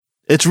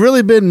It's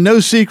really been no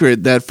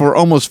secret that for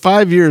almost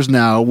 5 years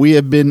now, we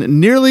have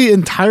been nearly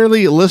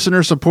entirely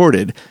listener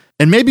supported.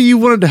 And maybe you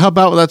wanted to help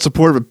out with that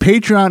support, but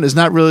Patreon is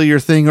not really your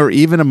thing or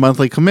even a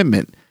monthly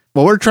commitment.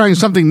 Well, we're trying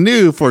something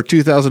new for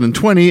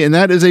 2020, and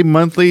that is a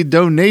monthly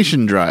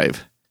donation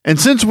drive. And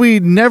since we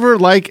never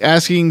like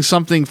asking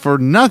something for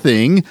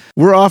nothing,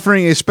 we're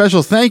offering a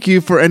special thank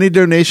you for any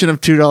donation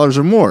of $2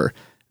 or more.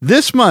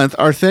 This month,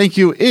 our thank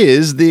you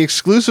is the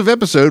exclusive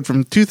episode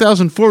from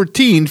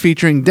 2014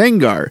 featuring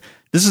Dengar.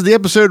 This is the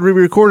episode we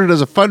recorded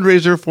as a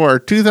fundraiser for our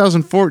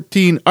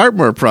 2014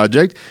 Artmore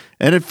project,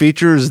 and it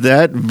features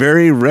that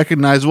very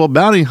recognizable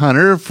bounty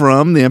hunter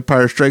from The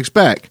Empire Strikes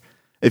Back.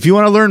 If you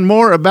want to learn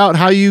more about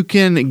how you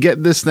can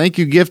get this thank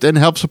you gift and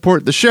help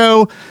support the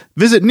show,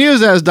 visit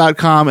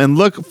NEOZAZ.com and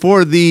look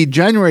for the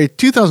January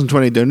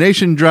 2020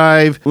 donation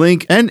drive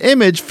link and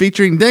image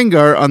featuring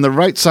Dengar on the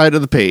right side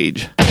of the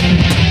page.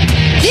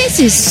 This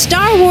is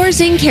Star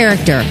Wars in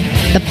Character,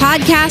 the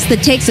podcast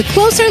that takes a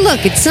closer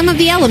look at some of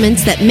the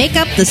elements that make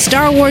up the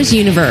Star Wars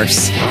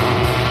universe.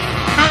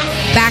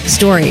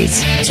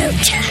 Backstories,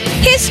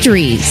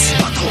 histories,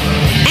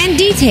 and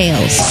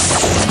details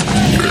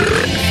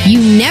you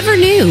never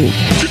knew,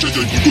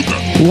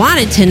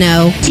 wanted to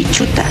know,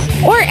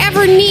 or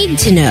ever need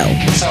to know.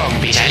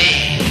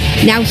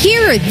 Now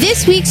here are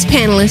this week's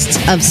panelists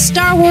of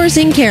Star Wars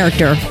in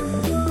Character.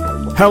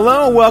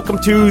 Hello, welcome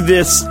to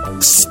this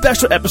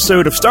special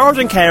episode of Star Wars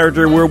in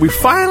Character, where we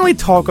finally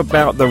talk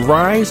about the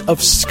Rise of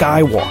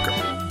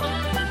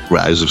Skywalker.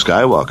 Rise of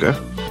Skywalker.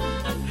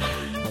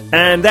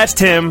 And that's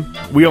Tim.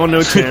 We all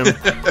know Tim.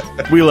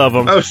 We love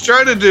him. I was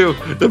trying to do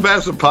the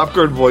massive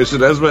popcorn voice,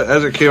 and as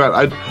it came out,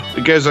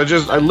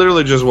 I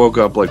literally just woke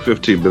up like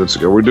 15 minutes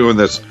ago. We're doing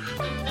this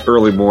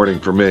early morning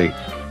for me,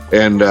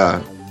 and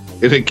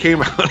it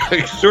came out.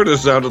 I sort of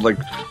sounded like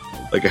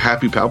a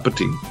happy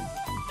Palpatine.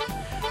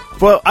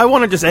 Well, I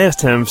want to just ask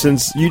Tim,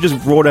 since you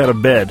just rolled out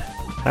of bed,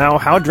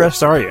 how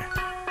dressed are you?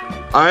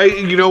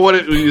 You know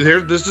what?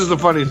 This is the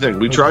funny thing.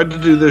 We tried to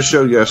do this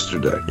show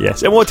yesterday.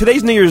 Yes. And well,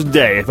 today's New Year's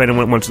Day, if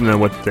anyone wants to know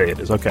what day it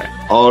is. Okay.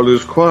 All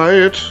is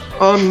quiet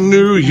on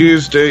New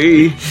Year's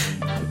Day.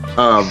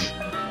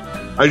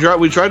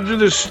 We tried to do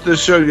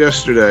this show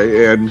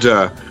yesterday, and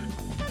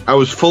I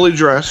was fully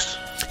dressed.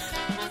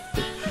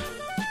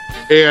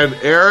 And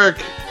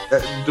Eric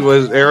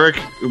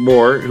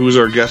Moore, who was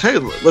our guest. Hey,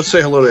 let's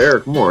say hello to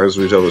Eric Moore as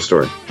we tell the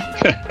story.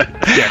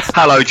 Yes.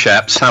 Hello,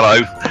 chaps.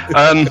 Hello.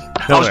 I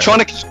was trying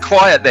to keep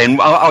quiet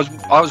then. I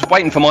was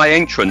waiting for my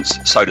entrance,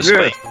 so to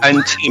speak. Yeah.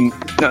 And Tim,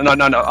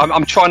 no.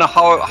 I'm trying to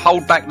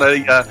hold back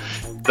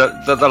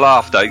the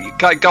laughter.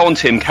 Go on,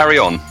 Tim. Carry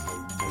on.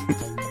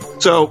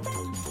 So,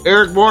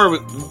 Eric Moore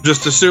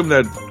just assumed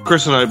that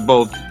Chris and I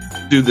both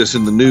do this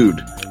in the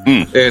nude.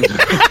 And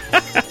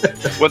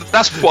well,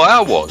 that's why I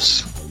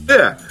was.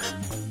 Yeah.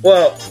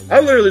 Well,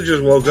 I literally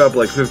just woke up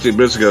like 15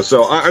 minutes ago,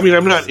 so I mean,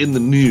 I'm not in the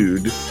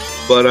nude,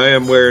 but I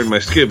am wearing my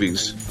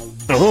skivvies.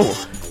 Oh.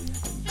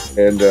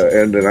 And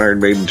an Iron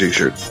Maiden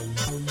t-shirt.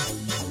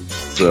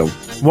 So.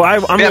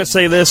 Well, I'm going to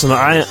say this, and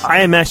I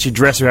am actually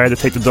dressed. I had to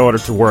take the daughter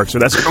to work, so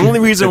that's the only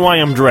reason why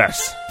I'm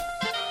dressed.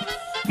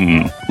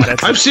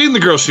 I've seen the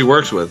girl she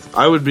works with.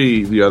 I would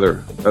be the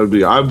other. I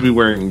would be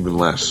wearing even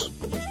less.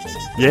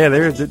 Yeah,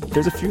 there's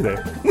a few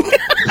there.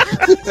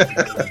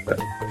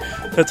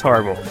 That's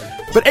horrible.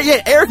 But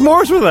yeah, Eric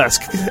Moore's with us.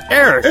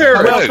 Eric,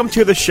 welcome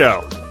to the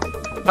show.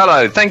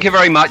 Hello, thank you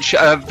very much.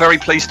 Very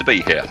pleased to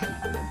be here.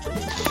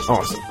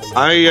 Awesome.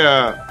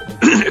 The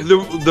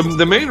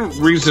main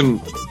reason,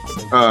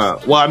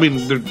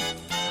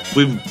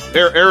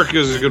 Eric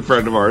is a good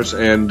friend of ours,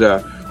 and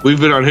we've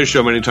been on his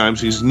show many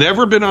times. He's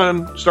never been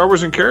on Star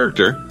Wars in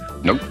Character.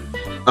 Nope.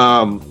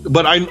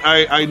 But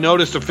I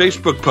noticed a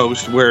Facebook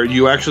post where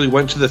you actually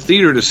went to the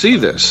theater to see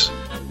this,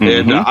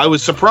 and I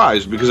was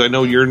surprised because I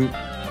know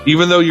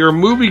even though you're a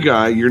movie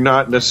guy, you're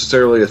not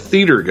necessarily a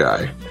theater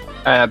guy.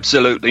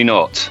 Absolutely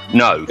not.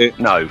 No.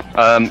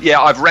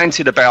 I've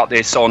ranted about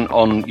this on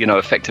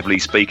effectively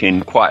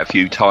speaking quite a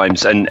few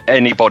times, and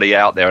anybody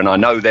out there, and I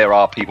know there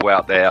are people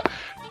out there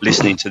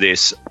listening to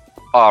this,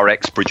 are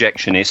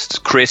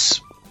ex-projectionists.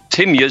 Chris,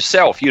 Tim,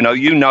 yourself, you know,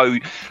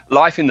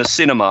 life in the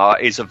cinema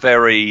is a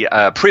very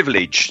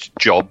privileged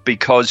job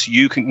because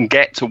you can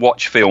get to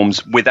watch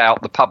films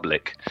without the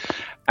public.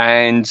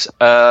 And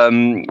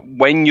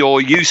when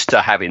you're used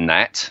to having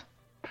that,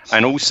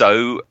 and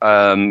also,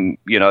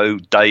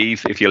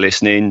 Dave, if you're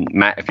listening,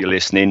 Matt, if you're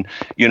listening,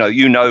 you know,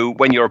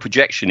 when you're a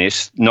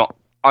projectionist, not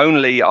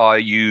only are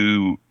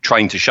you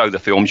trained to show the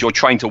films, you're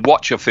trained to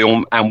watch a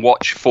film and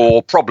watch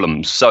for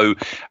problems. So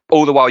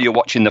all the while you're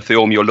watching the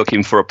film, you're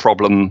looking for a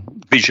problem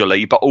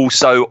visually, but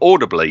also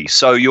audibly.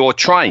 So you're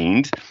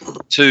trained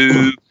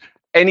to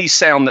any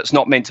sound that's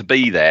not meant to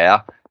be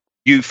there,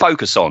 you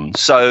focus on.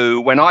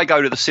 So when I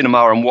go to the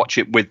cinema and watch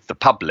it with the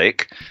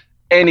public,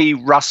 any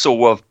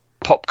rustle of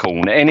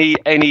popcorn, any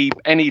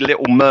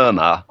little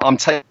murmur, I'm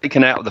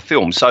taken out of the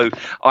film. So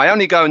I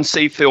only go and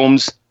see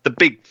films, the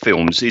big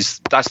films,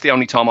 that's the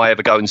only time I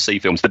ever go and see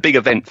films. The big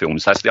event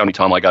films, that's the only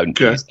time I go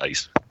these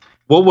days.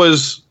 What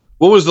was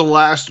What was the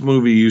last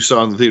movie you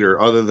saw in the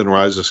theater other than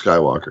Rise of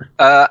Skywalker?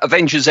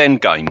 Avengers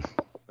Endgame.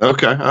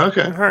 Okay.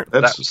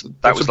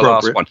 That was the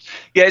last one.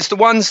 Yeah, it's the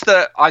ones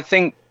that I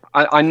think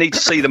I need to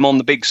see them on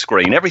the big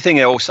screen. Everything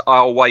else,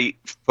 I'll wait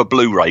for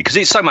Blu-ray because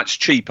it's so much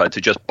cheaper to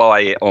just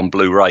buy it on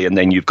Blu-ray, and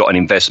then you've got an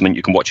investment.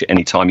 You can watch it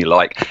anytime you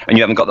like, and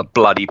you haven't got the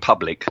bloody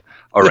public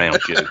around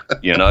you,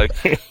 you know.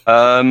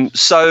 I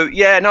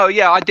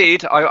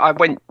did. I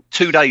went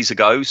 2 days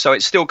ago, so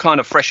it's still kind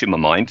of fresh in my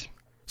mind.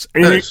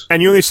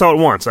 And you only saw it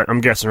once, I'm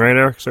guessing, right,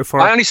 Eric, so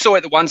far? I only saw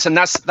it once, and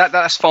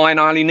that's fine.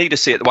 I only need to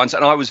see it once,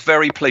 and I was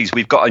very pleased.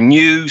 We've got a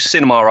new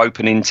cinema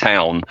open in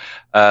town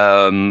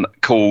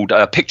called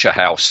Picture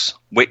House,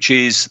 which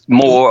is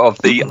more of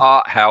the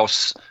art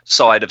house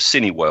side of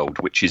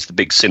Cineworld, which is the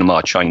big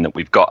cinema chain that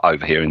we've got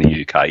over here in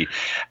the UK.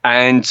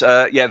 And,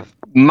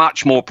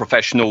 much more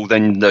professional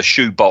than the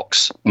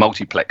shoebox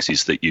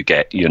multiplexes that you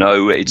get. You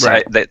know, it's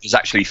there's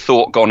actually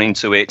thought gone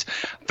into it.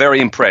 Very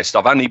impressed.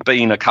 I've only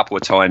been a couple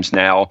of times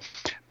now,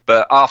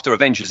 but after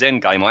Avengers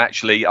Endgame, I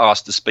actually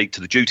asked to speak to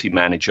the duty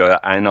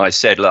manager, and I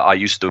said, look, I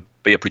used to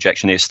be a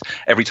projectionist.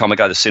 Every time I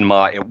go to the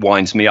cinema, it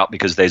winds me up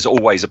because there's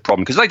always a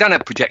problem, because they don't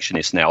have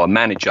projectionists now. A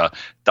manager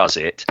does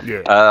it.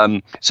 Yeah.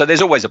 So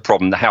there's always a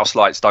problem. The house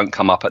lights don't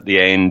come up at the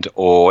end,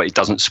 or it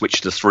doesn't switch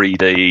to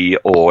 3D,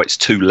 or it's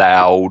too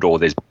loud, or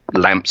there's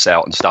lamps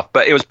out and stuff.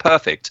 But it was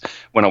perfect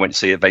when I went to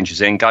see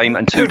Avengers Endgame,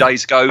 and 2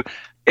 days ago,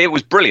 it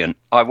was brilliant.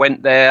 I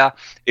went there.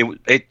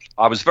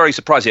 I was very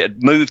surprised. It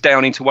had moved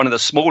down into one of the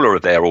smaller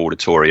of their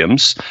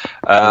auditoriums,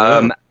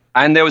 and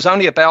there was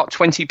only about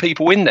 20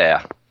 people in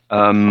there.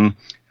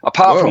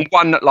 Apart from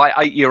one like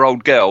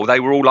 8-year-old girl, they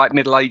were all like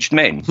middle-aged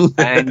men.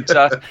 And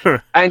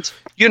and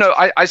you know,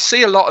 I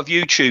see a lot of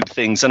YouTube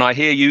things, and I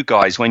hear you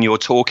guys when you're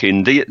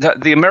talking.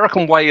 The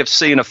American way of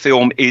seeing a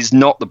film is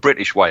not the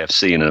British way of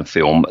seeing a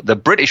film. The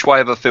British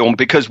way of a film,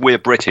 because we're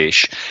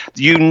British,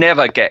 you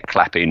never get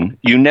clapping,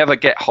 you never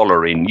get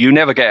hollering, you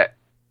never get,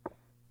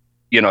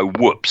 you know,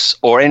 whoops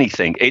or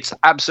anything. It's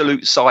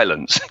absolute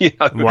silence. You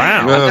know?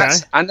 Wow.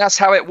 And that's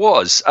how it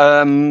was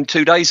 2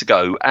 days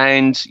ago.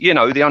 And, you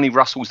know, the only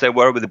rustles there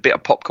were with a bit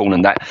of popcorn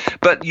and that.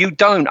 But you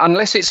don't,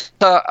 unless it's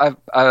a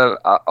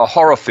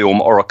horror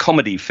film or a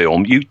comedy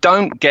film, you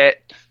don't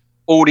get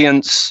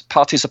audience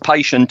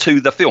participation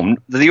to the film.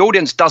 The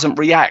audience doesn't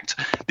react.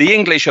 The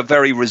English are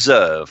very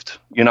reserved.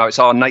 You know, it's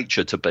our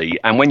nature to be.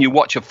 And when you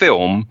watch a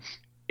film,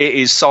 it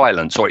is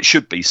silence, or it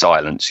should be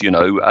silence, you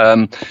know,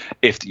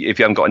 if you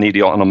haven't got an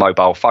idiot on a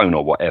mobile phone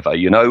or whatever,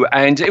 you know.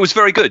 And it was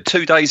very good.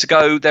 2 days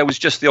ago, there was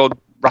just the odd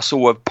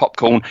rustle of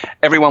popcorn.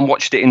 Everyone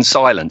watched it in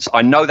silence.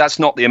 I know that's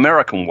not the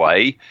American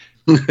way,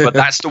 but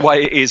that's the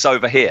way it is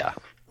over here.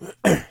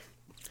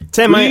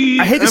 Tim, I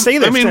hate to say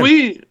this. I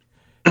mean,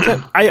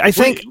 I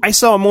think I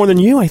saw it more than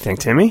you, I think,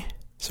 Timmy,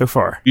 so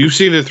far. You've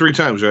seen it 3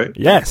 times, right?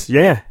 Yes,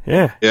 yeah.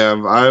 Yeah,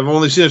 I've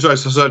only seen it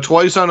twice. I saw it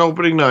twice on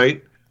opening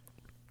night.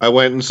 I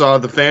went and saw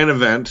the fan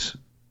event,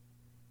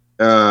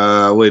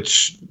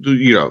 which,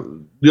 you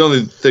know, the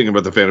only thing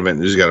about the fan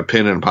event is you got a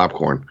pin and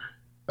popcorn.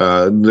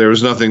 There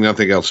was nothing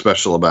else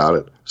special about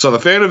it. So the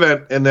fan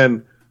event, and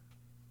then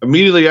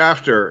immediately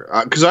after,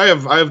 because I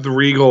have the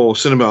Regal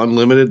Cinema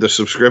Unlimited, the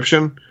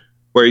subscription,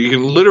 where you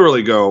can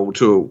literally go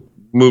to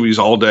movies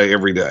all day,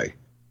 every day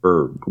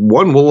for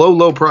one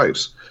low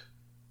price.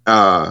 So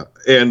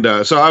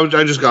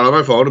I just got on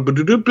my phone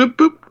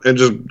and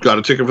just got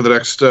a ticket for the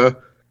next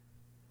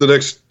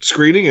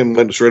screening and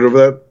went straight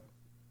over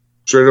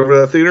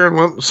that theater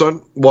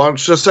and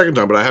watched a second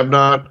time. But I have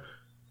not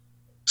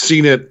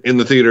seen it in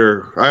the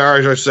theater.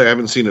 I should say I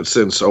haven't seen it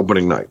since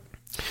opening night.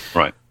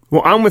 Right.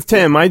 Well, I'm with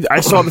Tim.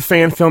 I saw the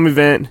fan film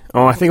event.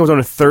 I think it was on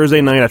a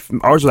Thursday night.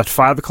 Ours was at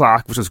 5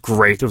 o'clock, which was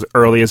great. It was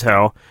early as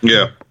hell.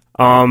 Yeah.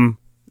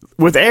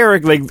 With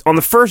Eric, like on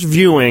the first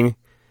viewing,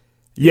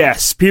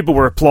 yes, people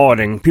were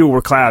applauding, people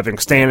were clapping,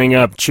 standing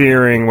up,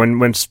 cheering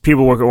when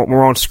people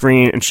were on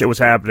screen and shit was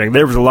happening.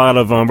 There was a lot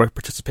of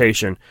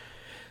participation.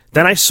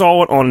 Then I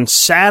saw it on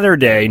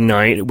Saturday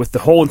night with the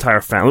whole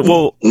entire family.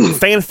 Well,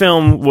 fan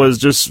film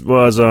was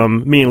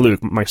me and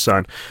Luke, my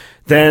son.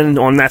 Then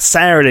on that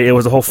Saturday, it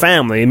was the whole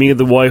family, me,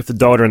 the wife, the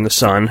daughter, and the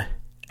son.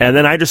 And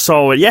then I just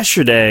saw it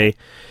yesterday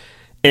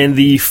in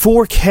the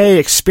 4K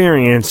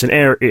experience. And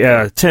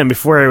Eric, Tim,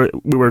 before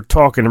we were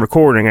talking and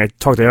recording, I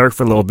talked to Eric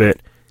for a little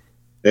bit.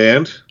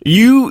 And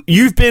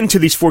you've been to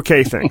these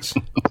 4K things.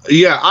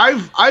 Yeah,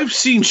 I've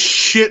seen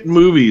shit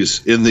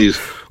movies in these.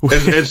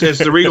 It's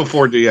the Regal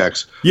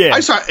 4DX. Yeah, I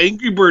saw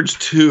Angry Birds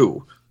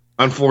 2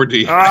 on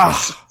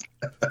 4DX.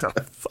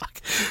 The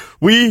fuck.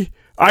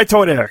 I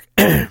told Eric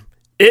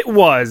it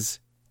was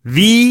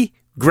the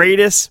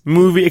greatest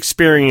movie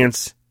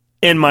experience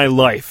in my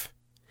life,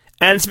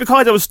 and it's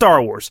because it was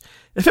Star Wars.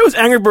 If it was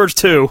Angry Birds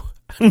 2,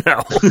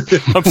 no,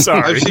 I'm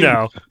sorry,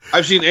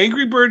 I've seen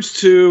Angry Birds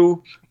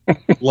 2.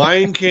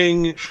 Lion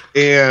King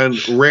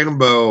and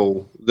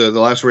Rambo, the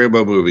last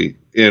Rambo movie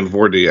in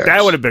 4DX.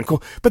 That would have been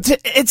cool, but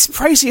it's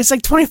pricey. It's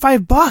like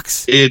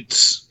 $25.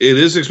 It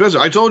is expensive.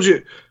 I told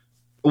you,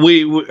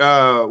 we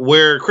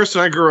where Chris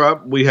and I grew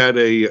up,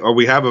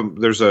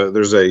 there's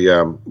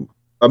a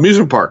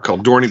amusement park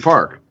called Dorney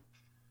Park,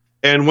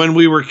 And when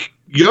we were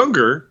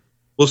younger,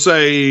 we'll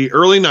say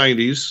early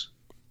 90s,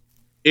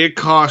 it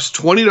cost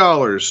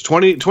 $20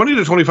 to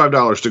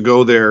 $25 to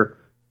go there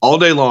all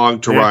day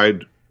long to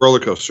ride roller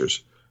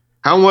coasters.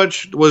 How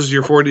much was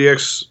your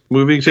 4DX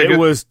movie ticket? It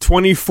was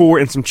 24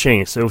 and some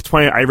change. So it was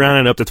 20. I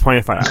rounded up to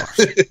 $25.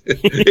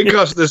 It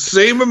cost the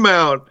same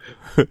amount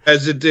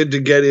as it did to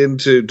get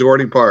into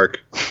Dorney Park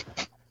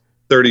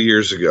 30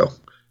 years ago.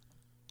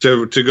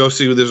 To go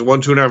see this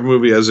 1.5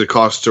 movie as it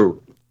costs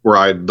to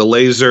ride the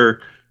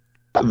Laser,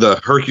 the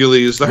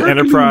Hercules, the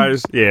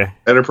Enterprise,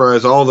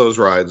 Enterprise, all those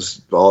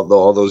rides,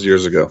 all those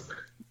years ago.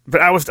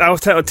 But I was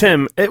telling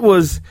Tim, it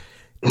was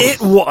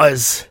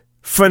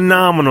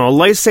phenomenal.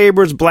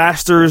 Lightsabers,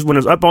 blasters, when it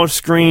was up on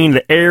screen,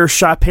 the air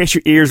shot past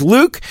your ears.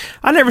 Luke,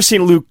 I never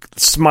seen Luke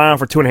smile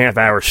for 2.5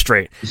 hours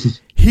straight.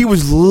 He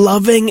was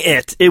loving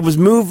it. It was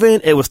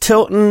moving. It was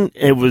tilting.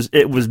 It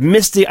was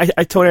misty.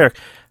 I told Eric,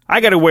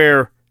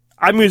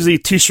 I'm usually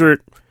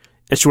t-shirt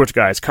and shorts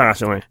guys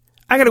constantly.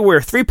 I got to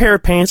wear 3 pair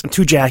of pants and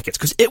 2 jackets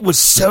because it was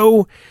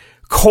so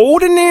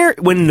cold in there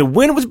when the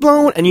wind was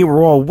blowing and you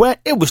were all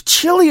wet. It was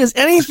chilly as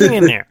anything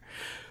in there.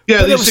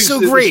 Yeah, it was so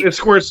great. It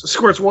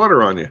squirts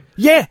water on you.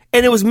 Yeah,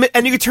 and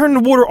you could turn the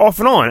water off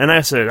and on. And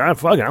I said, I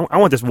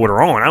want this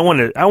water on. I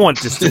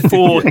want this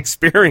full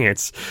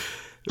experience.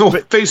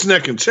 Face,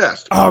 neck, and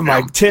chest. Oh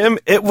my, Tim,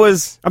 it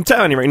was. I'm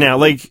telling you right now,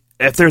 like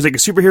if there's like a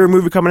superhero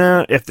movie coming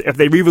out, if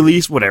they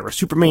re-release whatever,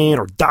 Superman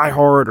or Die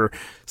Hard or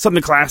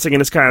something classic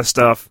and this kind of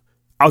stuff,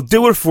 I'll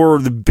do it for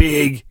the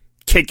big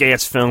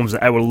kick-ass films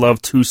that I would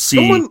love to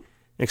see,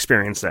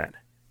 experience that.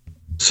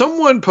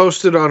 Someone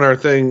posted on our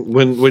thing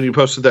when you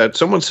posted that.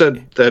 Someone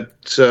said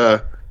that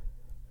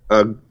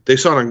they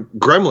saw it on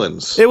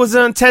Gremlins. It was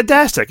on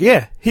Ted-tastic,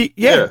 yeah.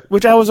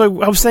 Which I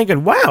was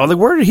thinking, wow, like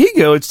where did he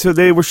go? So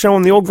they were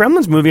showing the old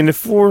Gremlins movie in the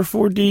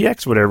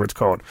 4DX, whatever it's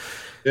called.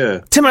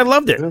 Yeah, Tim, I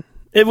loved it. Yeah.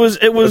 It was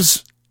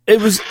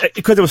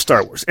because it was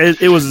Star Wars.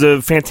 It was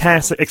a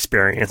fantastic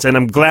experience, and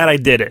I'm glad I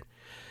did it.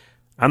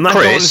 I'm not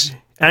going to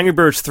Angry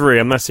Birds 3.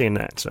 I'm not seeing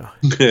that. So,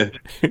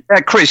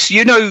 Chris,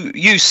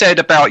 you said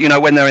about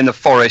when they're in the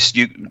forest,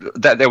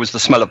 that there was the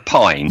smell of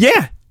pine.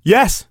 Yeah.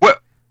 Yes.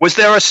 Was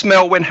there a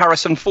smell when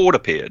Harrison Ford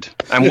appeared?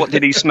 And what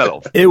did he smell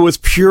of? It was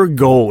pure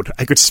gold.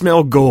 I could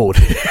smell gold.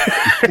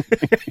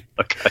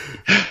 Okay.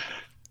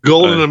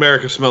 Gold in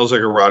America smells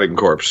like a rotting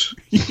corpse.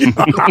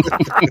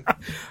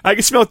 I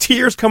could smell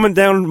tears coming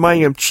down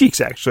my cheeks,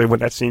 actually,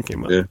 when that scene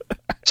came up. Yeah.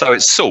 So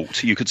it's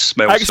salt. You could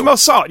smell I salt. could smell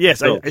salt,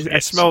 yes. I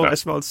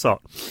smelled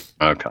salt.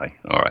 Okay,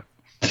 all right.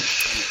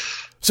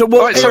 So,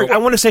 Eric, I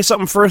want to say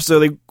something first,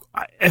 though.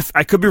 If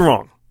I could be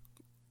wrong.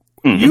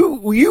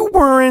 Mm-hmm. You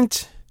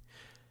weren't...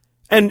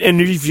 And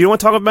if you don't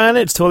want to talk about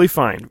it, it's totally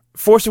fine.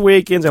 Force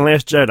Awakens and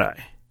Last Jedi.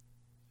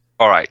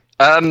 All right.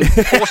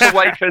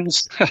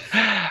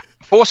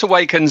 Force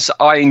Awakens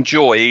I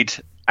enjoyed,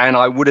 and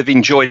I would have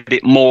enjoyed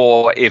it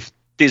more if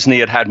Disney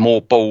had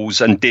more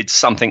balls and did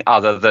something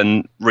other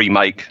than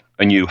remake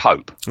A New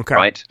Hope. Okay.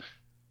 Right?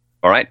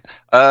 All right.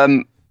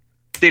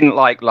 Didn't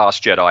like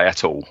Last Jedi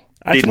at all.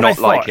 Did not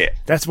like it.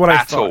 That's what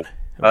I thought.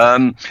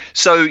 All.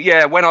 So,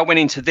 yeah, when I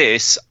went into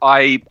this,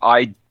 I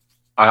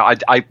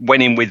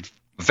went in with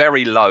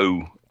very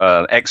low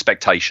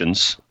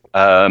expectations.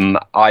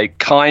 I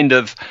kind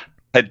of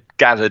had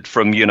gathered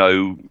from,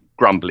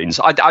 grumblings.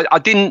 I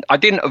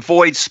didn't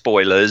avoid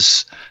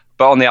spoilers,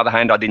 but on the other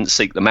hand, I didn't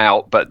seek them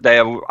out. But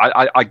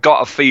I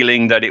got a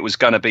feeling that it was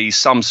going to be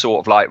some sort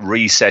of like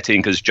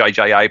resetting because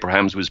J.J.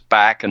 Abrams was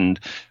back, and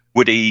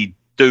would he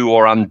do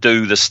or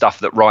undo the stuff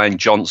that Rian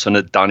Johnson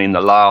had done in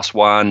the last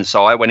one?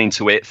 So I went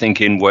into it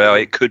thinking, well,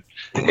 that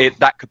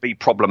could be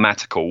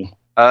problematical.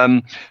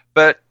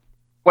 But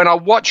when I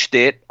watched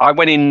it, I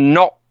went in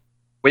not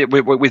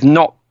with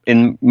not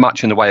in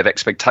much in the way of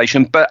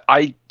expectation, but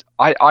I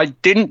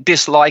didn't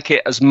dislike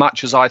it as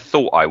much as I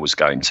thought I was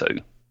going to.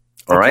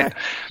 All right.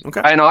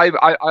 Okay. And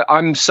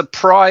I'm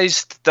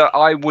surprised that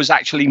I was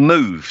actually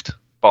moved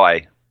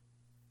by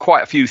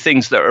quite a few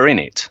things that are in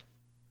it.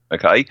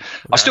 Okay.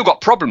 I still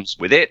got problems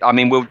with it. I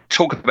mean, we'll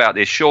talk about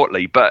this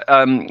shortly, but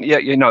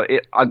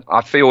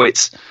I feel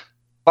it's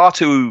far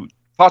too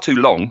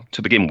long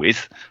to begin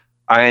with.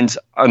 And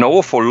an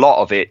awful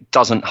lot of it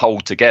doesn't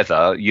hold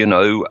together,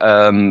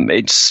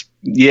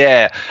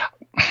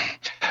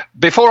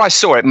 Before I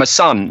saw it, my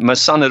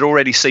son had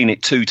already seen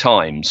it 2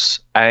 times.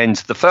 And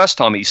the first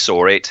time he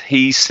saw it,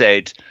 he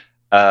said,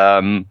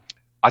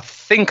 I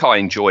think I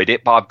enjoyed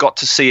it, but I've got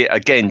to see it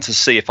again to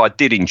see if I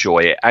did enjoy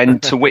it.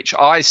 And to which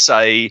I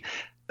say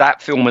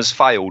that film has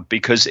failed,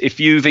 because if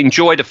you've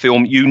enjoyed a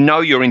film,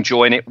 you're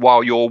enjoying it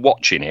while you're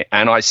watching it.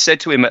 And I said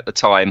to him at the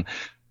time,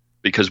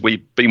 because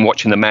we've been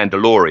watching The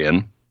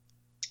Mandalorian,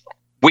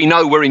 we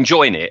know we're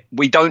enjoying it.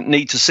 We don't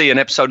need to see an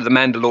episode of The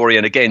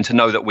Mandalorian again to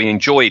know that we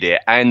enjoyed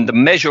it. And the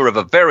measure of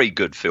a very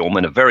good film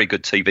and a very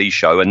good TV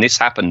show, and this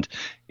happened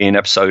in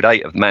episode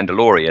 8 of The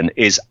Mandalorian,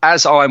 is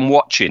as I'm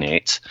watching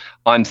it,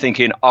 I'm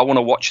thinking, I want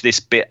to watch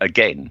this bit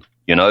again.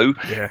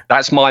 Yeah.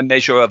 That's my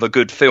measure of a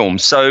good film.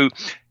 So,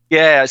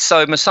 yeah,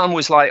 so my son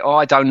was like,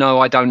 I don't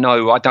know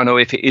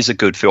if it is a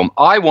good film.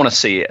 I want to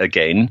see it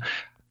again.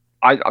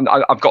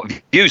 I've got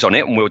views on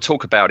it, and we'll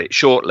talk about it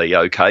shortly,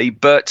 okay?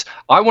 But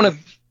I want to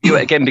view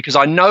it again because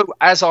I know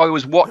as I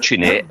was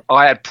watching it,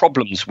 I had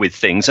problems with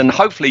things, and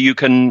hopefully you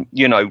can,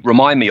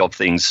 remind me of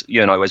things,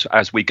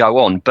 as we go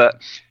on. But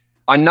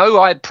I know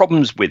I had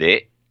problems with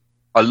it,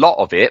 a lot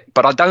of it,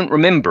 but I don't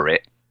remember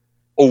it,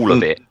 all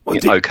of it,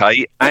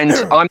 okay? And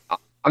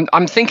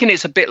I'm thinking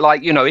it's a bit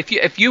like,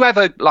 if you have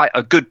a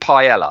good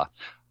paella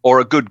or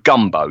a good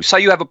gumbo, say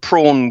you have a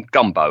prawn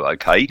gumbo,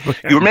 okay?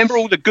 You remember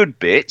all the good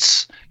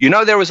bits,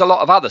 there was a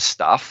lot of other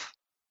stuff,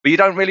 but you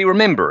don't really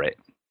remember it.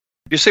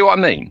 You see what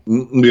I mean?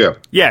 Yeah.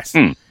 Yes.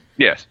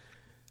 Yes.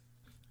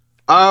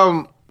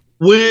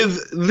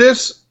 With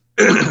this,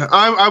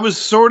 I was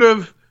sort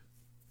of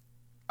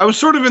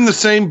in the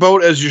same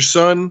boat as your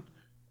son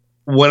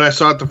when I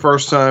saw it the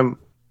first time,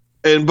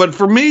 but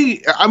for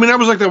me, I mean, I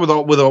was like that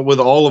with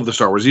all of the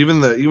Star Wars,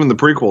 even the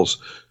prequels,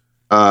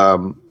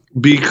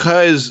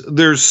 because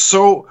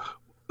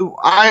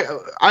I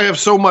have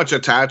so much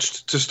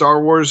attached to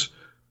Star Wars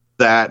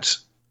that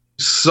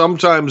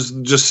sometimes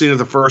just seeing it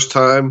the first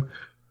time,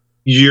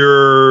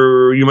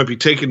 you might be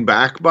taken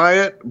back by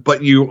it,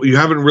 but you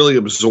haven't really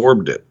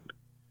absorbed it.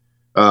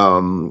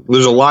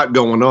 There's a lot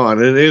going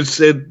on,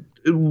 and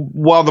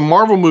while the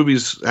Marvel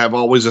movies have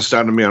always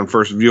astounded me on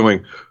first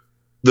viewing,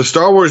 the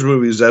Star Wars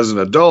movies as an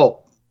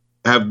adult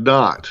have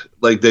not.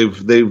 Like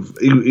they've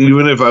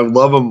even if I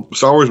love a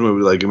Star Wars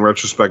movie, like in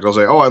retrospect, I'll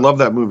say, "Oh, I love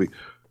that movie."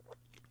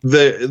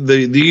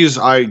 These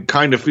I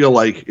kind of feel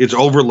like it's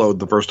overload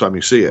the first time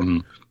you see it,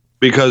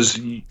 because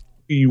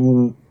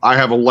I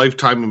have a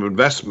lifetime of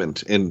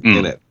investment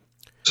in it.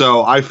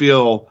 So I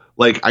feel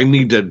like I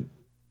need to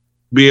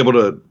be able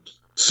to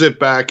sit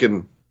back,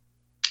 and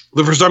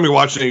the first time you're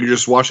watching it, you're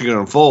just watching it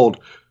unfold.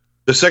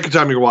 The second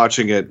time you're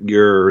watching it,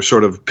 you're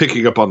sort of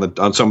picking up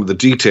on some of the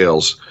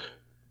details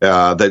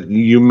that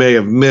you may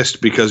have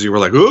missed because you were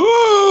like,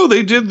 "Oh,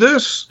 they did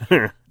this."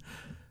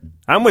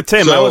 I'm with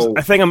Tim.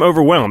 I think I'm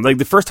overwhelmed. Like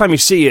the first time you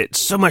see it,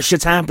 so much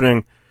shit's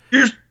happening.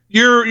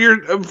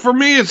 You're for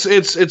me,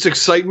 it's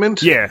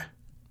excitement. Yeah.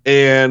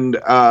 And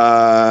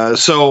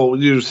so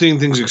you're seeing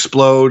things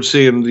explode,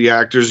 seeing the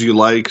actors you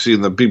like,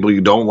 seeing the people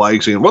you don't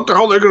like, seeing what the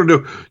hell they're going to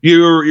do.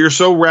 You're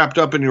so wrapped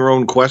up in your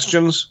own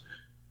questions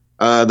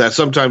that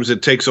sometimes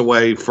it takes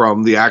away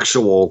from the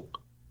actual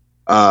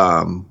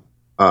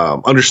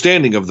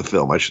understanding of the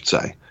film, I should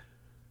say.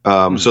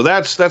 So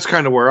that's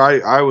kind of where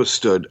I was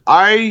stood.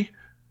 I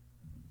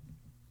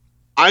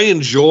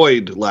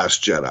enjoyed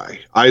Last Jedi.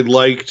 I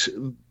liked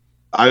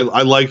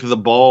the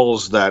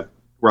balls that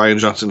Rian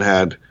Johnson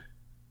had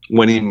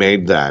when he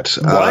made that.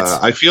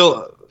 I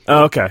feel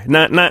okay,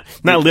 not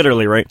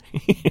literally, right?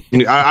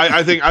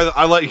 I think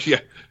I like, yeah.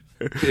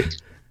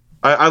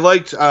 I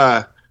liked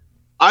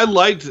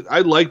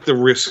the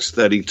risks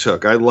that he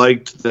took. I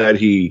liked that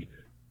he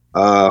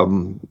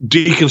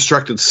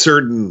deconstructed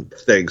certain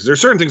things. There are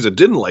certain things I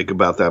didn't like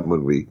about that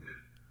movie.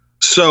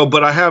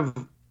 But I have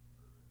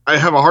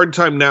a hard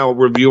time now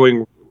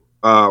reviewing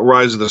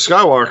Rise of the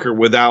Skywalker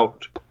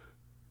without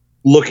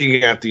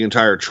looking at the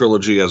entire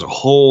trilogy as a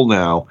whole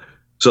now.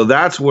 So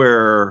that's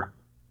where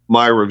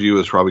my review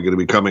is probably going to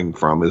be coming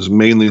from, is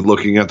mainly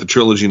looking at the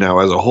trilogy now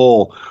as a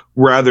whole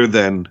rather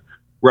than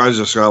Rise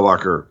of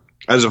Skywalker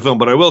as a film.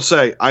 But I will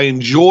say I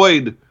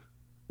enjoyed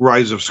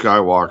Rise of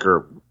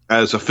Skywalker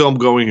as a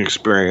film-going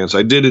experience.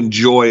 I did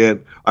enjoy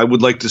it. I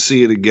would like to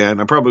see it again.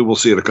 I probably will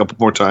see it a couple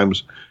more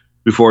times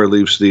before it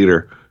leaves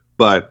theater.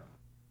 But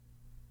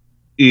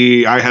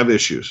I have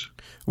issues.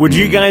 Would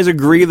you guys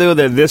agree, though,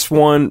 that this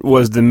one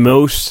was the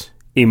most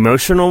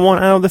emotional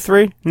one out of the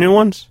three new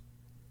ones?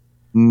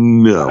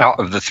 No. Out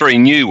of the three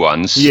new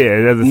ones? Yeah.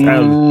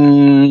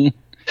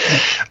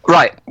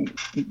 Right.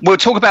 We'll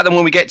talk about them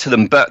when we get to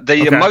them, but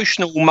the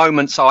emotional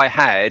moments I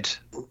had...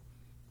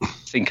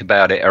 Think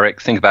about it, Eric.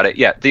 Think about it.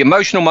 Yeah, the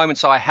emotional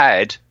moments I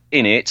had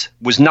in it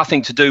was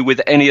nothing to do with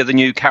any of the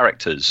new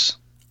characters.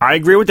 I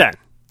agree with that.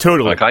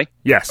 Totally. Okay.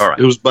 Yes. All right.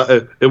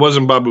 It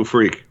wasn't Babu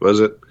Freak, was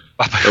it?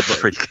 Babu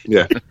Freak.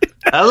 Yeah.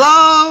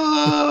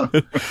 Hello.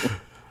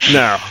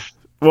 No.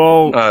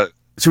 Well,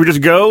 should we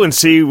just go and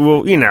see?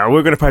 Well,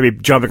 we're going to probably be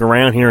jumping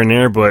around here and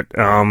there, but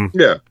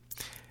yeah.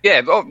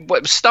 Yeah.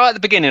 But start at the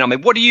beginning. I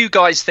mean, what do you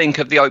guys think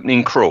of the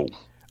opening crawl?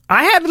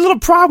 I had a little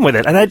problem with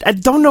it, and I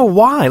don't know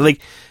why. Like.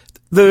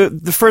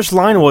 The first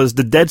line was,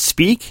 "The dead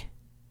speak."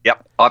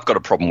 Yep, I've got a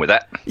problem with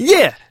that.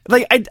 Yeah,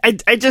 like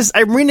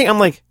I'm reading. I'm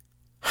like,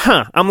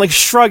 huh. I'm like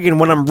shrugging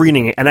when I'm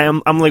reading it, and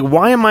I'm like,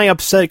 why am I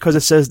upset because it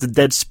says "the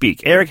dead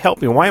speak"? Eric,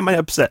 help me. Why am I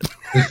upset?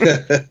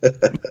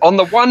 On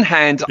the one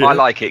hand, I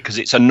like it because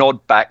it's a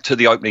nod back to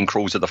the opening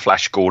crawls of the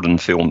Flash Gordon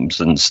films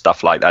and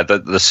stuff like that,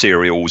 the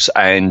serials,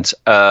 and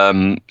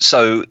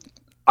so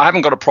I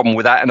haven't got a problem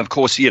with that. And of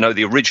course,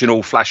 the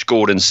original Flash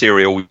Gordon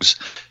serials.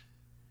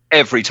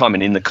 Every time,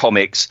 and in the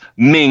comics,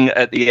 Ming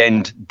at the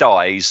end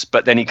dies,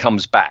 but then he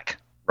comes back,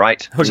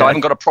 right? Okay. So I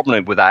haven't got a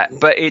problem with that.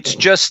 But it's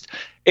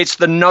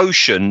the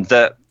notion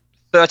that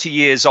 30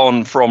 years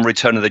on from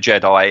Return of the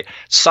Jedi,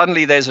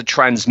 suddenly there's a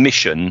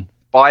transmission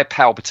by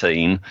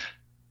Palpatine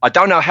I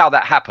don't know how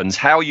that happens,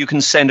 how you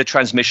can send a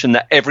transmission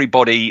that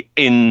everybody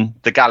in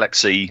the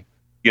galaxy,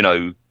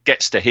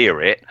 gets to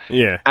hear it.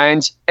 Yeah.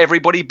 And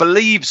everybody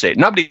believes it.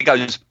 Nobody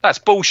goes, that's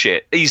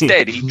bullshit. He's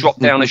dead. He dropped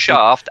down a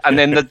shaft, and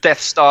then the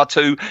Death Star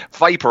 2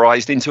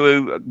 vaporized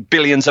into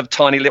billions of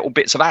tiny little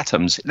bits of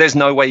atoms. There's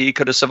no way he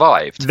could have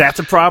survived. That's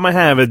a problem I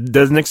have. It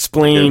doesn't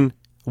explain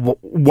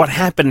what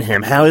happened to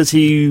him. How is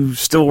he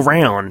still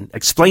around?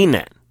 Explain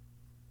that.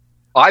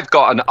 I've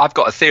got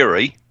a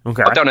theory.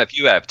 Okay. I don't know if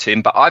you have,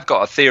 Tim, but I've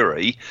got a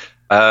theory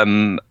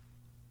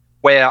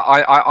where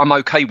I'm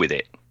okay with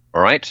it.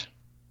 All right?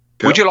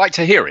 Okay. Would you like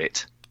to hear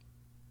it?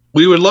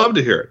 We would love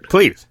to hear it.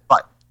 Please.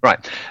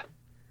 Right.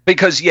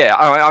 Because,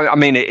 I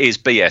mean, it is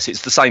BS.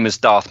 It's the same as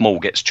Darth Maul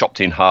gets chopped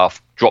in half,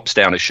 drops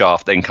down a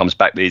shaft, then comes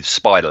back with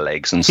spider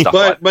legs and stuff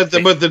but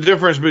the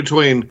difference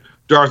between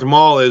Darth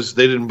Maul is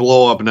they didn't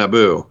blow up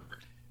Naboo.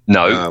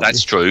 No,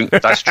 that's true.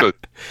 That's true.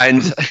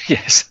 And,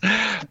 yes.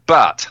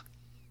 But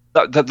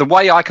the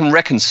way I can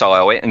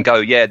reconcile it and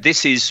go,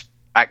 this is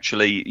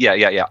actually,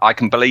 I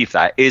can believe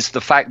that, is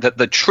the fact that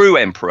the true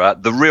Emperor,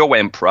 the real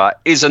Emperor,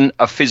 isn't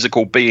a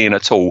physical being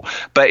at all,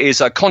 but is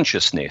a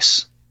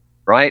consciousness,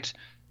 right?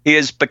 He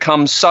has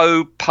become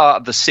so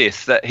part of the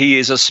Sith that he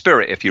is a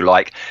spirit, if you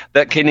like,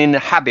 that can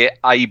inhabit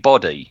a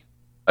body,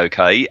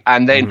 okay?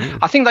 And then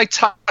I think they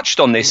touched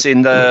on this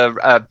in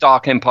the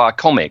Dark Empire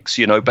comics,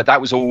 but that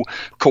was all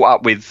caught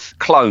up with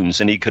clones,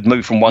 and he could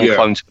move from one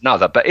clone to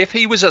another. But if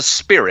he was a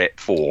spirit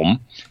form,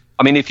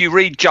 I mean, if you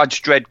read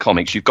Judge Dredd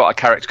comics, you've got a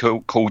character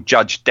called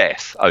Judge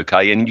Death,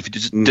 okay? And if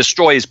you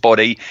destroy his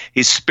body,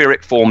 his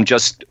spirit form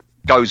just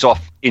goes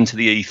off into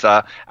the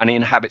ether and he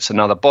inhabits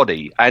another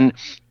body. And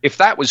if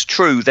that was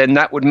true, then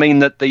that would mean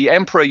that the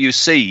Emperor you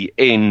see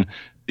in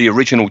the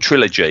original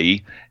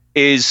trilogy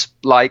is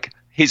like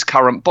his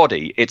current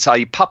body. It's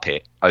a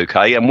puppet,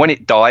 okay? And when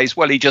it dies,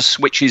 well, he just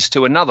switches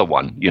to another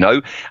one,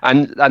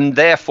 and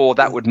therefore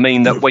that would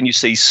mean that when you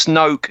see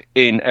Snoke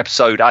in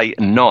episode 8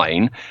 and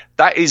 9,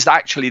 that is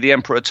actually the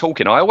Emperor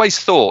talking. I always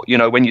thought,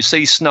 when you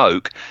see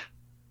Snoke,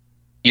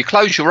 you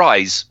close your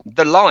eyes,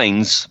 the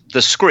lines,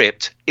 the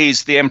script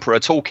is the Emperor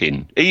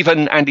talking.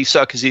 Even Andy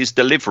Serkis's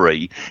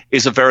delivery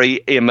is a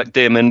very Ian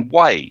McDiarmid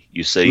way,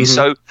 you see.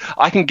 So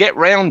I can get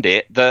round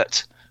it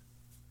that,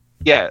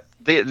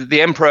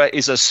 the Emperor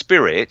is a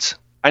spirit.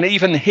 And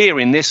even here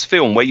in this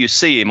film where you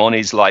see him on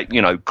his,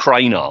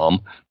 crane arm,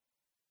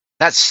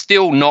 that's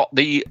still not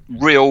the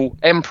real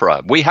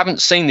Emperor. We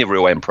haven't seen the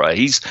real Emperor.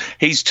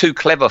 He's too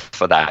clever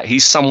for that.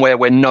 He's somewhere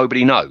where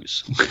nobody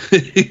knows.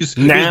 he's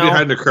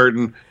behind the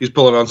curtain. He's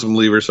pulling on some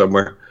lever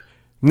somewhere.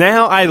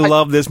 Now I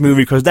love this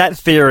movie because that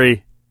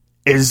theory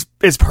is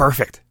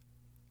perfect.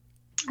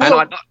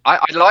 And I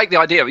like the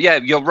idea. Yeah,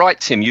 you're right,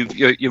 Tim.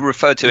 You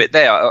referred to it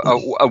there,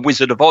 a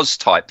Wizard of Oz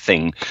type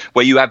thing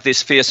where you have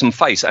this fearsome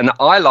face. And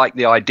I like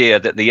the idea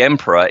that the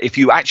Emperor, if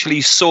you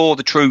actually saw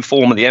the true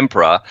form of the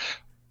Emperor,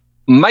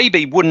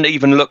 maybe wouldn't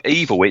even look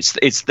evil. It's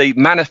the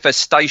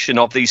manifestation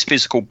of these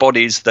physical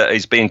bodies that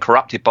is being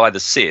corrupted by the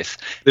Sith.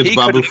 It's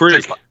Babu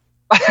Frick.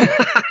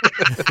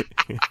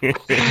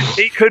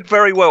 He could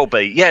very well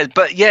be, yeah.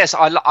 But yes,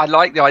 I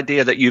like the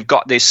idea that you've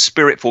got this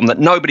spirit form that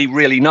nobody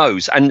really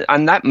knows, and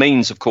that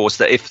means, of course,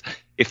 that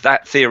if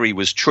that theory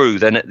was true,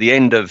 then at the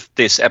end of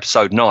this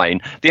episode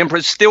 9, the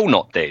Emperor's still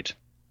not dead.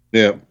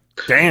 Yeah.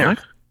 Damn.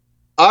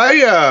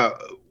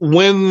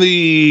 When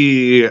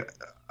the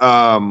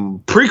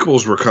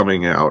prequels were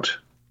coming out,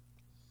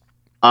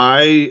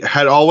 I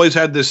had always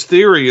had this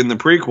theory in the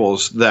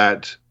prequels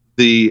that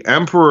the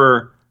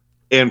Emperor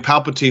and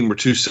Palpatine were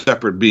two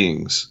separate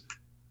beings.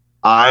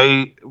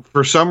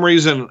 For some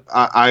reason,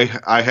 I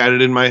had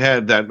it in my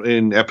head that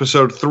in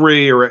episode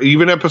 3 or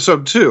even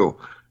episode 2,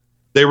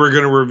 they were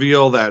going to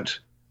reveal that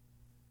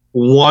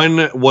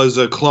one was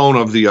a clone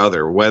of the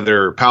other,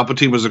 whether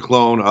Palpatine was a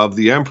clone of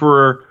the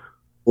Emperor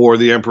or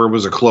the Emperor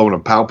was a clone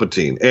of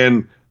Palpatine.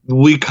 And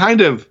we kind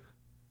of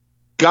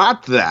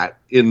got that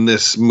in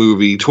this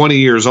movie 20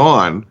 years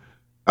on.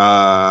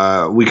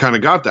 We kind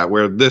of got that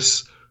where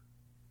this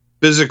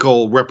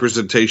physical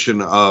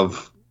representation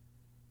of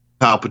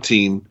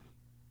Palpatine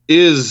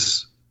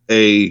is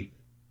a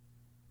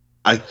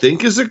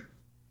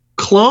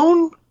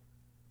clone,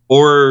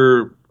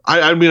 or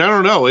I mean, I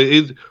don't know.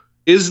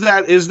 Is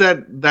that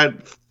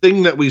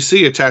thing that we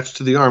see attached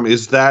to the arm?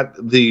 Is that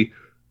the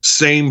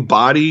same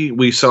body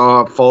we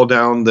saw fall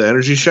down the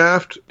energy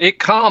shaft? It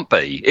can't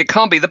be. It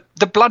can't be.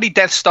 The bloody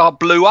Death Star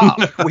blew up.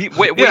 We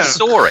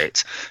saw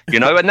it,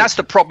 and that's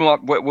the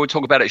problem. We'll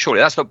talk about it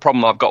shortly. That's the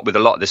problem I've got with a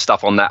lot of this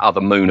stuff on that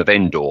other moon of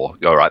Endor.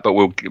 All right, but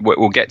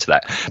we'll get to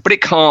that. But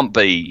it can't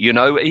be.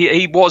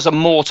 He was a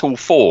mortal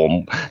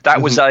form.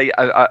 That was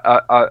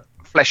a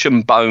flesh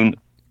and bone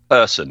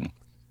person.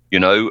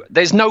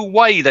 There's no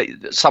way that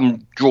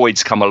some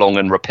droids come along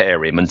and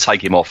repair him and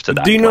take him off to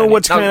that. Do you know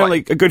what's kind of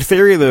like a good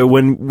theory, though?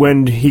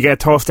 When he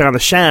got tossed down the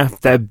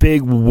shaft, that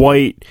big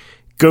white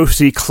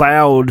ghosty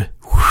cloud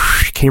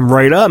came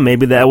right up.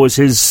 Maybe that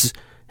was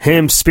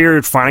him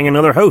spirit finding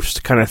another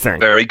host kind of thing.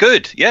 Very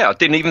good. Yeah, I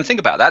didn't even think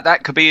about that.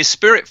 That could be his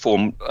spirit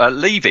form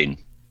leaving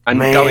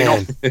and going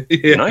off.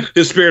 You know,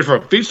 his spirit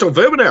from feast on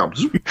vermin now.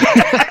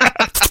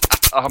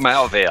 I'm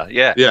out of here.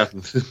 Yeah.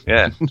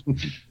 Yeah.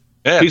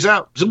 Peace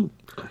out.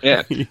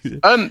 Yeah.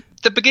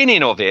 The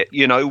beginning of it,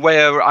 you know,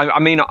 where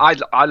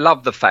I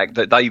love the fact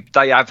that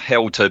they have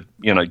held to,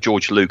 you know,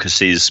 George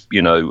Lucas's,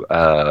 you know,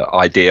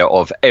 idea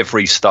of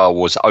every Star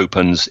Wars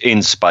opens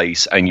in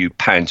space and you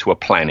pan to a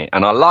planet,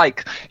 and I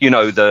like, you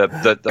know,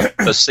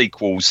 the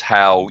sequels,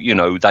 how, you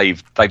know,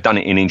 they've done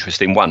it in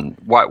interesting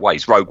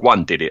ways. Rogue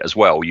One did it as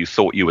well. You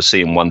thought you were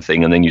seeing one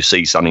thing and then you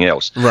see something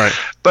else. Right.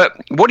 But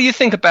what do you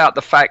think about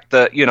the fact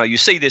that, you know, you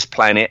see this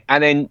planet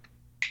and then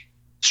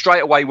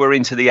straight away we're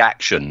into the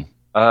action?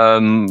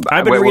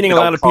 I've been reading a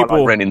lot of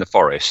people in the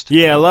forest.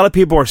 Yeah, a lot of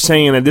people are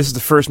saying that this is the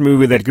first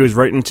movie that goes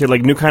right into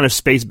like new kind of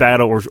space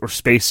battle or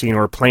space scene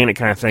or planet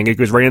kind of thing. It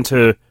goes right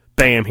into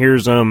bam.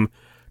 Here's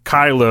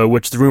Kylo,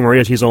 which the rumor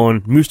is he's on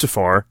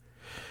Mustafar,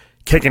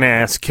 kicking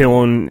ass,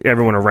 killing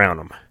everyone around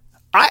him.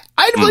 I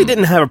really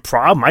didn't have a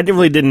problem. I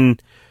really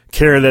didn't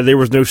care that there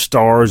was no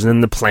stars and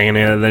then the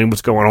planet and then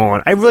what's going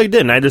on. I really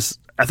didn't. I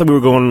thought we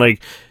were going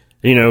like,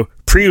 you know,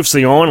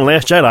 previously on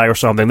Last Jedi or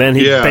something. Then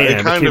he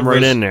came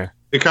right in there.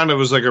 It kind of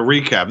was like a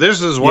recap.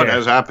 This is what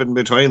has happened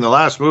between the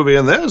last movie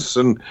and this,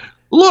 and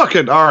look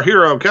at our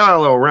hero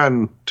Kylo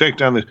Ren take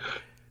down this.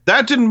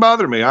 That didn't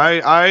bother me.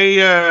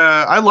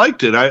 I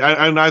liked it.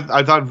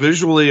 I thought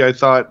visually, I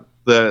thought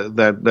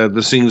that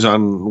the scenes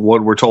on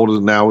what we're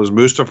told now is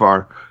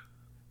Mustafar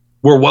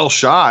were well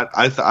shot.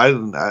 I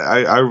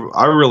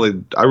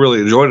really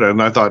enjoyed it,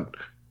 and I thought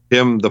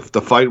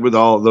the fight with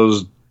all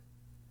those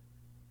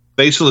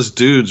faceless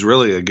dudes,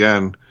 really,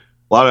 again,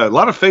 a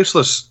lot of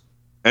faceless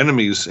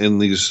enemies in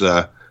these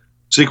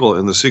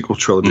sequel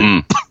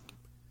trilogy.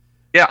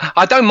 Yeah,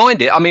 I don't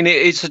mind it. I mean,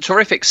 it's a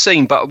terrific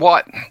scene, but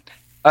what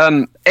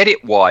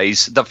edit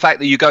wise, the fact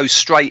that you go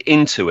straight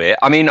into it,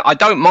 I mean, I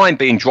don't mind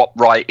being dropped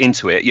right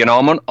into it. You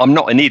know, I'm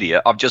not an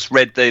idiot. I've just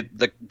read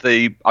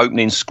the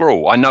opening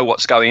scroll. I know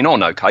what's going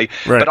on. Okay,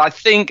 right. But I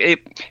think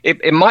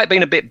it might have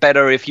been a bit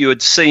better if you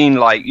had seen,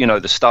 like, you know,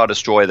 the Star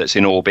Destroyer that's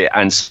in orbit,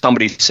 and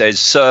somebody says,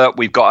 "Sir,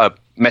 we've got a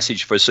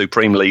message for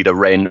Supreme Leader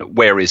Ren.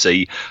 Where is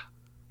he?"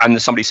 And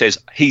somebody says,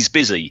 "He's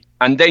busy,"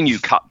 and then you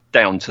cut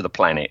down to the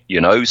planet, you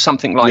know,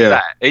 something like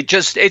that.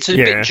 It's a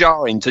bit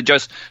jarring to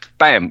just,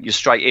 bam, you're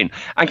straight in.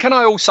 And can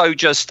I also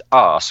just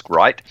ask,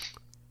 right,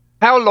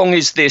 how long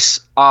is this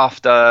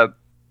after,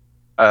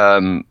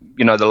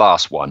 you know, the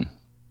last one?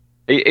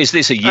 Is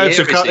this a year? It's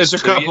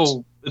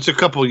a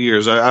couple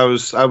years. I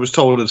was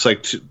told it's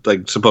like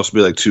supposed to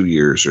be like 2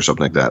 years or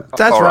something like that.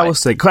 That's what I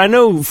was thinking. I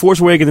know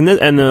Force Awakens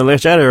and the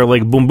Last Jedi are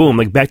like boom boom,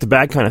 like back to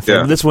back kind of thing.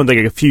 Yeah. But this one's like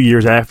a few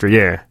years after.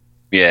 Yeah.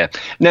 Yeah.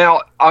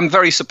 Now, I'm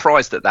very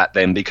surprised at that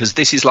then, because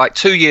this is like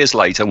 2 years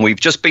later, and we've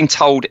just been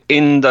told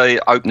in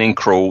the opening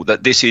crawl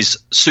that this is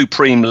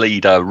Supreme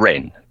Leader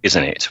Ren,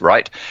 isn't it?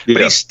 Right? Yeah.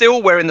 But he's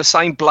still wearing the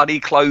same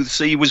bloody clothes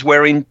he was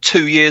wearing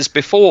 2 years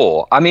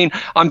before. I mean,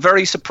 I'm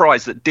very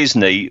surprised that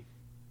Disney,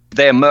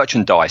 their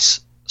merchandise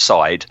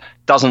side,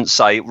 doesn't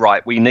say,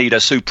 right, we need a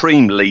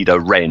Supreme Leader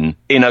Ren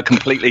in a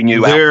completely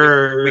new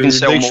outfit. We can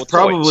sell more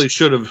toys.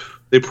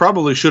 They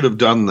probably should have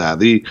done that.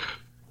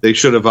 They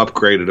should have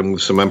upgraded him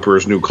with some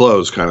Emperor's New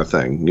Clothes kind of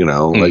thing, you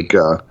know,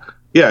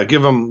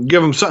 give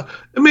him some,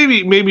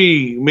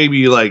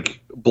 maybe like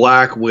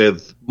black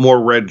with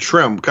more red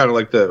trim, kind of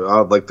like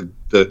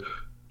the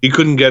he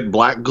couldn't get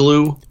black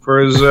glue for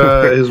his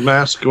his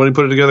mask when he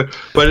put it together,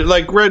 but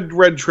like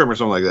red trim or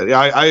something like that. Yeah,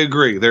 I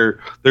agree.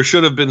 There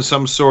should have been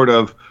some sort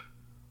of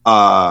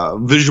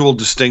visual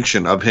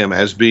distinction of him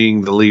as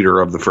being the leader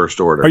of the First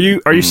Order.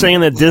 Are you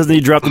saying that Disney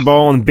dropped the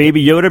ball on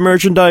Baby Yoda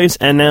merchandise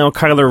and now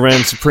Kylo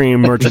Ren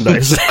Supreme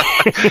merchandise?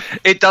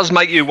 It does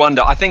make you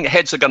wonder. I think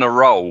heads are going to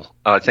roll,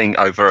 I think,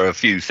 over a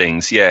few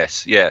things.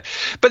 Yes, yeah.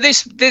 But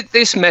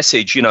this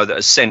message, you know, that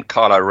has sent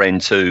Kylo Ren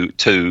to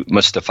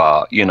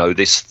Mustafar, you know,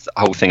 this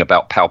whole thing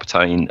about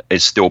Palpatine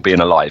is still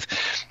being alive.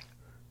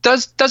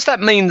 Does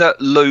that mean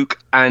that Luke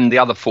and the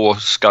other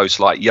Force ghosts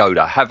like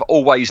Yoda have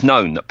always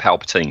known that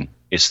Palpatine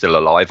is still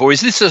alive, or is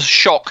this a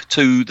shock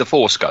to the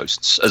Force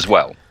ghosts as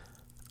well?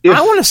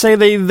 I want to say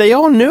they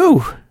all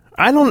knew.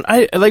 I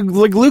like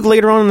Luke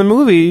later on in the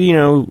movie, you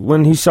know,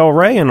 when he saw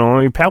Rey and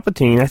all,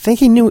 Palpatine, I think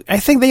he knew. I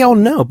think they all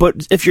know.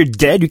 But if you're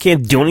dead, you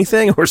can't do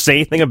anything or say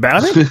anything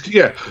about it.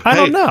 Yeah, I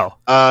don't know.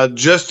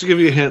 Just to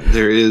give you a hint,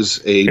 there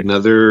is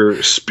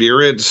another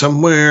spirit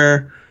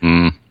somewhere,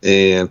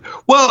 and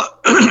well.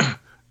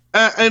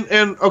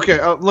 And okay,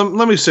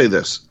 let me say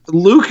this.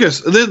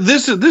 Lucas,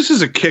 this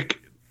is a kick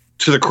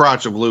to the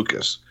crotch of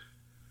Lucas.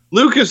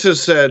 Lucas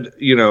has said,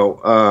 you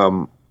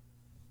know,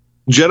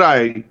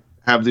 Jedi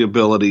have the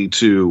ability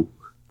to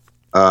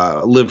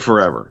live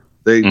forever.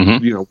 They,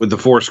 you know, with the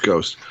Force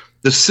Ghost.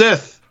 The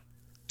Sith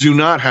do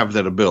not have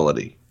that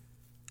ability.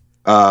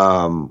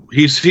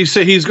 He's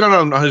gone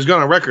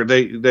on record.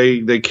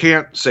 They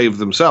can't save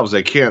themselves.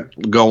 They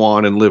can't go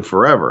on and live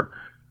forever.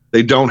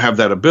 They don't have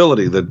that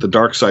ability. That the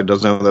dark side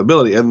doesn't have that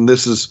ability, and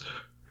this is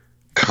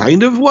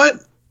kind of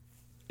what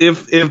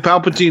if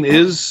Palpatine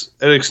is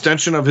an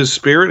extension of his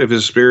spirit, if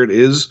his spirit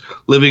is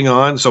living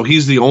on, so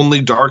he's the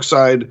only dark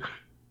side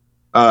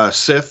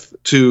Sith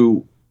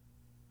to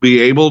be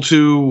able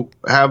to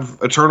have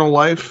eternal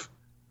life.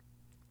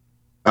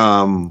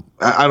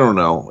 I don't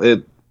know.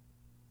 I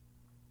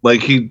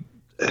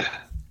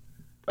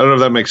don't know if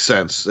that makes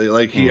sense.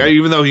 Like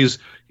even though he's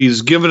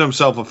given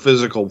himself a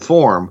physical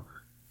form,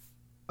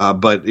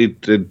 but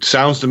it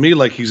sounds to me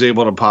like he's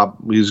able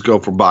to go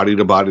from body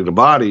to body to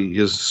body.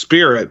 His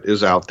spirit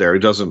is out there.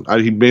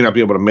 He may not be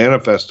able to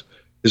manifest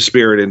his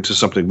spirit into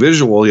something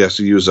visual. He has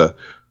to use a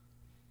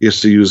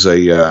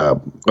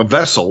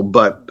vessel,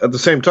 but at the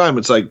same time,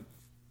 it's like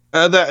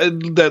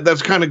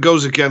that kind of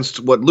goes against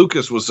what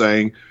Lucas was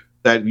saying,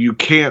 that you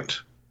can't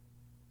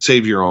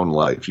save your own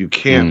life. You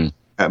can't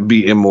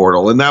be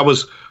immortal, and that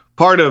was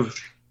part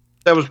of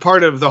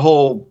the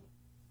whole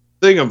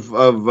thing of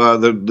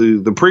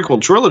the prequel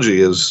trilogy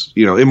is,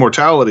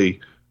 immortality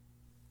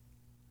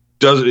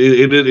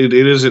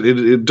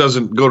it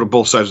doesn't go to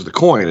both sides of the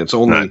coin. It's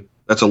only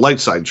that's a light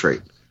side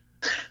trait.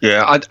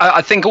 Yeah,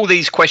 I think all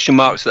these question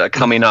marks that are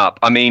coming up.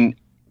 I mean,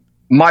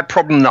 my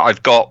problem that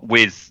I've got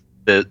with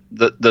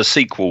the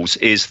sequels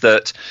is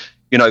that,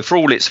 for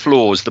all its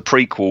flaws, the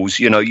prequels,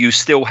 you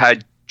still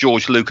had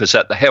George Lucas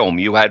at the helm.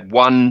 You had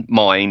one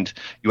mind,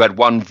 you had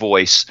one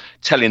voice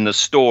telling the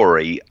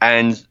story,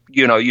 and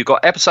you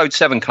got Episode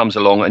 7 comes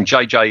along and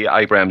J.J.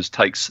 Abrams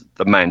takes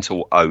the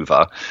mantle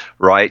over,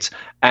 right?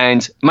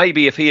 And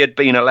maybe if he had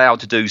been allowed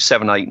to do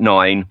 7, 8,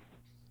 9,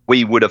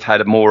 we would have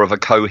had more of a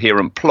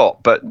coherent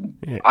plot. But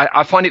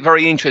I find it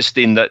very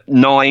interesting that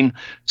 9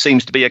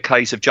 seems to be a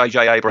case of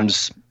J.J.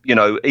 Abrams,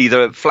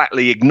 either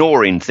flatly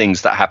ignoring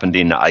things that happened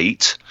in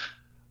 8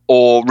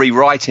 or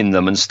rewriting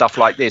them and stuff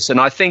like this. And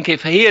I think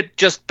if he had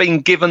just been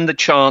given the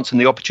chance and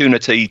the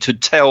opportunity to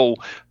tell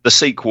the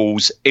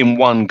sequels in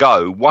one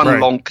go,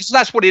 long, because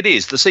that's what it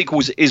is. The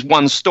sequels is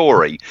one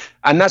story.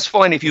 And that's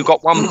fine if you've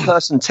got one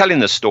person telling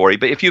the story.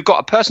 But if you've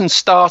got a person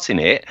starting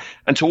it,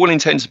 and to all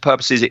intents and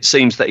purposes, it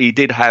seems that he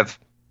did have,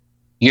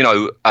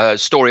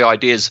 story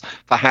ideas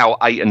for how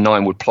 8 and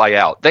 9 would play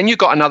out. Then you've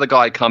got another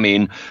guy come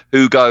in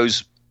who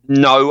goes,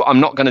 no, I'm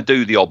not going to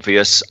do the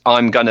obvious.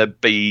 I'm going to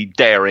be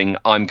daring.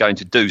 I'm going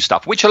to do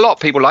stuff, which a lot of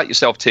people like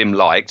yourself, Tim,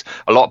 liked.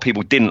 A lot of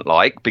people didn't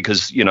like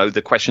because,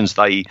 the questions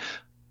they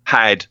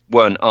had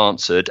weren't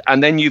answered.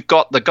 And then you've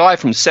got the guy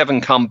from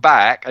 7 come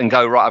back and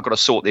go, right, I've got to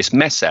sort this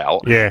mess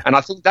out. Yeah. And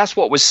I think that's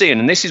what we're seeing.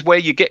 And this is where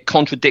you get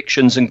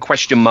contradictions and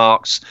question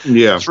marks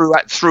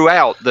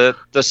throughout the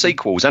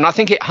sequels. And I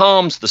think it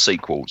harms the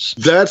sequels.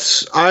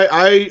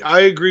 I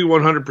agree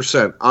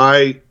 100%.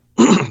 I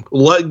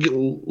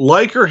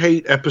like or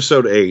hate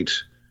Episode 8,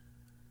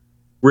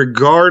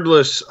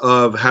 regardless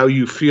of how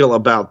you feel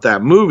about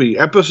that movie.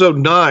 Episode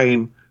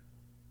 9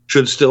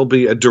 should still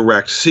be a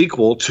direct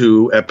sequel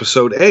to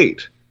Episode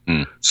 8.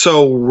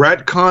 So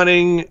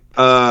retconning,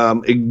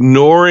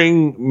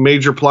 ignoring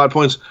major plot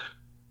points,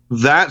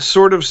 that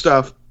sort of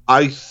stuff,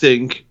 I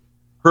think,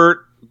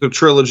 hurt the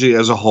trilogy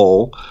as a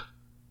whole.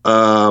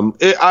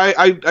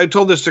 I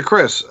told this to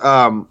Chris.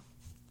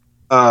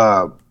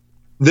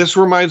 This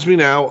reminds me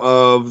now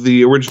of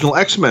the original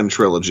X-Men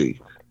trilogy.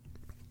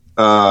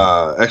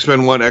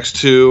 X-Men 1,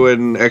 X2,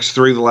 and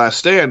X3, The Last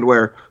Stand,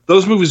 where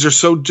those movies are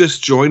so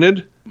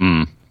disjointed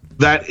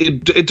that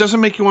it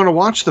doesn't make you want to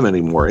watch them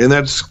anymore. And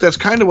that's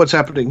kind of what's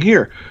happening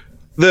here.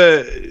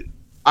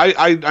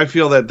 I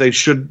feel that they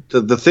should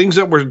the things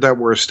that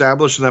were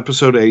established in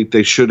Episode 8,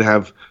 they should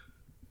have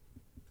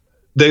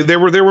they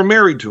were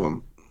married to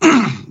them.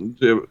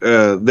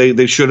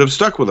 They should have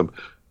stuck with them.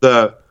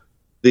 The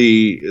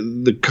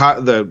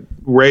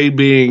Rey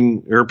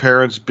being her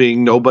parents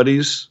being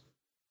nobodies,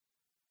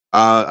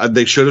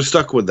 they should have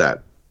stuck with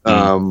that.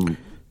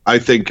 I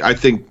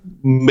think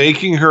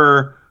making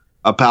her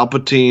a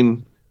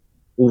Palpatine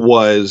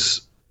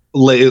was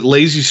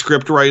lazy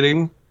script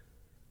writing.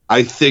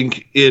 I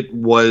think it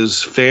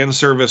was fan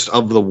service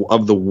of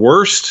the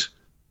worst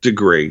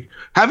degree.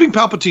 Having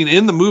Palpatine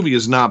in the movie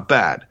is not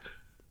bad.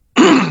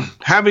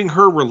 Having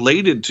her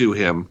related to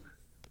him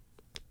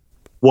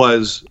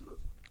was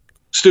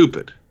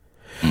stupid.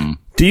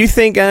 Do you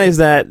think, guys,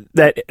 that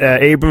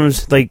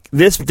Abrams, like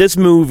this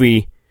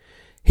movie,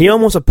 he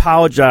almost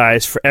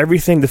apologized for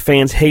everything the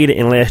fans hated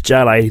in Last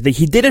Jedi?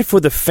 He did it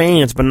for the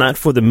fans, but not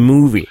for the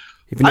movie.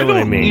 If you know what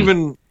I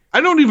mean. I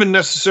don't even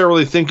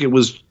necessarily think it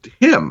was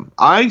him.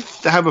 I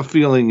have a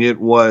feeling it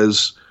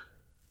was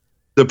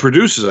the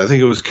producers. I think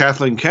it was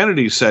Kathleen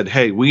Kennedy said,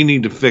 "Hey, we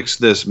need to fix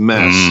this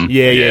mess."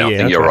 Yeah. I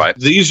think you're right.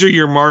 These are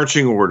your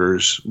marching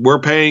orders. We're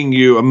paying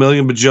you $1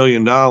 million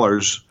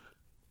bajillion.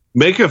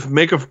 Make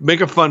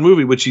a fun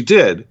movie, which he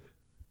did,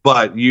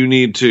 but you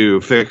need to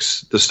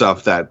fix the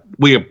stuff that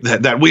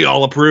we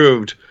all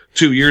approved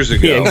 2 years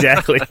ago. Yeah,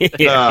 exactly.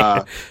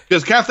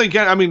 Because Kathleen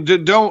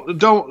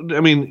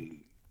Kennedy,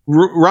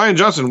 Rian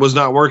Johnson was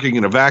not working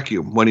in a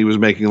vacuum when he was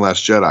making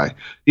Last Jedi.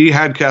 He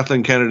had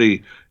Kathleen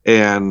Kennedy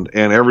and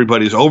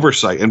everybody's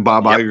oversight and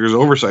Bob Iger's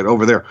oversight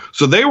over there.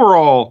 So they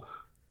all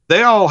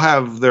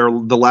have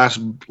the last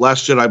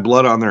Jedi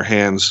blood on their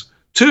hands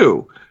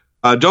too.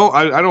 I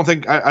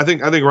think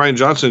Rian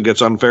Johnson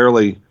gets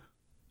unfairly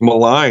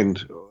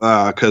maligned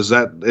because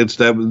that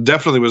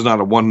definitely was not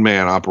a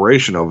one-man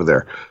operation over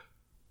there.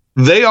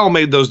 They all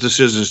made those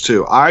decisions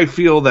too. I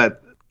feel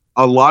that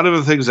a lot of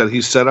the things that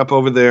he set up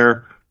over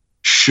there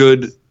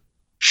should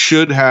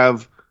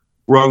have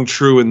rung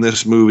true in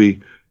this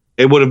movie.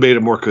 It would have made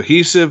it more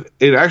cohesive.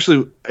 It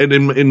actually, and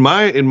in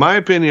my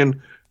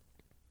opinion,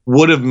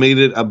 would have made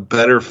it a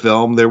better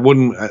film. There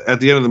wouldn't, at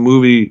the end of the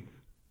movie,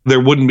 there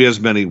wouldn't be as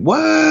many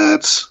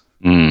what's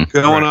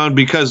going on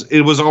because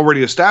it was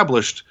already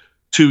established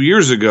 2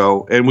 years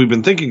ago, and we've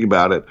been thinking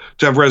about it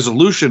to have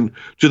resolution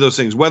to those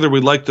things, whether we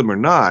like them or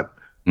not.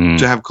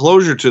 To have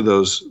closure to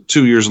those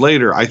 2 years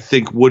later, I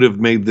think would have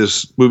made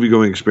this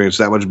movie-going experience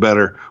that much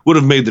better. Would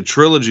have made the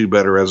trilogy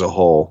better as a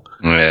whole.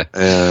 Yeah.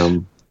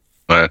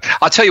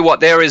 I'll tell you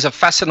what, there is a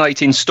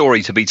fascinating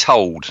story to be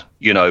told,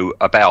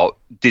 about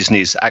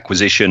Disney's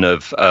acquisition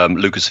of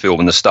Lucasfilm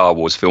and the Star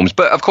Wars films.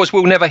 But, of course,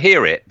 we'll never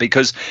hear it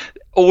because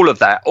all of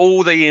that,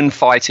 all the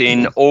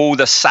infighting, all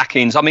the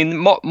sackings. I mean,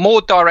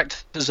 more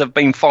directors have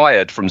been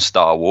fired from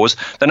Star Wars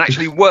than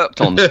actually worked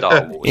on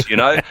Star Wars,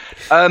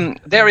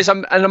 There is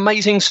an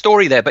amazing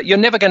story there, but you're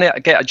never going to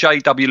get a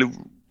J.W.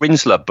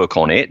 Rinsler book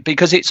on it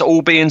because it's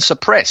all being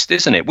suppressed,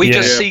 isn't it? We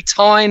just see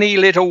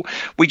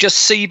we just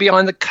see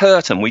behind the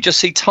curtain. We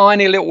just see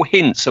tiny little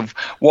hints of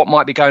what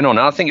might be going on.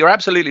 And I think you're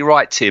absolutely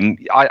right, Tim.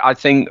 I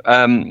think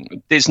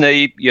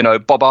Disney,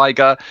 Bob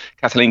Iger,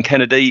 Kathleen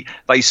Kennedy,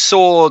 they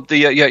saw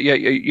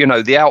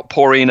the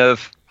outpouring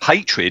of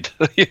hatred,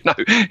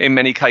 in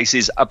many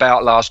cases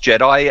about Last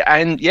Jedi.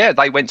 And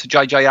they went to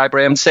J.J.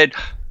 Abrams and said,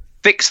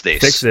 fix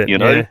this. Fix it,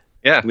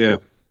 Yeah.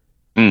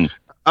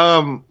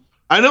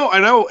 I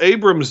know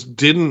Abrams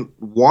didn't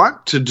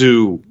want to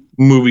do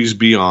movies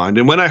beyond.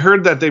 And when I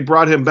heard that they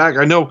brought him back,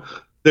 I know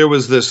there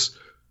was this,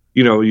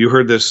 you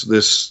heard this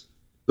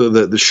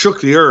the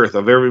shook the earth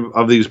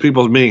of these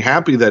people being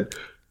happy that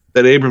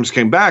Abrams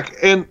came back.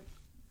 And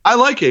I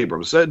like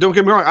Abrams. Don't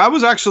get me wrong.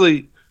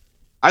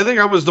 I think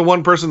I was the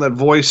one person that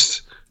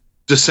voiced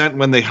dissent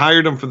when they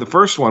hired him for the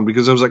first one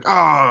because I was like,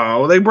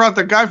 oh, they brought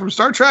the guy from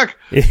Star Trek.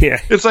 Yeah.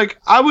 It's like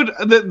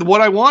what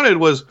I wanted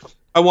was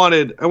I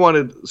wanted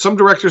some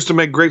directors to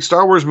make great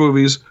Star Wars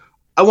movies.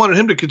 I wanted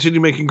him to continue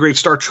making great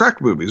Star Trek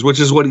movies,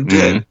 which is what he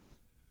did.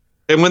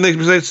 And when they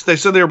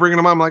said they were bringing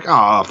him on, I'm like,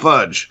 oh,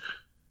 fudge.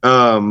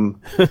 And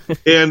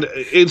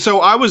so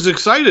I was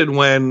excited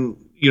when,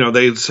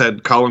 they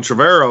said Colin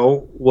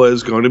Trevorrow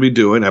was going to be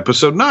doing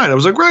episode 9. I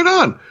was like, right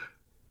on.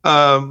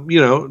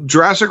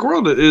 Jurassic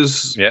World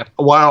is,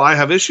 while I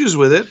have issues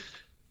with it,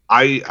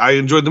 I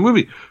enjoyed the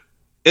movie.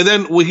 And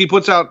then he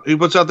puts out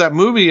that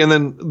movie, and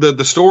then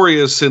the story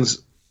is since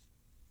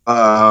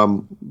I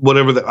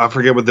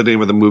forget what the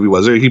name of the movie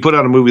was. He put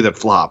out a movie that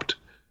flopped,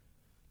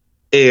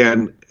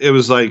 and it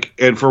was like,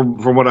 and from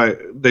what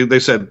they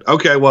said,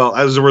 okay, well,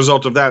 as a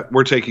result of that,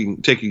 we're taking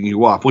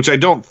you off, which I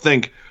don't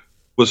think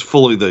was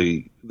fully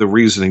the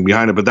reasoning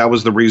behind it, but that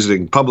was the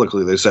reasoning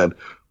publicly. They said,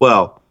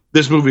 well,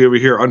 this movie over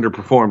here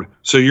underperformed,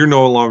 so you're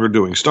no longer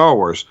doing Star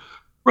Wars.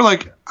 I'm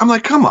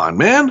like, come on,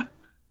 man.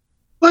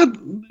 But,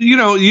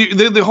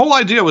 the whole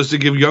idea was to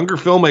give younger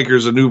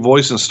filmmakers a new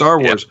voice in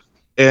Star Wars,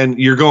 and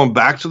you're going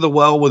back to the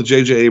well with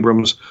J.J.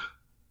 Abrams.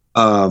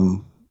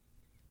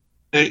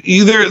 It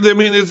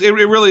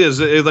really is.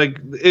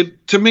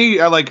 To me,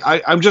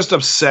 I'm just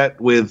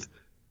upset with,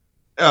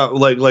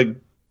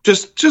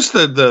 just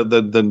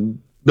the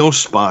no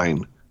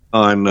spine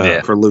on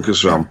for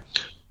Lucasfilm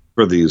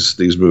for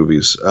these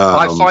movies.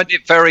 I find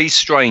it very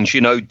strange,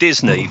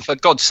 Disney, for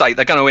God's sake,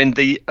 they're going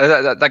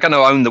to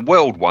own the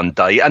world one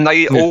day, and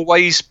they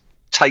always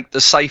take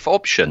the safe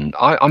option.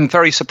 I'm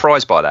very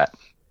surprised by that.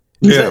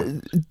 Yeah.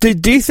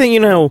 Do you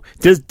think,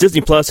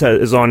 Disney Plus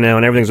is on now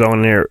and everything's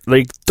on there?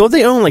 Don't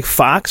they own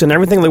Fox and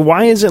everything?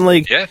 Why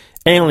isn't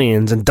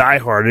Aliens and Die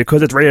Hard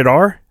because it's rated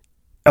R?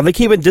 Are they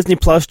keeping Disney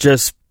Plus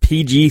just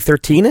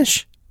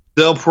PG-13ish?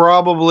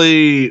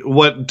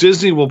 What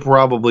Disney will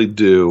probably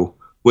do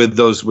with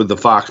the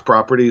Fox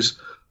properties,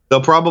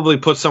 they'll probably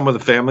put some of the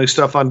family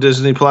stuff on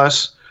Disney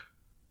Plus,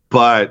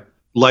 but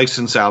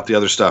license out the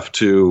other stuff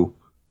to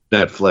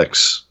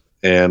Netflix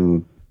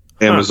and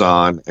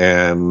Amazon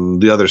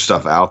and the other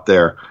stuff out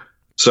there,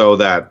 so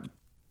that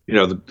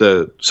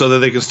so that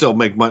they can still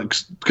make money,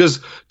 because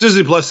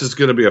Disney Plus is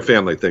going to be a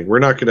family thing. You're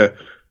not going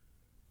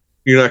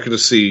to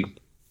see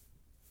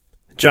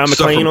John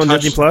McClane on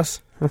Disney Plus.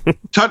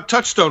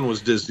 Touchstone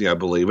was Disney, I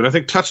believe, and I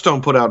think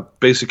Touchstone put out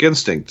Basic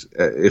Instinct,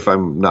 if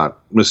I'm not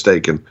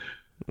mistaken.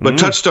 But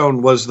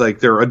Touchstone was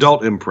their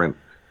adult imprint,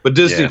 but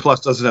Disney Plus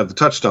doesn't have the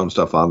Touchstone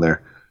stuff on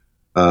there.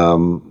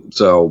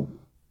 So,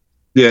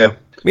 yeah.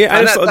 Yeah,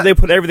 I just thought they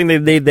put everything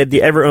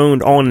they ever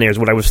owned on there is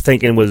what I was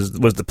thinking was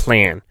the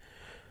plan.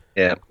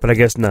 Yeah. But I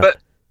guess not.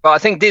 But I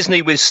think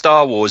Disney with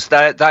Star Wars,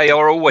 they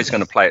are always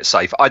going to play it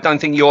safe. I don't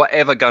think you're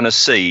ever going to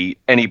see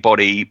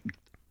anybody,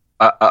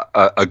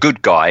 a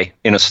good guy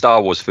in a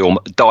Star Wars film,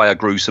 die a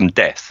gruesome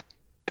death.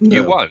 No.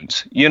 You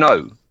won't,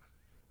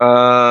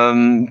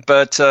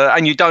 But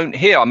you don't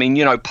hear. I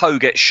mean, Poe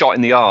gets shot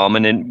in the arm,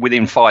 and then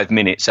within 5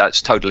 minutes,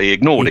 that's totally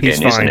ignored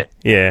again, isn't it?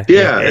 Yeah.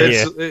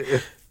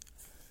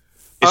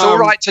 It's all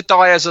right to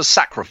die as a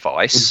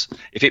sacrifice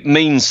if it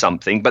means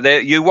something,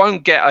 but you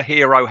won't get a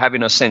hero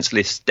having a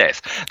senseless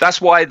death.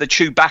 That's why the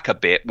Chewbacca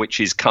bit,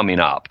 which is coming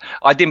up,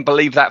 I didn't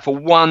believe that for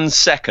 1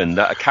 second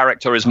that a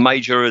character as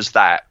major as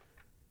that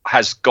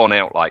has gone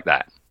out like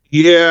that.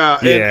 Yeah.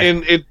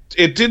 And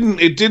it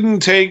didn't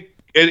take.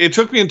 It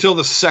took me until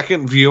the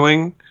second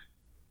viewing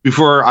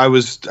before I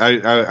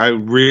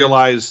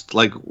realized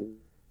like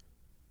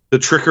the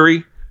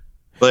trickery.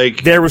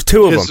 Like there was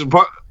two of them.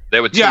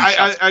 There were two.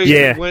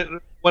 Yeah.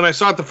 When I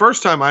saw it the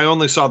first time, I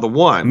only saw the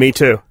one. Me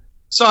too.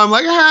 So I'm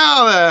like,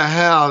 how the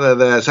hell did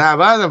this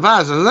happen?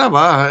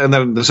 And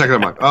then the second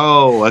I'm like,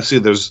 oh, I see.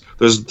 There's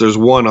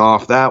one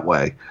off that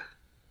way.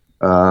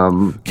 There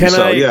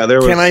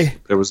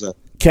was that.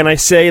 Can I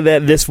say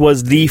that this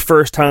was the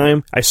first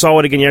time I saw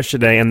it again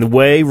yesterday, and the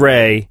way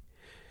Rey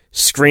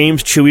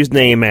screams Chewie's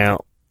name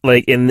out,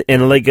 like in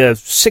like a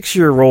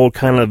 6-year-old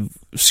kind of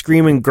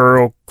screaming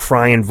girl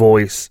crying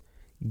voice,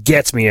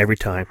 gets me every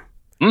time.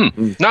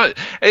 No,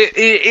 it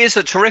is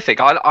a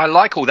terrific. I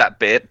like all that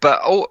bit, but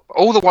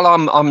all the while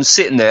I'm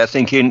sitting there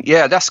thinking,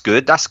 yeah, that's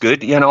good.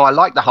 I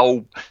like the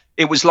whole.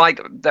 It was like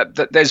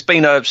that. There's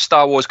been a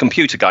Star Wars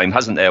computer game,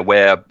 hasn't there,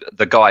 where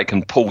the guy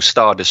can pull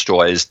Star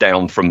Destroyers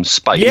down from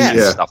space and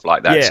stuff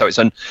like that. Yeah.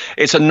 So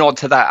it's a nod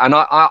to that, and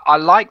I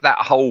like that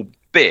whole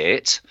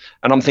bit.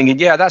 And I'm thinking,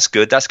 yeah, that's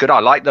good. I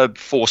like the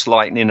Force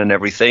lightning and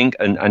everything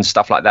and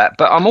stuff like that.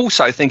 But I'm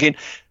also thinking,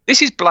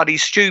 this is bloody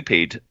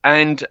stupid,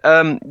 and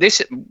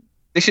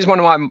This is one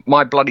of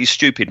my bloody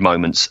stupid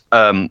moments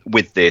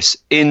with this,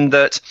 in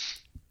that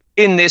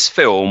in this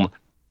film,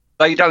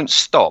 they don't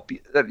stop.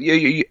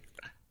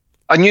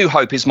 A New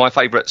Hope is my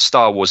favourite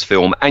Star Wars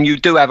film, and you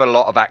do have a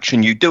lot of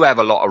action, you do have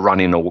a lot of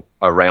running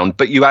around,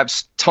 but you have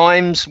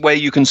times where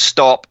you can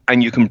stop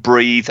and you can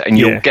breathe, and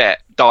you'll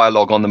get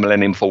dialogue on the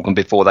Millennium Falcon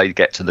before they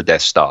get to the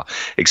Death Star,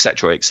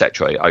 etc.,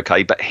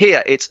 okay? But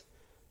here, it's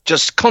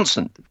just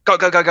constant. Go.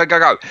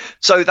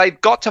 So they've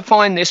got to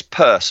find this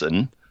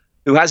person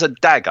who has a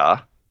dagger,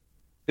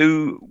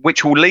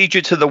 which will lead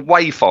you to the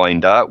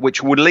Wayfinder,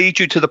 which will lead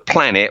you to the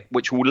planet,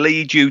 which will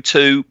lead you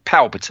to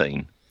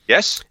Palpatine.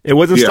 Yes? It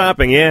wasn't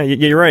stopping. Yeah,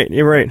 you're right.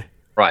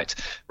 Right.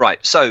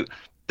 So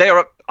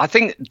I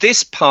think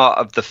this part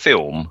of the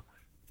film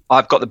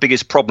I've got the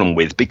biggest problem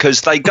with,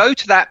 because they go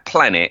to that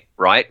planet,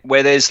 right,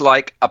 where there's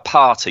like a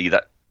party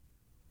that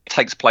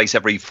takes place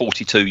every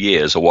 42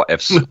 years or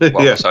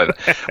whatever,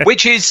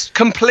 which is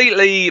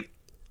completely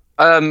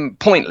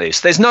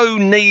pointless. There's no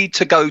need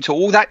to go to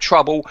all that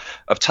trouble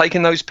of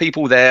taking those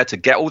people there, to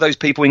get all those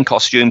people in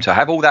costume, to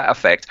have all that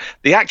effect.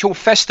 The actual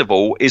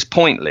festival is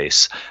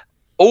pointless.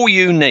 All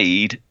you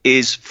need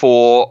is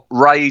for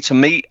Rey to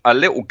meet a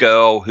little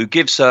girl who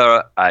gives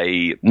her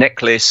a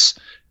necklace,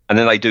 and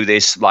then they do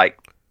this like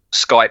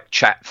Skype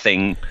chat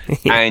thing.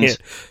 And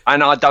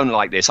I don't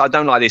like this. I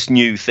don't like this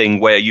new thing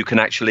where you can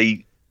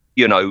actually,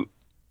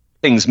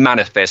 things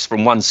manifest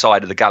from one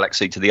side of the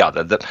galaxy to the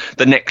other.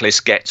 The necklace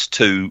gets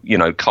to,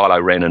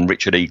 Kylo Ren and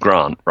Richard E.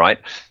 Grant, right?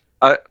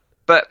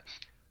 But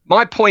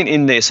my point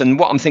in this, and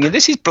what I'm thinking,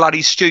 this is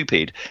bloody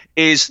stupid,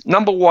 is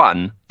number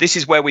one, this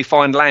is where we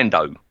find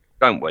Lando,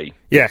 don't we?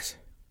 Yes.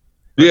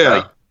 Yeah.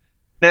 Okay.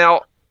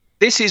 Now,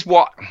 this is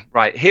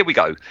right, here we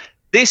go.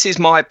 This is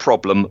my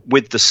problem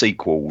with the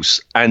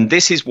sequels, and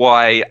this is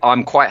why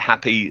I'm quite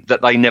happy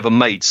that they never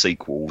made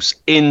sequels,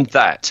 in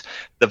that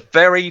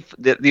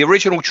the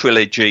original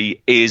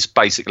trilogy is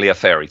basically a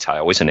fairy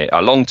tale, isn't it?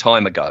 A long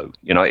time ago.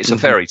 It's a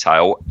fairy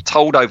tale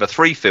told over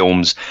 3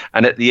 films,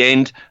 and at the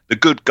end, the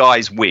good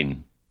guys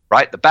win,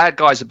 right? The bad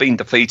guys have been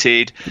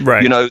defeated.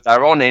 Right.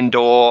 They're on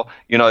Endor,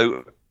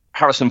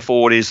 Harrison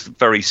Ford is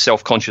very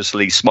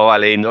self-consciously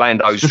smiling.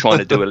 Lando's trying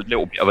to do a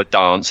little bit of a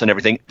dance and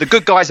everything. The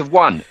good guys have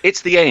won.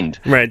 It's the end.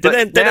 Right.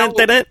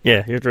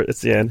 Yeah,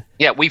 it's the end.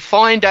 Yeah, we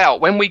find out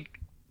when we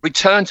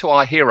return to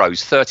our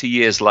heroes 30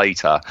 years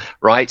later,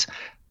 right?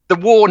 The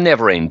war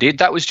never ended.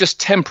 That was just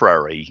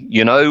temporary,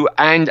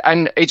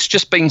 and it's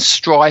just been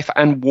strife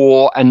and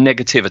war and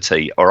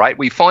negativity, all right?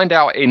 We find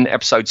out in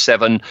episode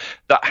 7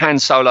 that Han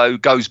Solo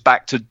goes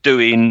back to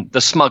doing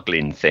the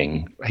smuggling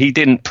thing. He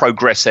didn't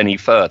progress any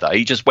further.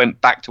 He just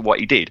went back to what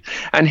he did.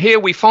 And here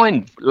we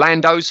find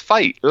Lando's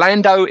fate.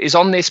 Lando is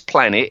on this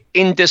planet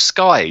in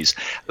disguise.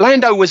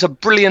 Lando was a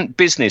brilliant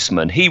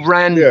businessman. He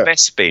ran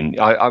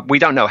Bespin. We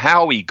don't know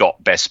how he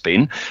got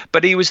Bespin,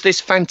 but he was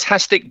this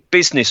fantastic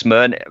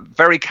businessman,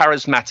 very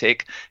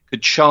charismatic,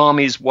 could charm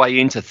his way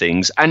into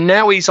things, and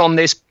now he's on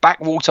this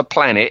backwater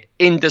planet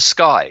in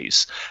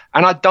disguise,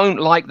 and I don't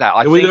like that.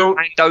 I think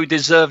Lando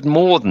deserved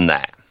more than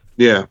that.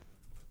 Yeah.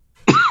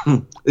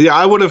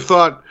 I would have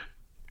thought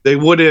they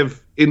would have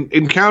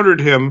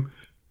encountered him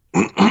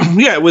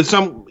with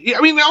some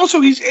I mean,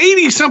 also he's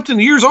 80-something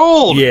years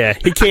old. Yeah,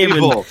 he came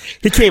and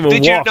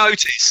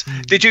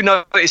Did you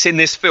notice in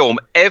this film,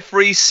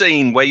 every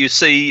scene where you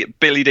see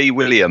Billy D.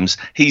 Williams,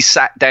 he's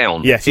sat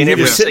down. Yes, in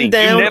every sitting scene.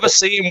 down. You never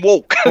see him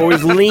walk. Or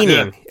he's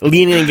leaning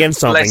against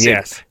something. Bless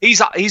him.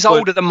 Yes, he's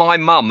older than my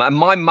mum, and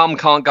my mum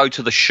can't go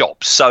to the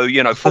shops. So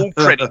full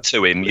credit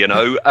to him.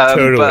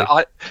 Totally.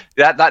 But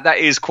that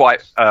is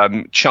quite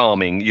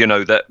charming.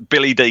 That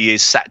Billy D.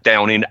 is sat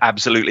down in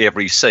absolutely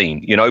every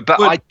scene.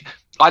 But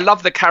I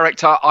love the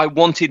character. I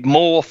wanted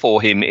more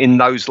for him in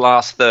those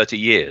last 30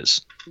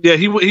 years. Yeah,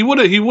 he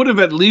would have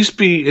at least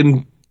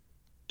be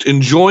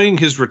enjoying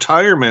his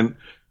retirement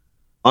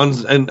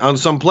on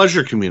some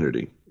pleasure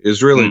community.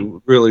 Is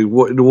really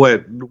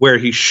where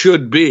he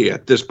should be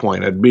at this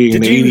point, at being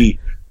an 80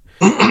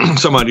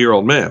 some odd year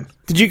old man.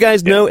 Did you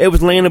guys know it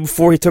was Lando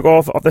before he took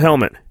off the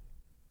helmet?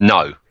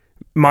 No.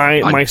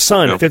 My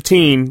son,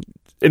 15,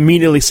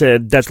 immediately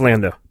said, "That's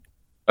Lando."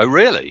 Oh,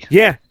 really?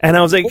 Yeah, and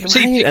I was like,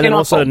 and then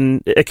all of a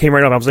sudden it came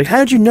right up. I was like, "How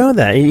did you know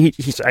that?" He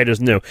I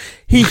just knew.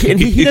 He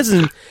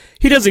doesn't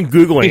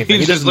Google anything.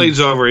 He just leans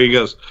over. He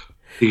goes,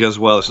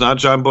 "Well, it's not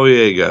John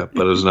Boyega,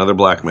 but it's another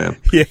black man."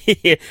 Yeah.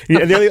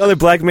 And the only other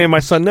black man my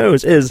son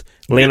knows is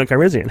Lando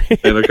Calrissian.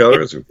 Lando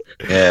Calrissian.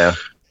 Yeah.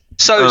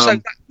 So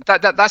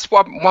that's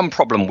one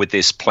problem with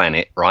this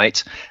planet,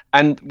 right?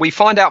 And we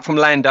find out from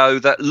Lando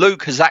that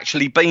Luke has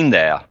actually been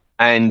there.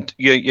 And,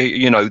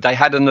 they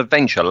had an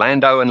adventure.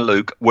 Lando and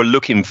Luke were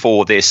looking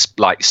for this,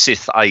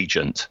 Sith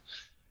agent.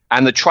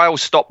 And the trail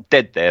stopped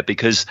dead there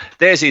because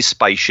there's his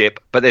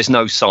spaceship, but there's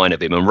no sign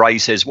of him. And Rey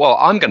says, well,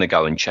 I'm going to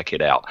go and check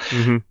it out.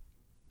 Mm-hmm.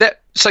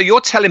 So you're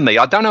telling me,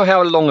 I don't know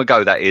how long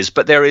ago that is,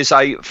 but there is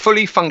a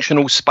fully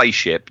functional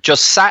spaceship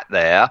just sat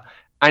there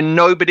and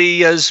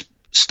nobody has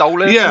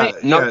stolen it?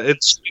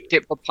 It's picked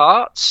it for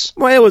parts?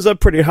 Well, it was up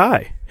pretty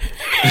high.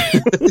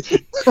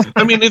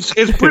 I mean,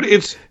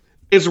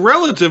 it's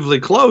relatively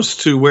close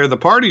to where the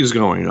party's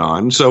going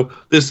on, so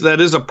that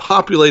is a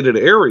populated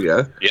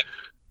area. Yeah.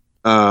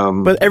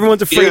 But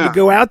everyone's afraid to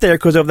go out there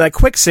because of that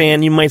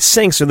quicksand. You might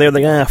sink, so they're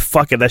like,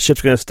 fuck it, that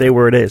ship's going to stay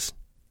where it is.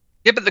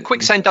 Yeah, but the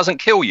quicksand doesn't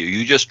kill you.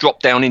 You just drop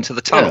down into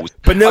the tunnels. Yeah.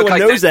 But no one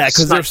knows that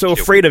because they're so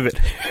afraid of it.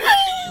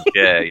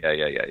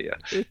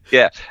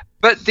 Yeah.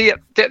 But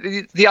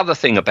the other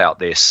thing about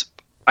this,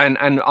 and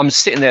I'm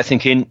sitting there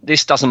thinking,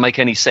 this doesn't make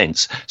any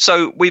sense.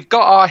 So we've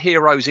got our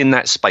heroes in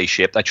that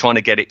spaceship. They're trying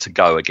to get it to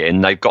go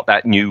again. They've got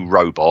that new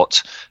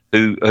robot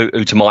who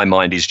to my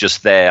mind, is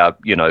just there,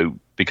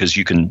 because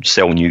you can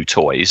sell new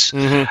toys.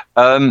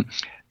 Mm-hmm.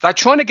 They're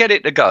trying to get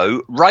it to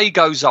go. Rey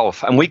goes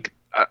off, and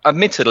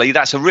admittedly,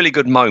 that's a really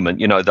good moment,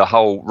 the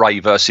whole Rey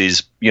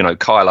versus,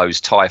 Kylo's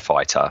TIE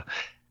fighter.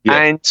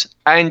 Yeah.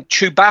 And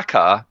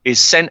Chewbacca is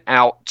sent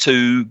out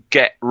to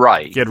get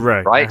Rey.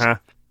 Right? Uh-huh.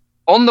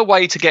 On the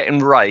way to getting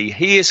Rey,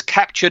 he is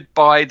captured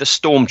by the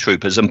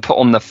stormtroopers and put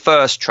on the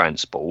first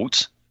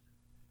transport,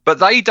 but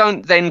they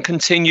don't then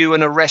continue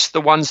and arrest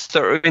the ones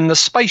that are in the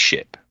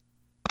spaceship.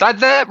 They're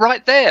there,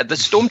 right there. The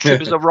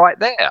stormtroopers are right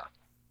there.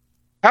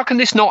 How can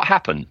this not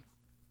happen?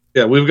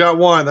 Yeah, we've got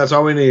one. That's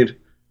all we need.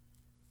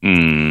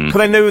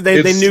 But I knew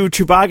they knew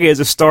Chewbacca is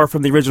a star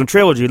from the original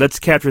trilogy. Let's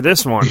capture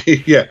this one.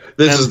 Yeah,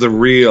 this is the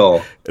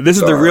real. This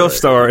is the real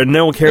star, and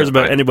no one cares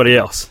about anybody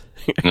else.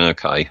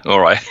 Okay, all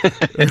right.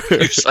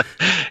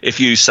 if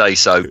you say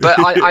so, but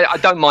I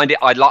don't mind it.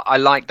 I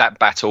like that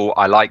battle.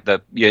 I like the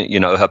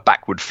her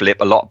backward flip.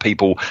 A lot of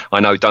people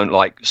I know don't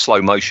like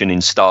slow motion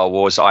in Star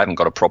Wars. I haven't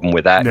got a problem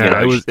with that.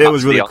 No, it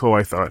was really cool.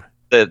 I thought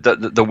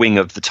the wing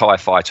of the TIE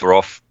fighter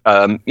off.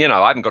 I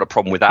haven't got a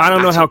problem with that. I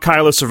don't know how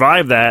Kylo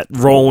survived that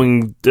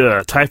rolling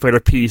TIE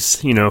fighter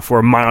piece, for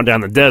a mile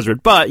down the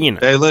desert. But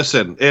hey,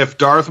 listen, if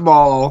Darth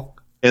Maul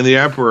and the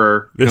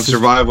Emperor can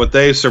survive what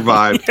they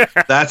survived,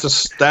 that's a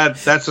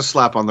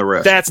slap on the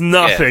wrist. That's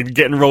nothing,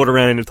 getting rolled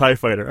around in a TIE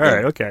fighter. All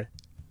right, okay.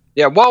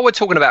 Yeah, while we're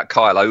talking about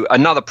Kylo,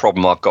 another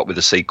problem I've got with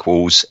the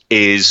sequels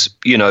is,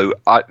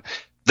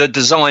 the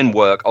design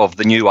work of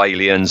the new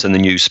aliens and the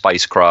new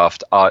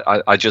spacecraft,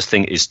 I just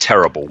think is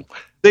terrible.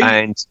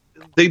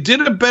 They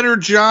did a better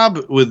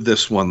job with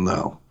this one,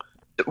 though.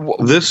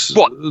 What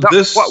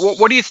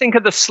do you think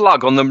of the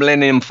slug on the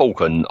Millennium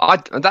Falcon?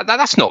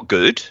 That's not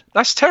good.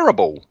 That's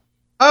terrible.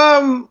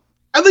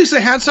 At least they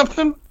had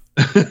something.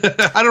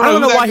 I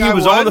don't know why he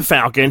was on the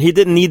Falcon. He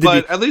didn't need to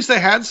but at least they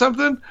had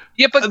something.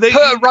 Yeah, but put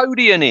a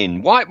Rhodian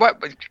in. Why put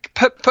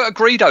a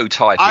Greedo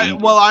type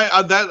in?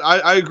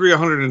 I agree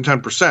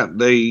 110%.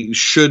 They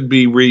should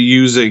be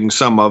reusing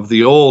some of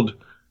the old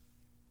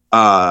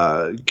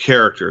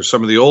characters,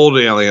 some of the old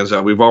aliens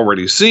that we've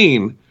already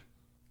seen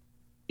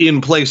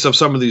in place of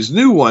some of these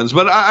new ones.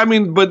 But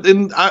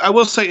I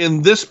will say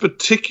in this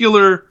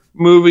particular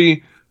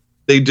movie,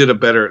 they did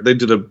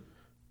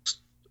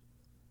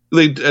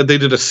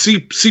a C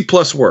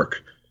plus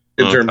work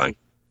in terms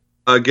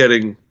of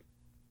getting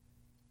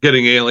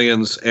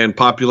aliens and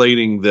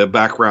populating the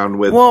background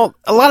with. Well,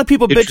 a lot of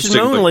people bitch and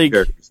moan like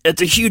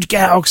it's a huge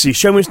galaxy.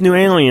 Show me some new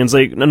aliens.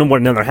 Like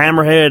another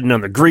Hammerhead,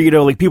 another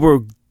Greedo. Like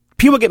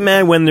people get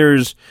mad when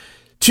there's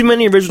too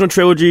many original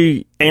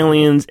trilogy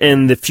aliens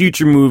in the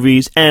future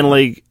movies, and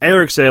like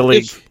Eric said,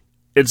 like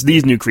it's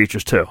these new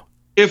creatures too.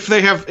 If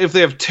they have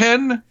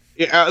 10,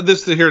 here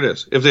it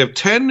is. If they have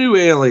 10 new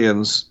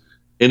aliens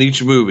in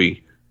each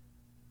movie,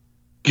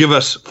 give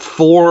us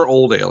 4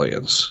 old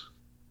aliens.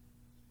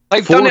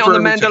 They've done it on The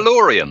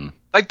Mandalorian.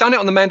 They've done it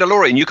on The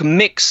Mandalorian. You can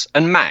mix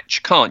and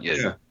match, can't you?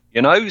 Yeah.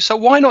 You know, so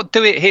why not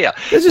do it here?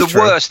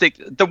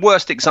 The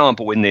worst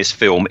example in this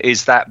film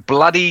is that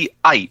bloody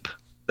ape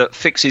that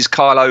fixes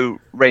Kylo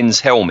Ren's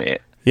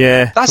helmet.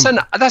 Yeah, that's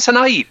an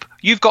ape.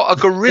 You've got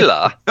a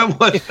gorilla.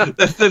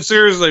 that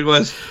seriously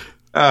was.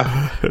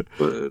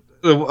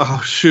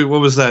 Oh shoot!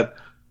 What was that?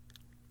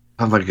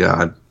 Oh my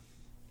god!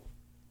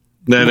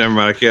 No, never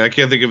mind. I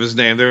can't think of his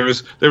name. There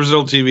was an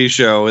old TV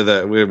show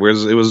that where it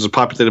was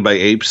populated by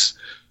apes,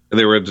 and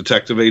they were a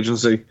detective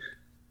agency.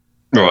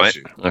 Right.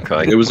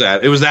 Okay. It was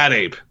that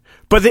ape.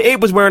 But the ape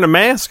was wearing a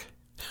mask.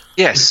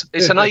 Yes,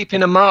 it's an ape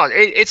in a mask.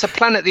 It's a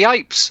Planet of the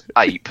Apes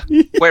ape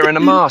wearing a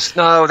mask.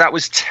 No, that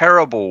was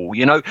terrible.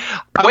 You know,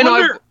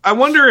 I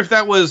wonder if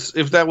that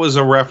was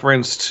a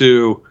reference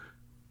to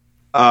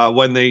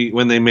when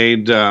they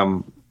made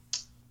the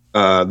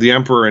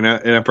Emperor in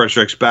Empire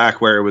Strikes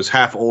Back, where it was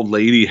half old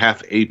lady,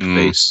 half ape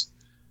face.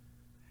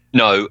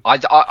 No, I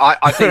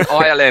think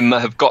ILM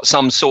have got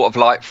some sort of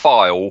like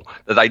file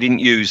that they didn't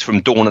use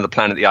from Dawn of the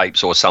Planet of the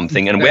Apes or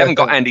something, and we haven't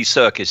got Andy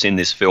Serkis in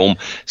this film,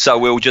 so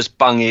we'll just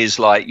bung his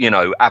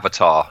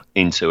avatar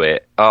into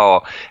it.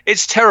 Oh,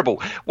 it's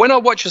terrible. When I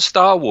watch a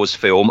Star Wars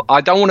film,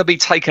 I don't want to be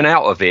taken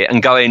out of it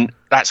and going,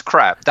 "That's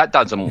crap. That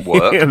doesn't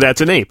work."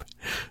 That's an ape.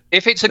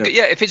 If it's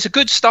a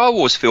good Star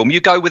Wars film, you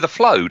go with the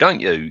flow,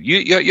 don't you?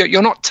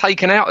 You're not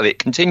taken out of it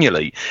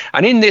continually.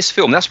 And in this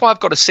film, that's why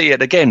I've got to see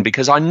it again,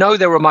 because I know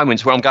there are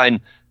moments where I'm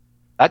going,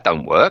 that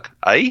don't work,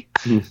 eh?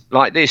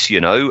 Like this, you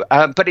know.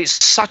 But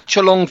it's such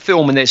a long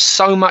film, and there's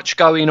so much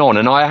going on,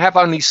 and I have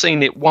only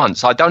seen it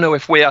once. I don't know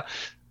if we're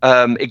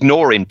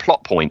ignoring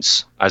plot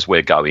points as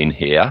we're going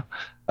here.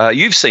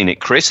 You've seen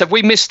it, Chris. Have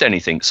we missed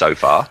anything so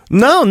far?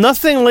 No,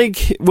 nothing.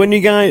 Like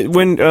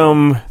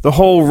the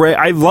whole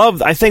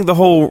I think the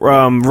whole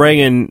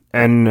Rey and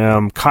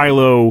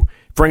Kylo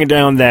bringing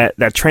down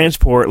that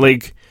transport.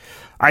 Like,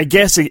 I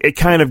guess it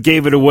kind of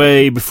gave it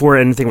away before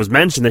anything was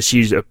mentioned that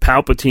she's a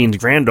Palpatine's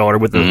granddaughter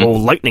with the whole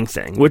lightning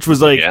thing, which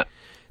was like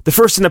the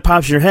first thing that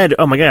pops in your head.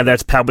 Oh my god,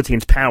 that's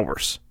Palpatine's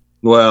powers.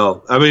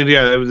 Well, I mean,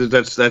 yeah,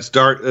 that's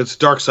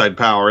dark side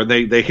power, and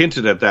they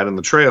hinted at that in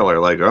the trailer,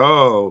 like,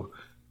 oh.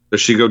 Does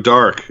she go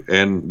dark?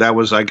 And that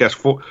was, I guess,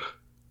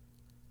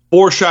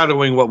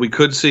 foreshadowing what we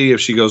could see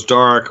if she goes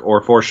dark,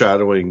 or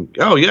foreshadowing,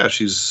 oh yeah,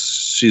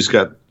 she's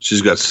got a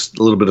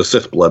little bit of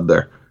Sith blood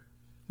there.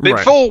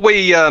 Before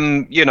we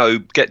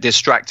get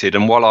distracted,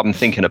 and while I'm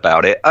thinking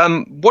about it,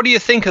 what do you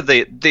think of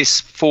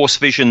this Force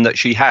vision that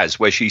she has,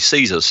 where she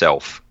sees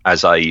herself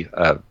as a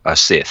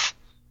Sith?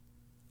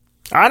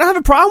 I don't have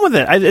a problem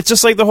with it. It's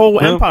just like the whole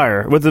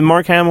Empire with the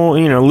Mark Hamill.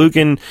 You know, Luke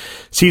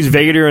sees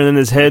Vader, and then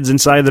his head's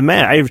inside the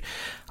man.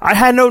 I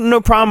had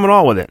no problem at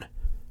all with it.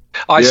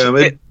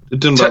 It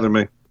didn't bother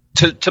me.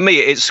 To me,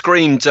 it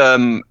screamed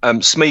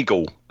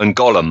Smeagol and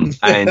Gollum,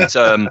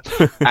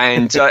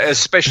 and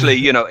especially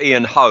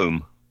Ian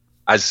Holm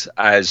as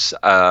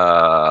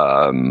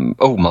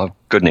oh my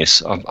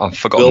goodness, I've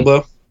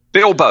forgotten.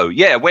 Bilbo,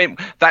 yeah, when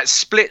that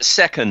split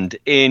second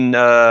in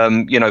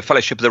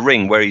Fellowship of the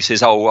Ring where he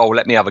says, "Oh,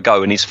 let me have a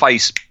go," and his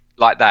face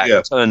like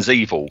that turns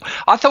evil.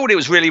 I thought it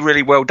was really,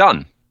 really well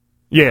done.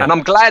 Yeah, and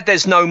I'm glad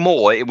there's no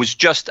more. It was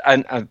just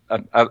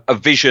a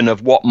vision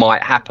of what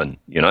might happen,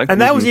 you know. And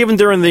that was even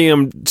during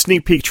the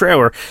sneak peek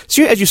trailer.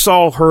 So as you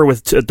saw her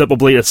with a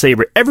double-bladed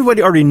saber,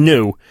 everybody already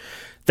knew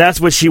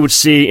that's what she would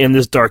see in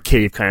this dark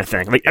cave kind of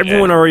thing. Like,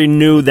 everyone already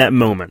knew that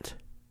moment.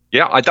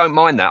 Yeah, I don't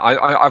mind that.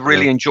 I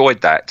really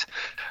enjoyed that.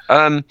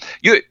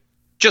 You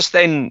just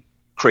then,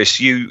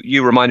 Chris,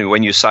 you reminded me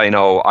when you're saying,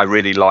 "Oh, I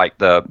really like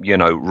the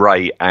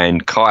Rey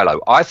and Kylo."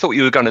 I thought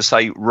you were going to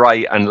say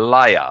Rey and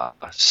Leia.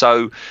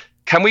 So.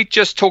 Can we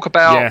just talk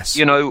about,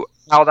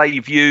 how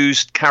they've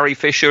used Carrie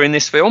Fisher in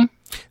this film?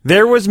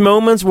 There was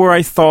moments where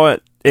I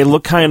thought it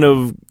looked kind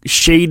of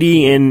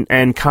shady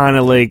and kind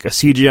of like a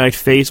CGI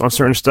face on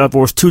certain stuff, or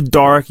it was too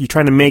dark, you're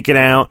trying to make it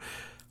out.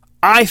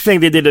 I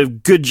think they did a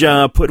good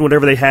job putting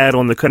whatever they had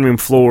on the cutting room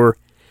floor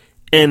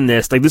in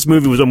this. Like, this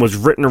movie was almost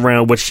written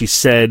around what she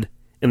said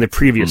in the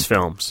previous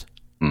films.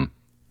 What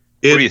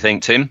do you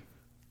think, Tim?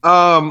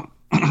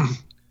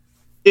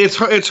 It's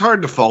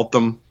hard to fault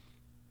them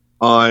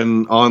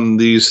on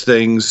these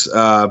things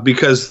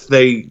because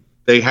they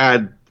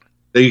had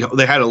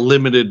a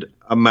limited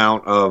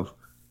amount of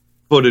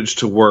footage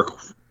to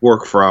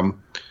work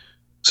from,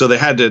 so they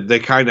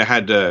kind of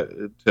had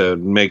to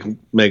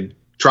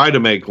try to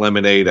make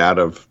lemonade out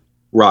of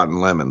rotten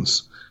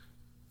lemons.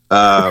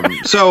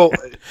 So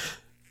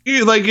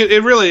they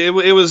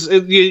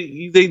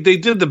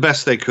did the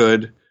best they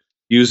could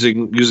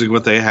using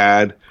what they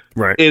had.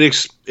 Right.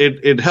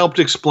 It helped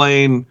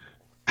explain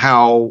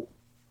how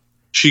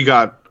she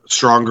got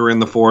stronger in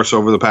the Force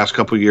over the past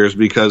couple of years,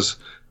 because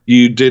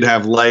you did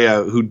have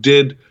Leia who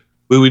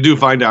we do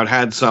find out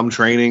had some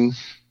training.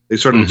 They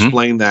sort of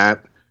explain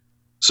that.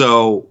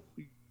 So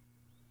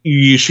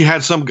she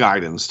had some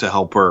guidance to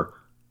help her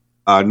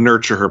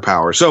nurture her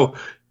power. So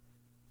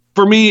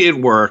for me,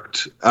 it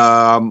worked.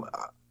 Obviously,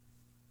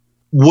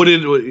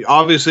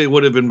 it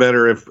would have been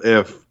better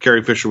if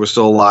Carrie Fisher was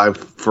still alive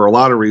for a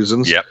lot of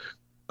reasons. Yep.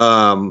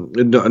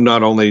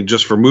 Not only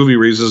just for movie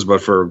reasons,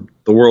 but for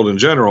the world in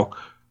general.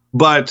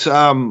 But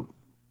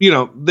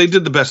they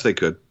did the best they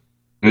could.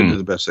 They did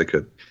the best they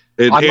could.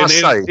 I must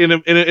say,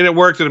 and it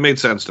worked, and it made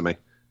sense to me.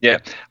 Yeah,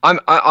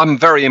 I'm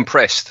very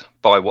impressed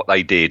by what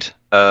they did.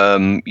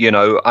 I'm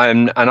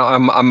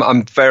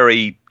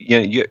very,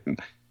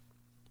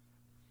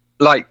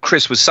 like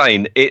Chris was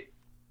saying,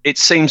 it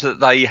seems that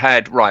they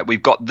had, right,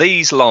 we've got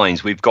these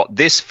lines, we've got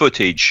this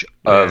footage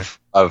of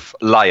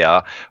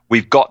Leia,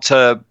 we've got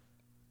to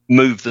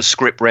move the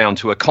script round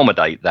to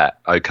accommodate that,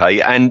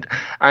 okay? And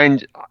I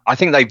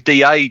think they've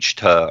de-aged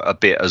her a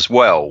bit as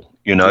well,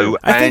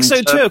 I think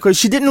so too, because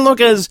she didn't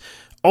look as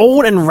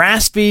old and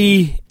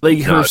raspy like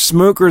her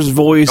smoker's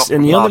voice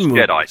in the other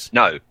movies. Jedi.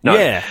 No.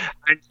 Yeah.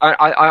 And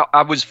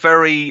I was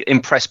very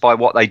impressed by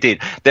what they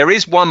did. There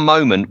is one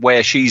moment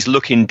where she's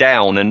looking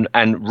down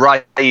and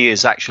Rey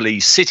is actually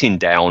sitting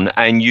down,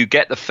 and you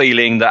get the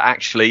feeling that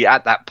actually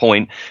at that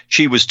point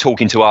she was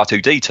talking to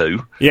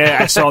R2-D2. Yeah,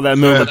 I saw that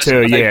moment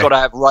too. Yeah, they've got to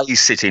have Rey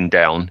sitting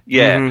down.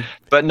 Yeah,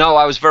 but no,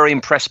 I was very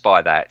impressed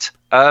by that.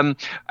 And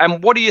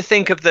what do you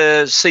think of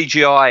the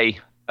CGI?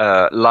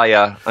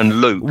 Leia and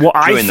Luke. Well,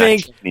 I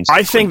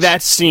think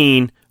that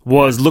scene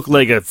looked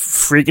like a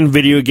freaking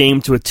video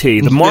game to a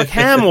T. The Mark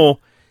Hamill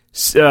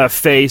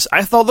face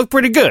I thought looked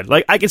pretty good.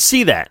 Like I could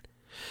see that.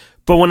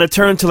 But when it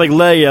turned to like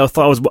Leia, I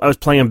thought I was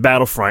playing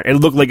Battlefront. It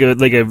looked like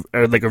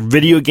a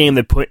video game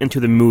they put into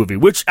the movie,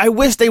 which I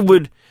wish they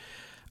would.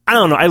 I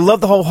don't know. I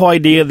love the whole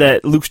idea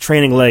that Luke's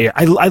training Leia.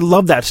 I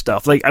love that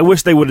stuff. Like I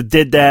wish they would have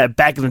did that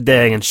back in the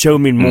day and showed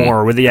me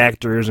more with the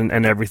actors and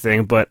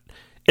everything. But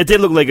it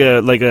did look like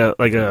a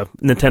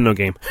Nintendo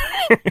game.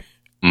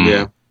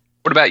 Yeah.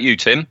 What about you,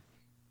 Tim?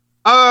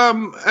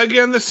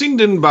 Again, the scene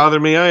didn't bother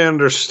me. I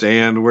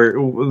understand where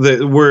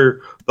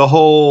the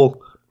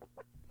whole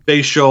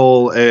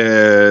facial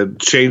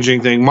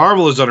changing thing.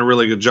 Marvel has done a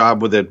really good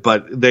job with it,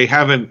 but they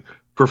haven't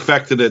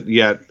perfected it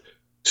yet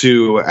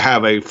to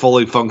have a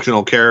fully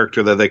functional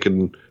character that they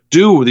can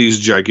do these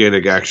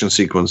gigantic action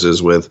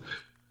sequences with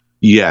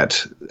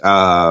yet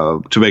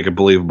to make it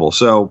believable.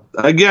 So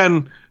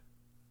again,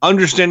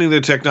 understanding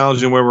the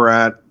technology and where we're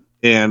at,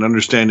 and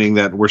understanding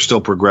that we're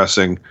still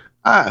progressing,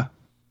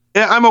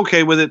 I'm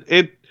okay with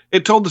it.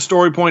 It told the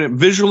story point.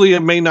 Visually,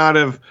 it may not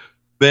have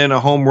been a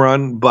home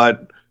run,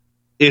 but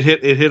it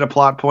hit a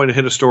plot point. It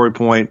hit a story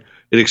point.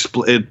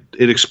 It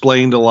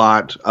explained a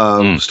lot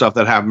of stuff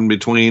that happened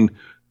between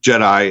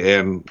Jedi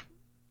and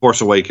Force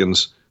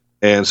Awakens,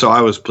 and so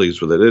I was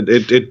pleased with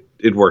it.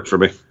 It worked for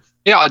me.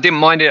 Yeah, I didn't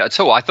mind it at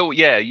all. I thought,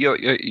 yeah,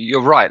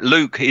 you're right.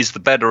 Luke is the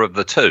better of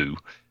the two.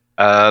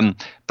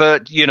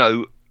 But,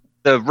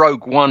 the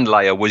Rogue One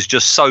Leia was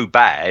just so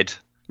bad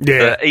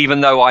that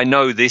even though I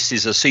know this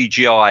is a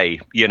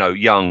CGI,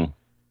 young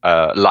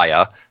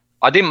Leia,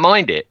 I didn't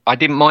mind it. I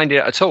didn't mind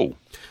it at all.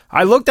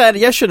 I looked at it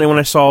yesterday when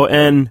I saw it,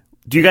 and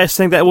do you guys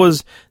think that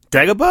was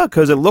Dagobah?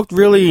 Because it looked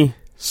really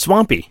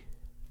swampy.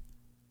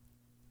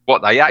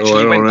 What, they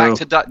actually went back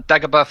to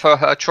Dagobah for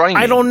her training?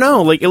 I don't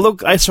know. Like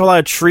I saw a lot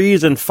of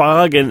trees and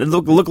fog, and it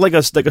looked like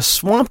a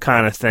swamp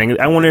kind of thing.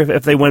 I wonder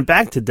if they went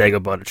back to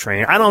Dagobah to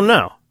train. I don't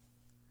know.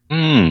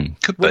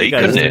 Could be,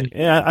 couldn't it?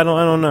 Yeah, I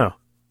don't know.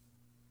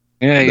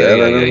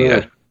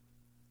 Yeah.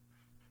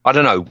 I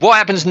don't know. What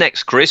happens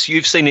next, Chris?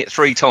 You've seen it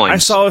 3 times. I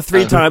saw it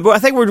 3 times, but I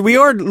think we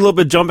are a little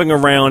bit jumping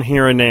around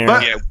here and there.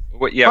 But,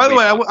 by the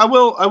way,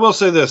 I will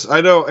say this.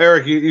 I know,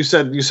 Eric, you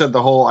said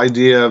the whole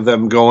idea of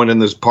them going in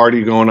this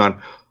party going on.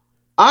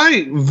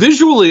 I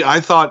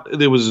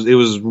thought it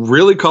was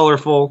really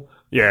colorful.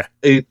 Yeah.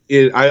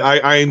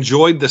 I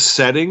enjoyed the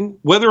setting.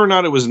 Whether or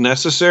not it was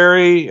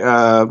necessary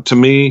to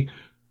me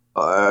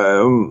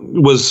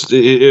was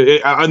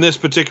in this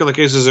particular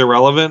case is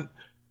irrelevant.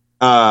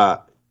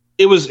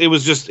 It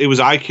was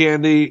eye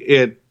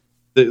candy.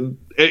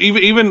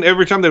 Even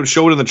every time they would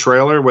show it in the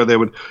trailer where it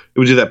would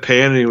do that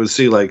pan and you would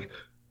see like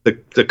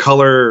the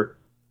color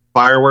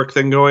firework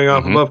thing going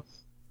off above.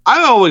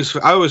 I always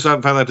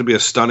found that to be a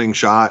stunning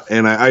shot,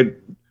 and I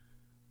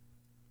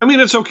mean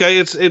it's okay.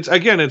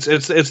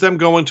 It's them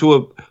going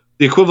to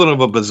the equivalent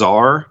of a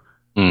bazaar,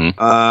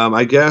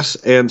 I guess.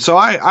 And so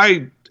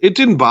it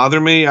didn't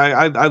bother me.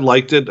 I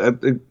liked it.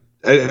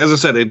 As I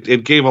said,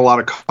 it gave a lot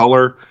of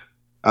color,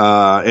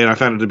 and I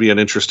found it to be an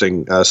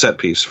interesting set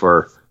piece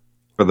for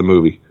the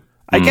movie.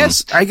 I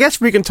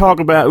guess we can talk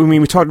about. I mean,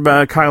 we talked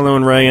about Kylo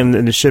and Rey and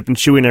the ship and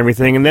Chewie and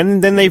everything,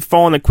 and then they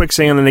fall in the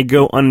quicksand and they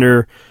go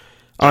under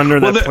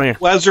that plant.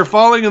 Well, as they're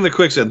falling in the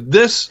quicksand,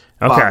 this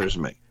bothers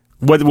me.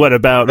 What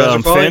about as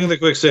they're falling Finn? in the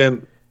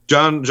quicksand?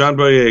 John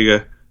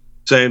Boyega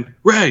saying,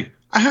 "Rey,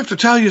 I have to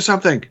tell you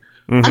something.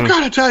 I've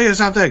got to tell you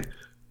something."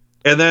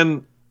 And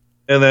then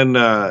And then,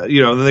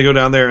 then they go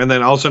down there, and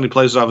then all of a sudden he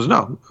plays it off as,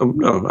 no,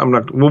 I'm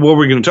not. Well, what were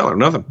we going to tell her?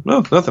 Nothing.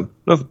 No, nothing.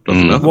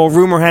 Well,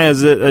 rumor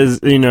has it,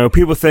 as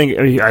people think,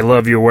 I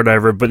love you or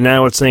whatever, but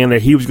now it's saying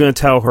that he was going to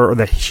tell her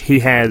that he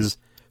has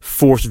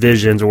force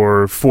visions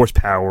or force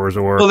powers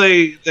or... Well,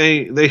 they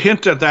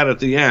hint at that at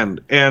the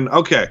end, and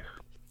okay.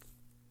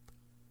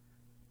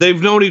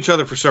 They've known each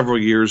other for several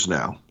years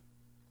now.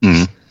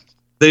 Mm-hmm.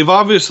 They've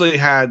obviously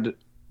had,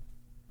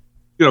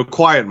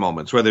 quiet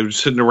moments where they were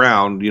sitting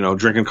around,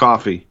 drinking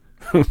coffee.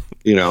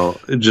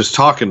 Just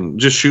talking,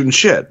 just shooting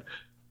shit.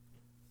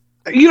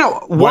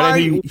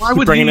 Why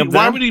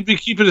would he be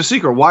keeping a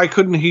secret? Why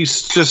couldn't he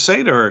just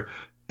say to her,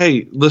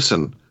 "Hey,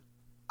 listen,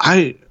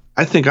 I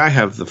think I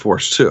have the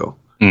Force too."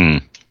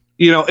 Mm.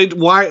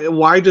 Why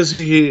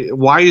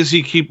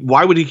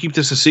would he keep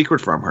this a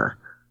secret from her?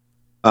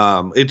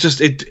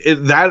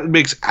 That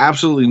makes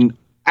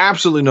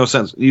absolutely no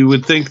sense. You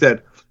would think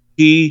that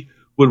he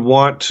would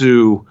want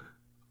to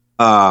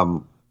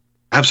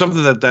have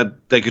something that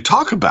they could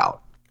talk about.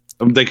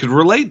 They could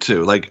relate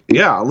to, like,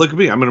 yeah, look at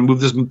me. I'm going to move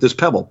this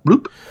pebble.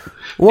 Bloop.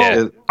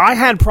 Well, I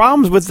had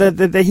problems with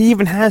that he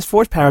even has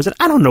force powers, and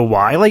I don't know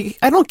why. Like,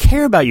 I don't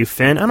care about you,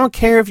 Finn. I don't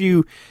care if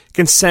you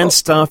can sense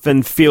stuff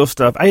and feel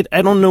stuff. I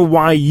don't know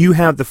why you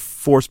have the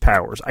force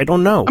powers. I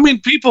don't know. I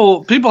mean,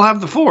 people have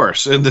the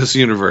Force in this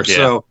universe,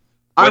 so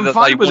I'm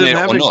fine with him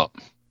having.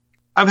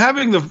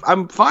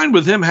 I'm fine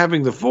with him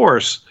having the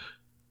Force.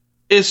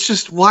 It's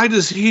just, why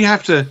does he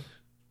have to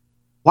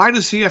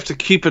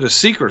keep it a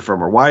secret from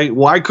her?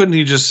 Why couldn't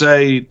he just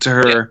say to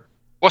her, yeah.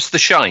 What's the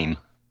shame?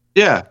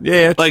 Yeah.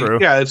 Yeah, true.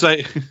 Yeah, it's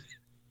like,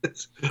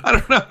 I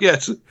don't know. Yeah,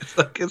 it's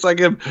like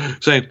him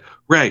saying,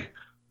 "Ray,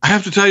 I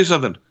have to tell you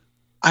something.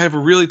 I have a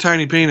really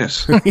tiny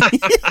penis."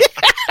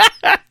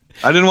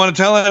 I didn't want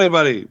to tell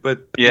anybody,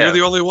 but you're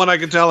the only one I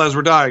can tell as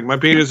we're dying. My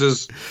penis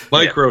is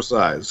micro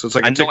size. So it's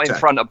like and not in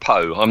front of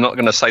Poe. I'm not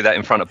going to say that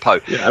in front of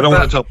Poe. Yeah, I don't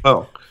want to tell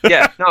Poe.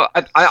 Yeah, no,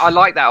 I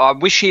like that. I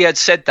wish he had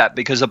said that,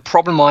 because a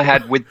problem I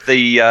had with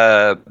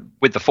the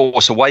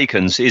Force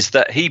Awakens is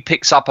that he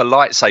picks up a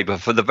lightsaber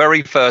for the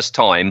very first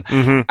time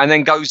and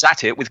then goes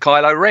at it with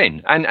Kylo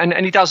Ren,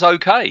 and he does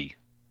okay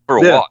for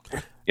a while.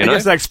 I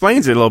guess that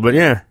explains it a little bit.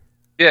 Yeah.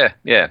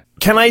 Yeah.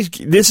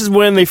 This is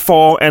when they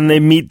fall and they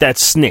meet that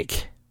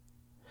snake.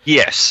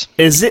 Yes.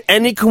 Is it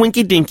any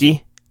coinky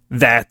dinky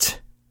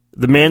that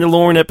the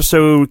Mandalorian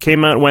episode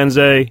came out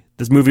Wednesday,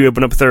 this movie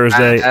opened up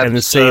Thursday, and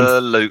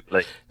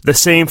the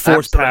same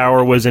force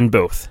power was in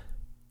both?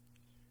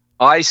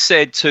 I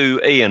said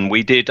to Ian,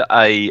 we did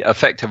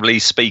effectively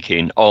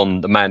speaking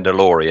on The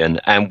Mandalorian,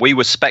 and we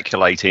were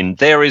speculating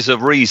there is a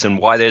reason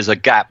why there's a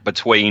gap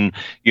between,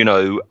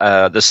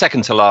 the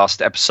second to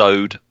last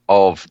episode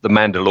of The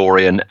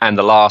Mandalorian and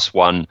the last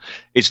one.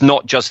 It's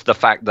not just the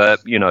fact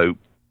that,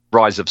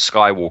 Rise of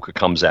Skywalker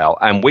comes out,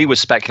 and we were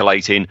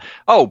speculating,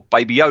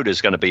 Baby Yoda's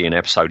going to be in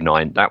episode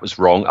 9. That was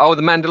wrong.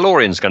 The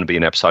Mandalorian's going to be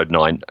in episode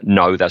 9.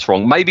 No, that's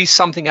wrong. Maybe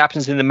something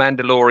happens in The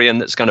Mandalorian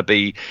that's going to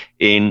be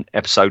in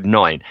episode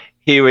 9.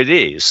 Here it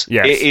is.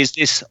 Yes. It is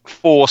this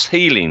force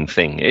healing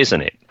thing,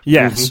 isn't it?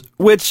 Yes,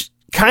 which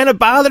kind of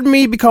bothered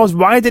me, because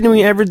why didn't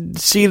we ever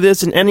see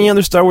this in any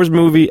other Star Wars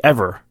movie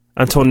ever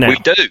until now?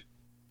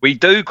 We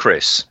do,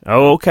 Chris.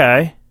 Oh,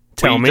 okay.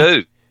 Tell me. We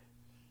do.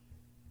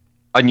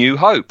 A New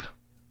Hope.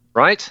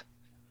 Right?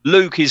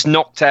 Luke is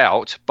knocked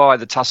out by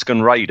the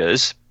Tusken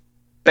Raiders.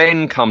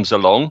 Ben comes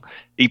along.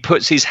 He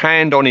puts his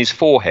hand on his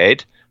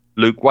forehead.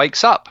 Luke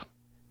wakes up.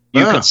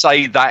 You could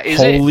say that is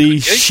it.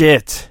 Holy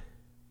shit.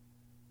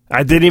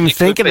 I didn't even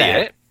think of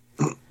that.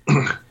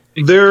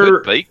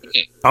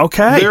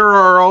 Okay. There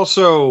are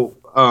also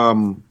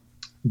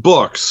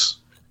books.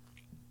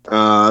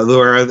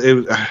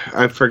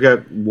 I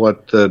forget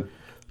what the...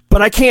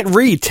 But I can't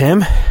read,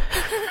 Tim.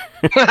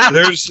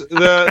 There's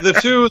the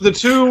two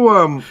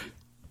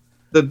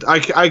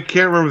I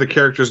can't remember the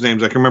characters'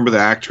 names. I can remember the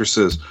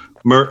actresses,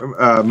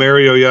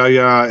 Mario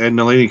Yaya and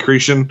Nalini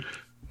Cretion.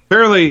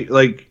 Apparently,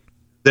 like,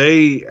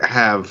 they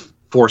have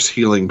force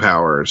healing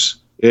powers.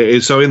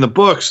 So in the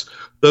books,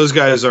 those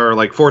guys are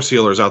like force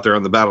healers out there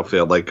on the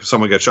battlefield. Like,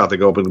 someone gets shot, they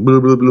go up and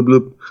bloop bloop bloop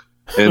bloop,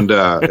 and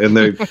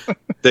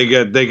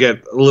they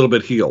get a little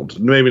bit healed.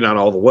 Maybe not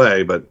all the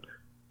way, but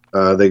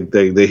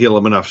they heal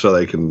them enough so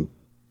they can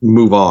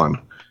move on.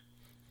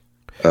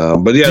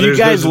 But yeah, do you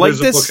guys like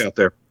there's a book out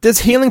there. This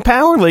healing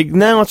power? Like,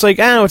 now it's like,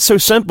 it's so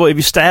simple. If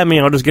you stab me,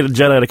 I'll just get a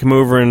Jedi to come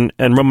over and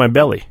rub my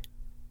belly.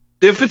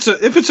 If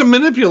it's a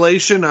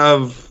manipulation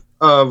of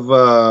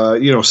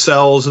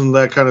cells and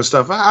that kind of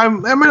stuff,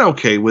 I'm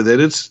okay with it.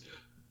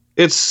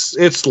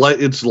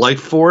 It's life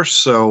force,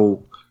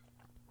 so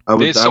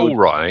it's all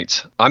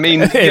right. I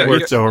mean,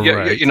 it's all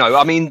right.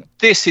 I mean,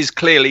 this is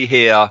clearly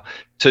here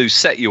to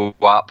set you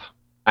up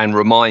and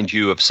remind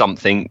you of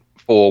something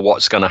for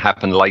what's going to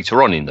happen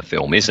later on in the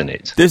film, isn't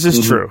it? This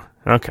is true.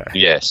 Okay.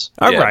 Yes.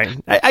 All right.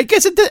 I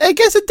guess it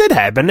did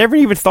happen. I never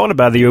even thought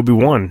about the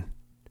Obi-Wan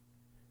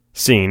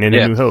scene in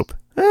A New Hope.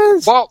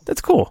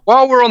 That's cool.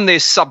 While we're on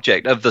this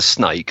subject of the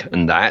snake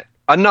and that,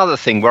 another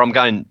thing where I'm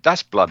going,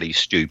 that's bloody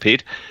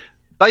stupid.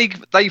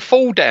 they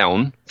fall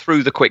down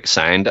through the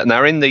quicksand, and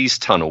they're in these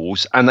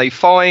tunnels, and they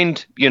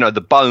find,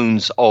 the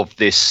bones of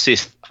this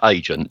Sith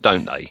agent,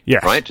 don't they?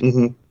 Yes. Right?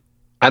 Mm-hmm.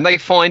 And they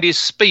find his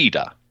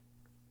speeder,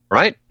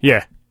 right?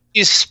 Yeah.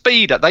 His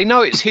speeder. They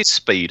know it's his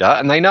speeder,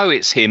 and they know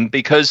it's him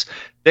because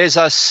there's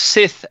a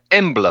Sith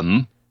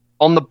emblem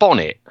on the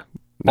bonnet,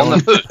 on the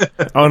hood.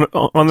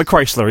 on the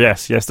Chrysler,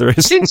 yes, there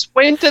is. Since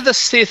when do the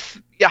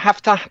Sith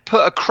have to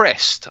put a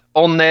crest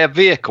on their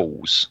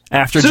vehicles?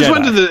 After Since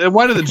Jedi.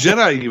 why did the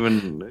Jedi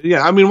even?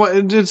 Yeah, I mean,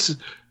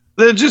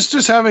 they're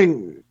just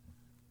having.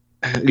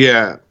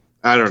 Yeah,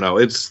 I don't know.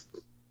 It's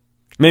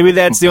maybe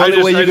that's the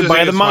only way you can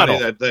buy the model.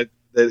 That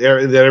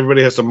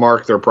everybody has to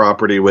mark their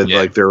property with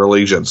like their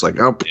allegiance, like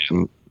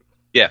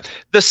Yeah,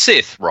 the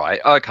Sith,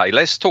 right? Okay,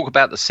 let's talk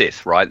about the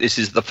Sith, right? This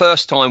is the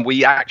first time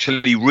we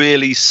actually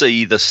really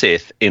see the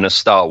Sith in a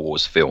Star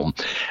Wars film.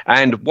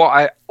 And what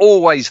I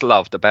always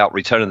loved about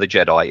Return of the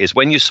Jedi is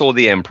when you saw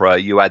the Emperor,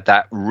 you had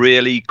that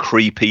really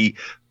creepy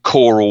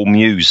choral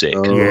music.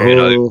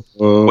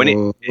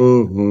 When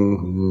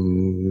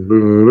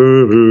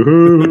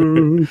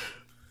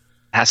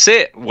That's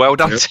it. Well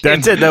done, Tim.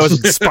 That's it. That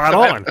was spot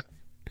on.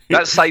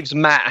 That saves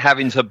Matt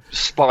having to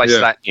spice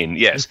that in.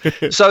 Yes.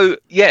 So,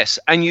 yes,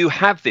 and you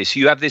have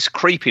this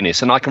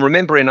creepiness. And I can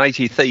remember in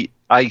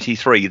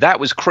 83, that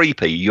was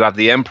creepy. You have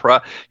the Emperor,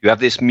 you have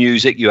this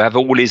music, you have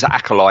all his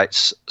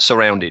acolytes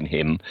surrounding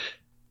him.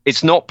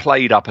 It's not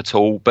played up at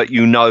all, but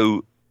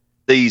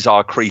these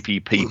are creepy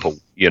people,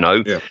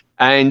 Yeah.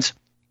 And,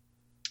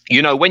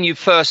 when you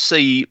first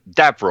see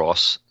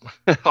Davros,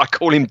 I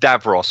call him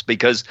Davros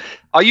because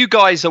are you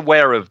guys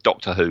aware of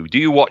Doctor Who? Do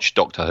you watch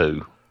Doctor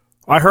Who?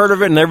 I heard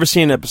of it, never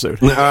seen an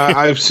episode.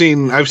 I've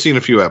seen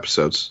a few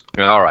episodes.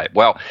 All right.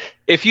 Well,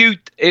 if you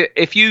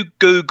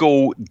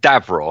Google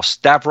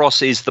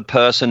Davros is the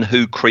person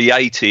who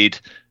created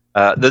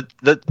the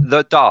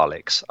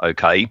Daleks.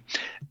 Okay,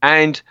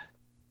 and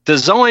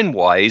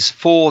design-wise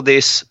for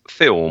this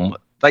film,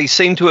 they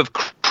seem to have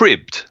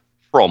cribbed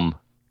from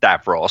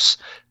Davros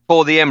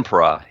for the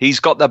Emperor. He's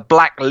got the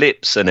black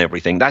lips and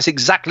everything. That's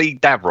exactly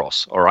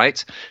Davros. All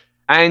right,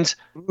 and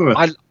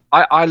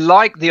I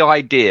like the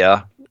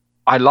idea.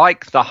 I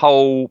like the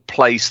whole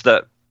place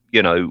that,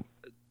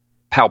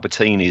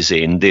 Palpatine is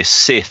in, this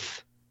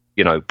Sith,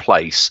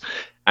 place.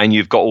 And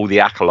you've got all the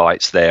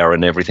acolytes there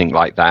and everything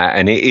like that.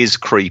 And it is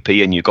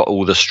creepy, and you've got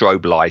all the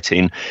strobe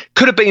lighting.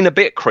 Could have been a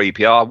bit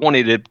creepier. I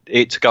wanted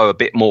it to go a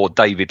bit more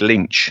David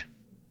Lynch,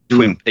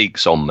 Twin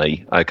Peaks on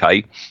me,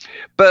 okay?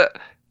 But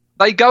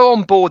they go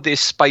on board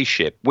this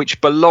spaceship, which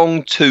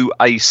belonged to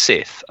a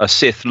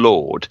Sith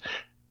Lord.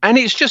 And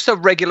it's just a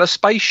regular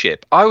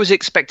spaceship. I was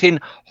expecting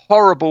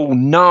horrible,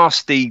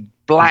 nasty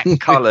black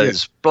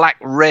colours, black,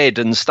 red,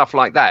 and stuff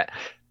like that.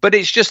 But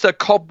it's just a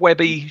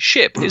cobwebby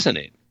ship, isn't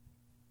it?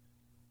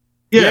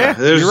 Yeah,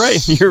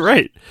 you're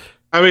right.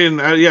 I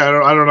mean, I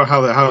don't know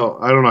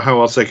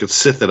how else they could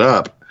Sith it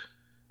up.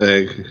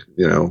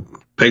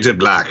 Painted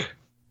black,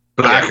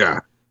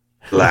 blacker,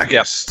 blacker.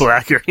 Yeah,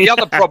 blacker. The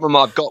other problem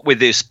I've got with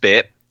this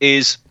bit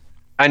is,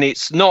 and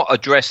it's not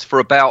addressed for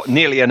about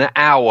nearly an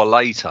hour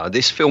later.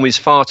 This film is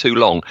far too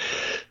long.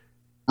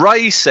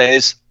 Rey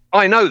says,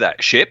 I know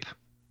that ship,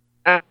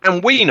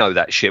 and we know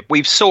that ship.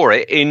 We saw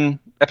it in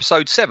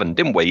episode 7,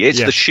 didn't we? It's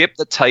the ship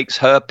that takes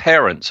her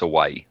parents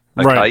away,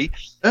 okay? Right.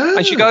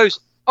 And she goes,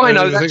 I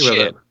know that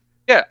ship.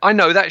 Yeah, I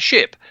know that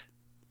ship.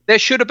 There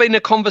should have been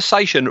a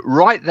conversation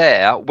right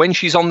there when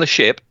she's on the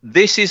ship.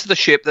 This is the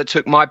ship that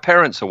took my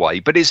parents away,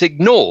 but it's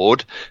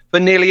ignored for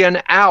nearly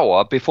an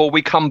hour before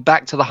we come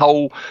back to the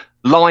whole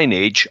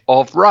lineage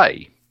of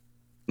Rey.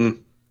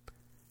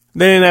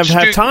 They didn't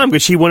have time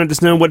because she wanted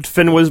to know what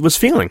Finn was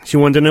feeling. She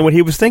wanted to know what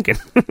he was thinking.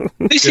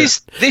 This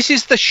is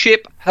the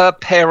ship her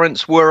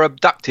parents were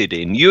abducted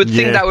in. You would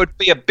think that would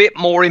be a bit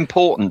more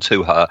important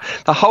to her.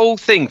 The whole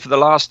thing for the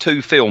last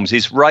 2 films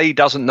is Rey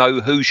doesn't know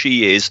who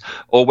she is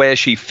or where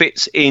she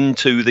fits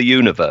into the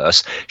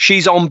universe.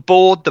 She's on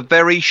board the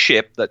very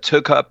ship that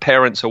took her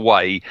parents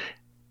away,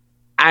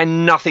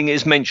 and nothing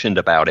is mentioned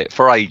about it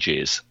for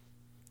ages.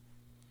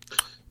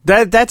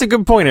 That's a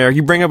good point, Eric.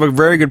 You bring up a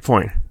very good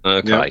point.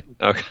 Okay.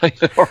 All right.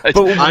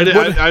 But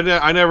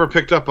I never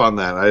picked up on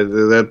that.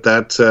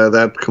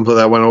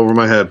 That went over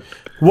my head.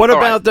 What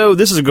about, though,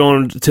 this is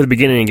going to the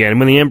beginning again,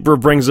 when the Emperor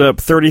brings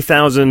up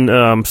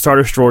 30,000 Star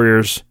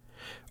Destroyers,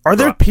 are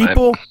there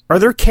people, are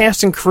there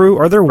cast and crew,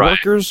 are there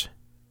workers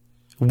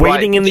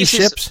waiting in these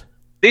ships?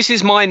 This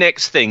is my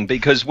next thing,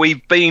 because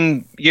we've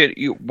been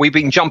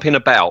jumping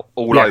about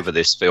all over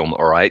this film,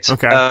 all right?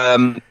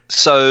 Okay.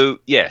 So,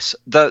 yes,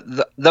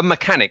 the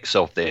mechanics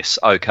of this,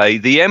 okay?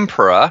 The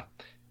Emperor,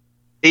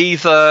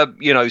 either,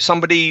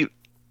 somebody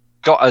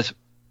got a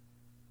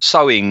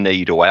sewing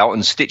needle out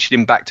and stitched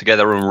him back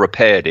together and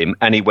repaired him,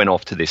 and he went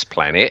off to this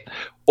planet,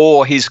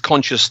 or his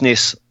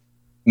consciousness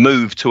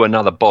moved to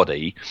another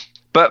body.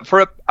 But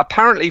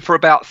apparently for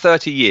about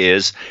 30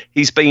 years,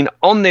 he's been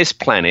on this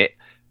planet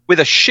with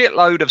a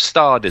shitload of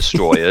Star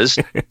Destroyers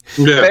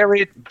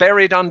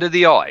buried under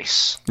the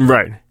ice.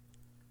 Right.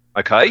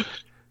 Okay.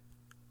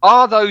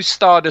 Are those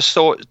Star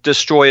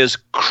Destroyers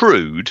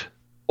crewed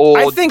Or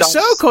I think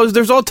so, because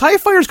there's all TIE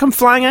fighters come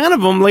flying out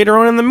of them later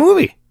on in the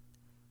movie.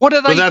 What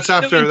are they? But that's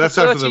after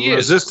the years?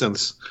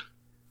 Resistance.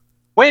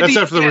 That's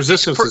after the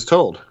Resistance is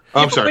told.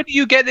 Oh, I'm sorry. Where do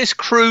you get this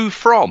crew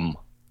from?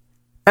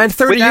 And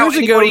 30 years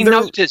ago,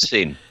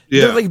 noticing.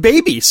 They're like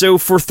babies. So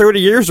for 30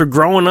 years, they're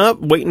growing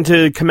up, waiting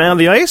to come out of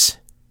the ice?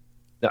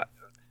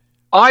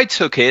 I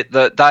took it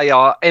that they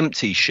are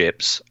empty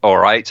ships, all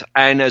right?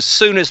 And as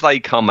soon as they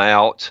come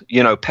out,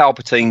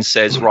 Palpatine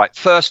says, right,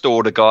 First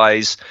Order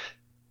guys,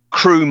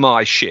 crew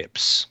my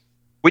ships,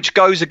 which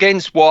goes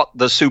against what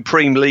the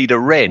Supreme Leader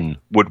Ren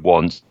would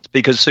want,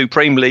 because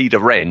Supreme Leader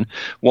Ren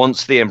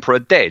wants the Emperor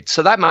dead.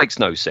 So that makes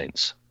no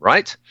sense,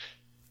 right?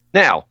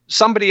 Now,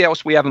 somebody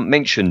else we haven't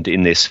mentioned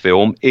in this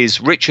film is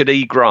Richard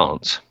E.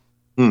 Grant.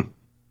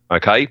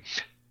 Okay?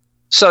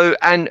 So,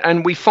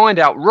 and we find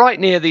out right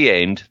near the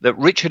end that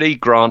Richard E.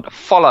 Grant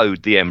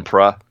followed the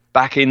Emperor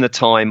back in the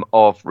time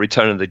of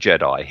Return of the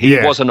Jedi. He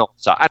was an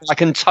officer. And I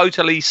can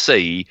totally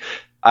see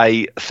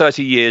a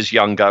 30 years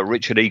younger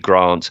Richard E.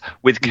 Grant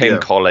with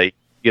Ken Colley,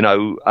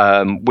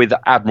 with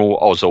Admiral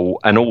Ozzel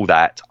and all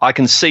that. I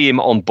can see him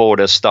on board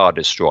a Star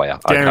Destroyer.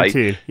 Okay?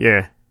 Guaranteed,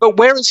 yeah. But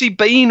where has he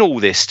been all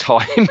this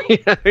time?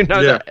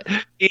 That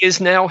he is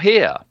now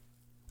here.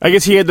 I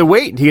guess he had to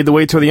wait. He had to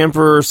wait till the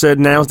Emperor said,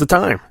 now's the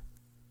time.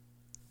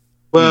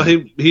 Well, I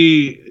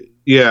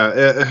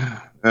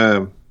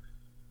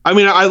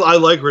mean, I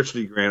like Richard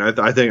E. Grant.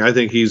 I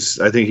think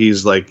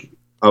he's like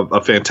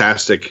a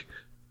fantastic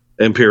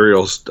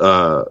Imperial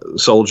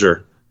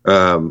soldier,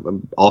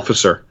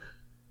 officer.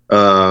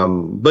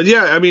 But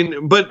yeah, I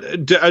mean,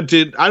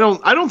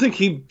 I don't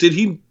think did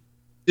he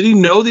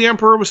know the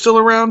Emperor was still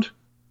around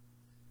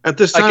at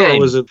this time, or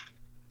was it?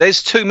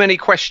 There's too many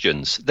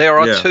questions. There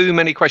are too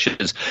many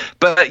questions.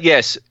 But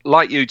yes,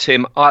 like you,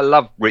 Tim, I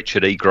love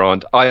Richard E.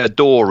 Grant. I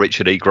adore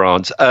Richard E.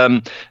 Grant.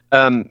 I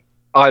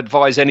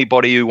advise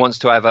anybody who wants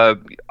to have a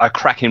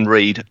cracking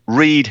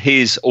read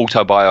his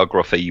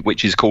autobiography,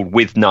 which is called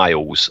With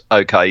Nails,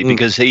 okay?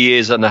 Because he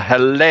is a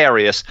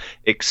hilarious,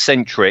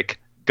 eccentric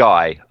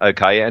guy,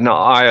 okay, and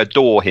I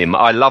adore him.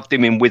 I loved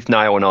him in With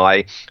Nail and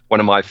I, one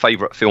of my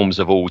favourite films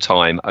of all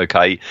time,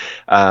 okay.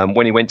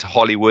 When he went to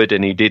Hollywood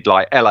and he did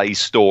like LA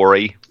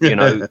Story,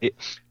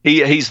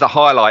 he's the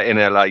highlight in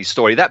LA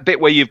Story. That bit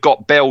where you've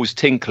got bells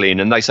tinkling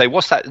and they say,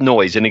 what's that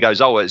noise? And he goes,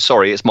 oh,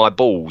 sorry, it's my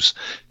balls.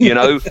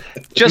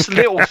 Just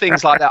little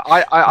things like that.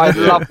 I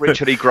love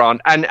Richard E.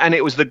 Grant. And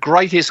it was the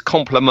greatest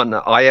compliment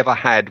that I ever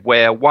had,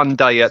 where one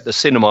day at the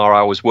cinema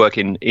I was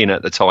working in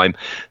at the time,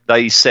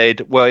 they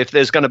said, well, if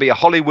there's going to be a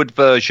Hollywood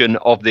version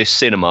of this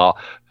cinema,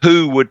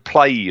 who would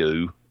play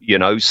you?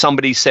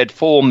 Somebody said,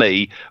 for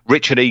me,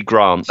 Richard E.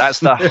 Grant.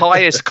 That's the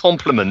highest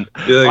compliment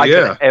I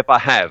could ever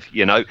have,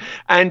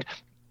 And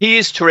he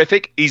is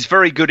terrific. He's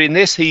very good in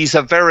this. He's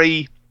a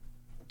very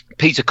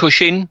Peter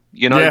Cushing,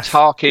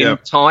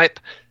 Tarkin type.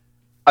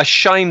 A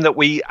shame that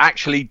we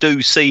actually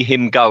do see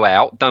him go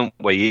out, don't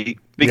we?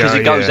 Because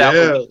he goes out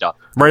the window.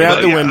 Right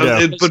out the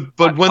window.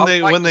 But when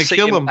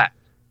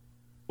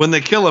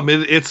they kill him,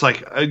 it's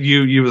like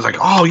you was like,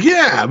 oh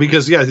yeah,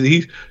 because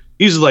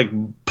he's like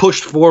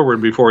pushed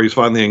forward before he's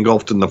finally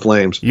engulfed in the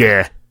flames.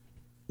 Yeah.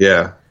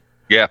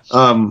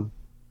 Can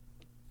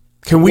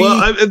we?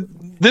 Well,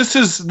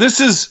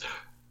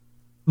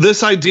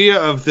 this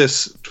idea of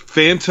this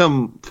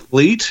Phantom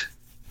Fleet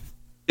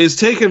is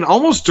taken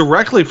almost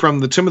directly from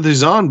the Timothy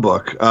Zahn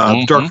book,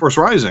 Dark Force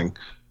Rising,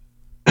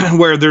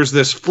 where there's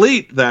this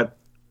fleet that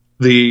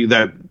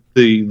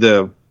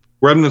the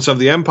remnants of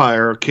the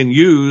Empire can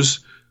use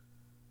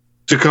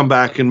to come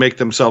back and make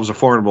themselves a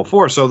formidable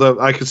force. So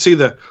I could see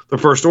the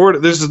First Order.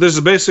 This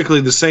is basically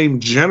the same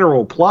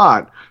general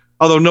plot,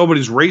 although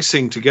nobody's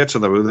racing to get to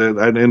them.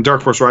 And in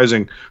Dark Force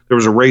Rising, there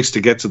was a race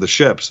to get to the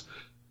ships.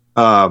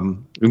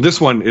 In this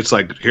one, it's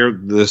like, here,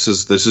 this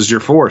is your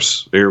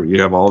force. Here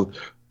you have all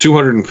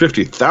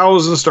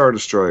 250,000 Star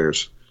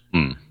Destroyers,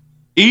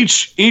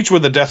 each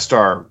with a Death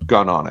Star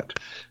gun on it.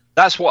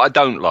 That's what I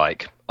don't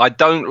like. I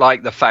don't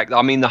like the fact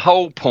that, the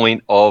whole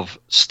point of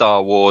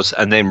Star Wars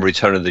and then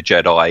Return of the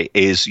Jedi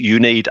is you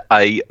need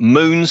a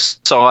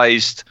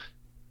moon-sized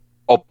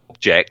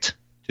object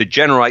to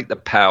generate the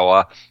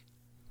power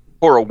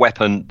for a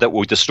weapon that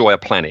will destroy a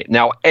planet.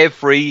 Now,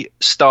 every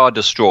Star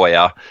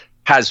Destroyer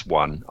has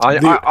one.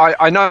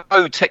 I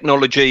know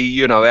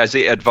technology, as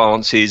it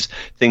advances,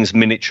 things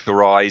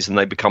miniaturize and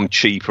they become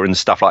cheaper and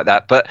stuff like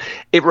that. But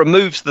it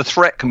removes the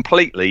threat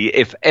completely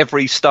if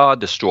every Star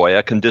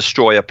Destroyer can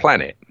destroy a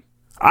planet.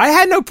 I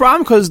had no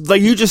problem because,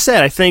 like you just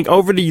said, I think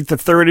over the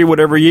 30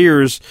 whatever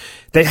years,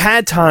 they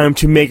had time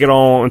to make it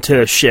all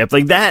into a ship.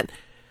 Like that,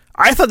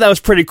 I thought that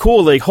was pretty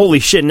cool. Like, holy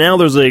shit, now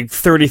there's like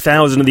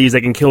 30,000 of these that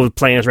can kill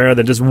planets rather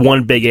than just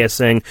one big ass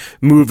thing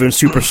moving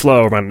super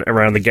slow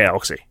around the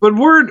galaxy. But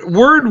word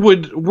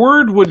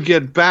would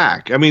get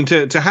back.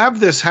 To have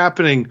this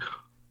happening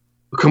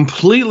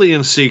completely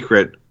in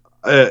secret,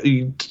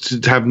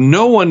 to have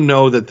no one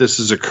know that this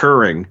is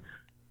occurring,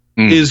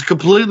 is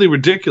completely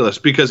ridiculous,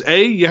 because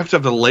you have to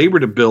have the labor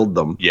to build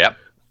them. Yeah.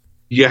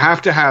 You have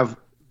to have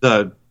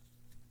the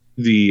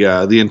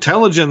the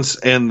intelligence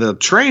and the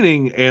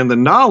training and the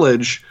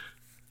knowledge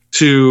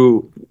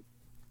to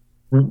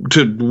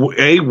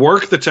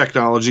work the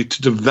technology,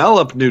 to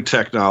develop new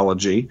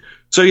technology.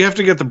 So you have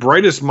to get the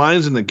brightest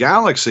minds in the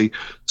galaxy.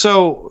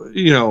 So,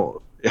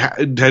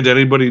 had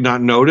anybody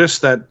not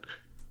noticed that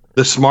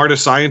the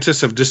smartest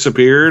scientists have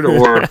disappeared,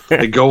 or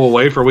they go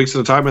away for weeks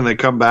at a time and they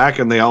come back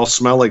and they all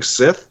smell like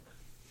Sith?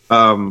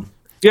 What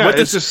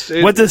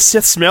does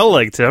Sith smell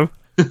like, Tim?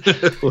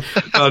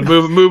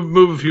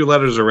 Move a few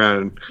letters around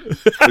and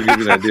we'll give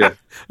you an idea.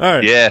 All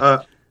right.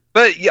 Yeah.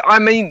 But, I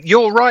mean,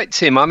 you're right,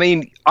 Tim. I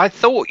mean, I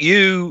thought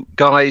you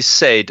guys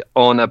said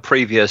on a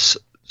previous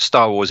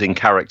Star Wars in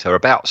Character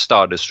about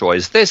Star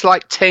Destroyers, there's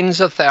like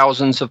tens of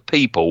thousands of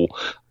people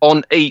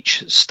on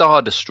each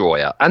Star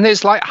Destroyer. And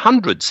there's like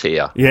hundreds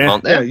here,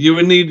 aren't there? Yeah, you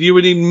would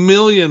need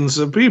millions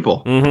of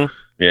people. Mm-hmm.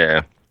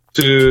 Yeah.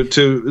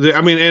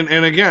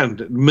 And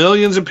again,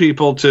 millions of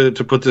people to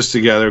put this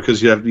together,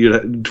 because you have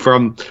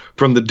from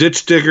the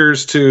ditch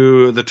diggers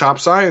to the top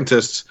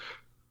scientists,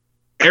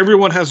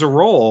 everyone has a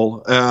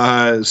role.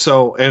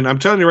 And I'm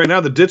telling you right now,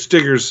 the ditch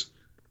diggers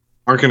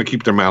aren't going to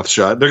keep their mouth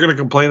shut. They're going to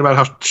complain about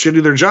how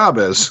shitty their job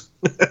is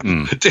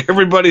to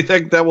everybody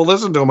that will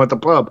listen to them at the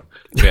pub.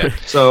 Yeah.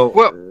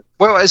 So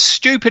well, as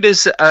stupid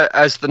as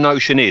the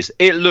notion is,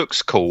 it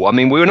looks cool. I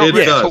mean, we're not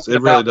really talking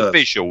about the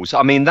visuals.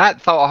 I mean,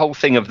 that whole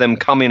thing of them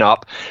coming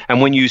up,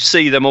 and when you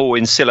see them all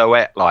in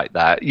silhouette like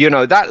that,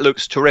 that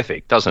looks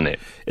terrific, doesn't it?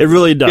 It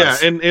really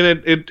does. Yeah, and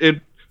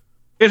it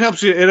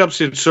helps you. It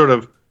helps you sort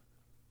of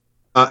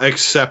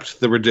accept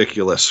the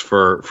ridiculous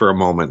for a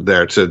moment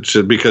there,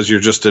 because you're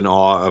just in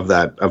awe of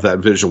that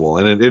visual,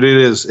 and it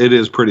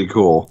is pretty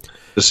cool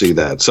to see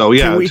that. So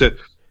yeah.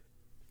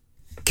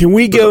 Can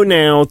we go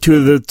now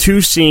to the two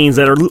scenes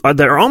that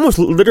are almost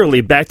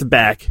literally back to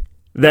back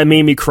that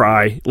made me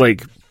cry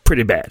like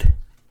pretty bad?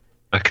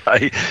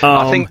 Okay,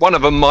 I think one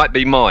of them might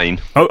be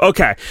mine. Oh,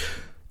 okay,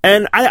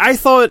 and I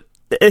thought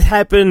it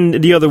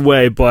happened the other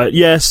way, but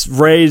yes,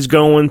 Rey's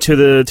going to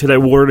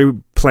that watery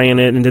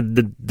planet and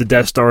the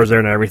Death Star's there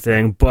and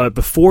everything. But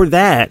before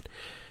that,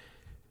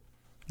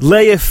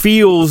 Leia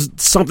feels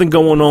something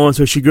going on,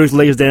 so she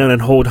lays down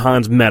and holds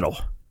Han's medal.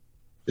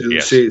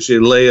 Yes. She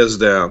lays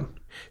down.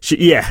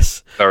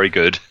 Yes. Very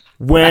good.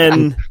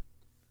 When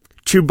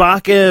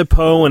Chewbacca,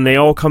 Poe, and they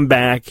all come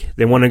back,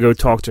 they want to go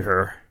talk to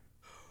her.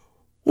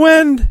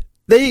 When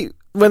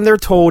they're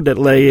told that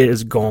Leia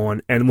is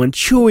gone, and when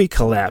Chewie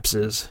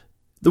collapses,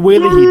 the way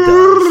that he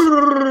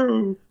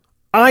does,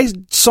 I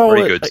saw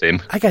Very it. Good,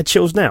 Tim. I got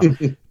chills now.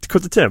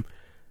 Because of Tim.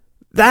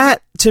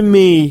 That, to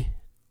me,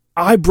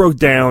 I broke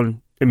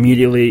down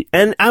immediately,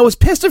 and I was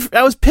pissed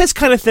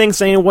kind of thing,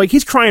 saying, well,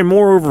 he's crying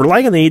more over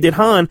Leia than he did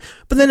Han,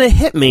 but then it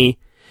hit me,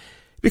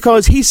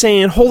 because he's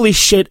saying, holy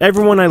shit,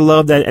 everyone I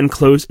love that end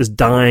close is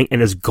dying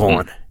and is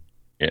gone.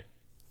 Yeah.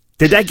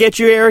 Did that get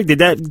you, Eric? Did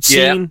that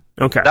scene?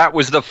 Yeah. Okay. That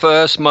was the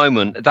first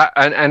moment,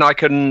 and I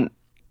can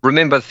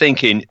remember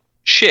thinking,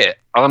 shit,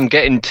 I'm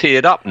getting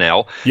teared up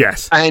now.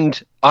 Yes.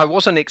 And I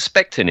wasn't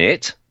expecting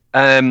it.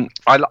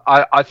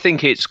 I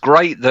think it's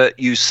great that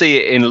you see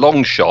it in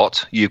long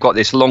shot. You've got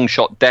this long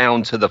shot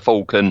down to the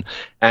Falcon,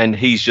 and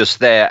he's just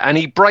there, and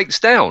he breaks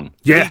down.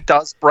 Yeah. He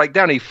does break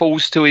down. He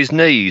falls to his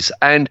knees,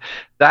 and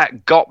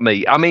that got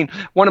me. I mean,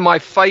 one of my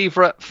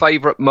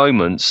favorite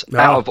moments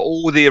out of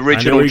all the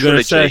original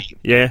trilogy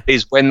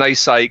is when they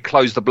say,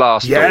 close the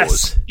blast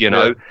doors,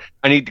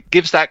 and he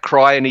gives that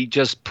cry, and he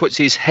just puts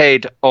his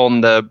head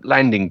on the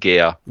landing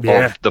gear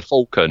of the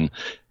Falcon.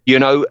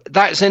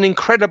 That's an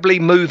incredibly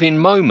moving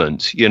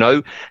moment,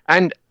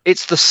 and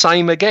it's the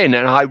same again.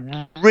 And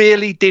I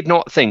really did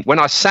not think, when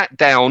I sat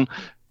down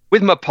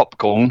with my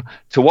popcorn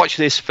to watch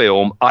this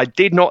film, I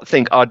did not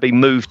think I'd be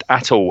moved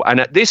at all.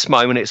 And at this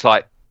moment, it's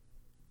like,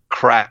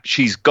 crap,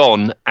 she's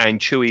gone, and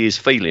Chewie is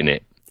feeling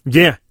it.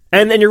 Yeah,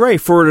 and you're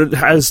right. For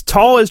as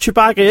tall as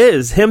Chewbacca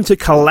is, him to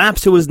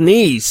collapse to his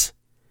knees.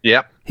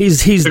 Yep.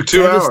 He's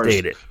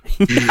devastated.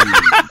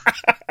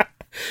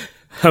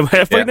 I'm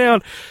halfway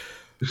down.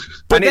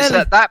 But it's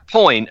at that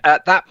point,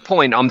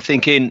 I'm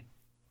thinking,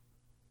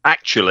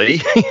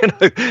 actually,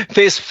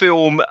 this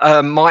film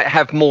might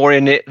have more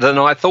in it than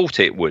I thought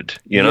it would,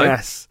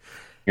 Yes.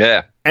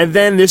 Yeah. And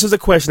then this is a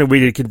question that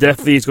we could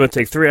definitely, it's going to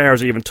take 3 hours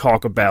to even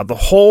talk about. The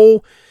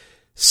whole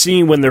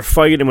scene when they're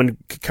fighting, when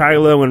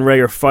Kylo and Rey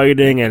are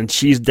fighting, and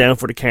she's down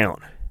for the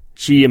count.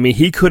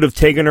 He could have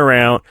taken her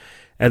out,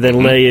 and then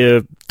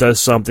Leia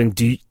does something.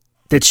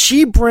 Did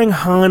she bring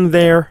Han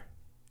there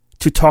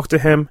to talk to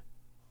him?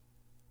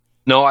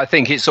 No, I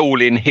think it's all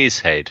in his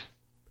head.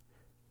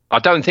 I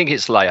don't think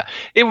it's Leia.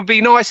 It would be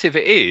nice if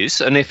it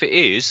is, and if it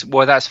is,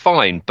 well, that's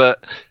fine.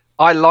 But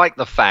I like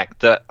the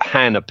fact that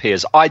Han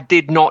appears. I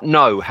did not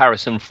know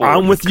Harrison Ford.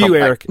 I'm with you,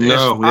 Eric.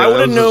 No, I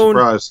would have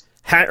known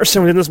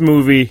Harrison was in this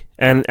movie,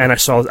 and I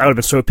saw it, I would have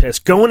been so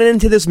pissed. Going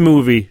into this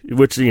movie,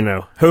 which,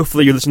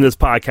 hopefully you listen to this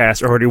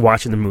podcast or already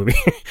watching the movie.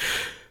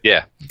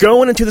 Yeah.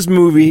 Going into this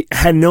movie,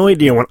 had no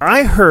idea. When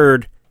I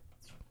heard,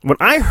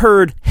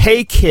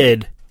 hey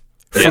kid,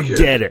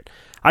 forget it.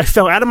 I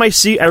fell out of my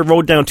seat. I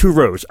rolled down 2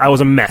 rows. I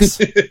was a mess.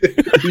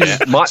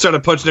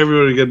 Started punching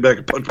everybody to get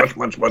back.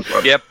 Punch.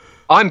 Yep.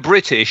 I'm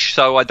British,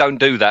 so I don't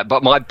do that,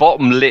 but my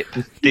bottom lip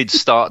did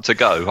start to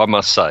go, I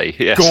must say.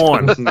 Yes.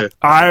 Gone.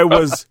 I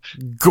was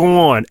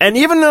gone. And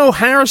even though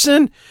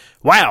Harrison,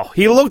 wow,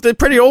 he looked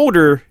pretty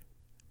older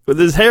with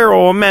his hair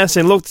all a mess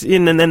and looked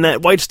in and then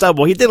that white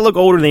stubble. He did look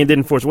older than he did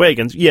in Force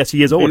Awakens. Yes,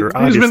 he is older.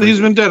 He's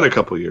been dead a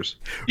couple of years.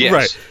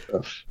 Yes.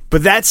 Right.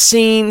 But that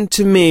scene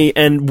to me,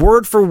 and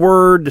word for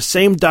word, the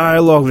same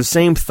dialogue, the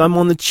same thumb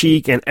on the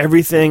cheek and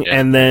everything,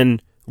 and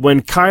then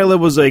when Kylo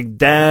was like,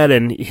 Dad,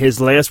 and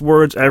his last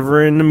words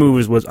ever in the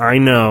movies was, I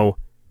know.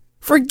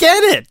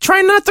 Forget it.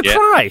 Try not to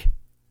cry.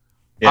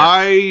 Yeah.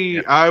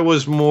 I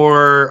was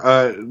more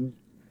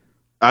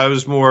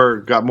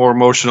got more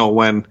emotional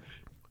when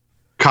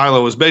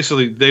Kylo was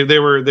basically they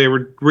were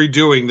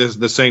redoing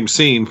the same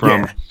scene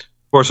from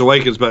Force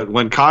Awakens, but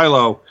when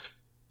Kylo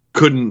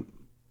couldn't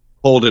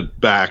hold it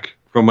back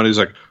from when he's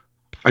like,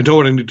 I know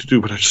what I need to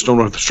do, but I just don't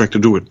have the strength to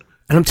do it.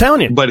 And I'm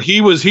telling you. But he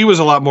was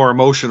a lot more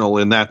emotional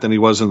in that than he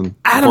was in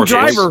Adam Force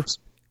Driver Awakens.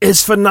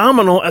 Is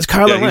phenomenal as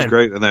Kylo Ren. He's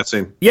great in that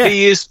scene. Yeah.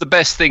 He is the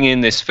best thing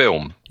in this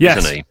film,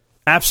 isn't he?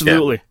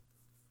 Absolutely.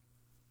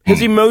 Yeah.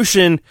 His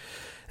emotion,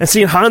 and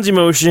seeing Han's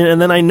emotion,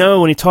 and then I know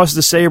when he tosses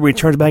the saber, he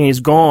turns back and he's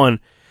gone.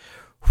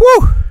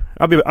 Whew!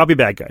 I'll be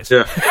back, guys.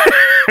 Yeah.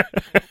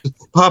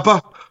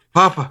 Papa,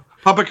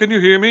 can you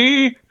hear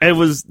me? It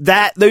was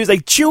that. There was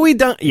like Chewie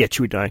dying. Yeah,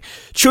 Chewie dying.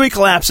 Chewie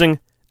collapsing,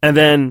 and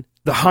then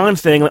the Han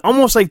thing, like,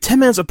 almost like 10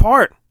 minutes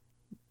apart.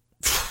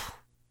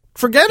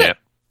 Forget it.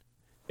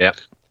 Yeah.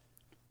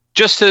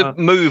 Just to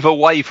move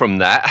away from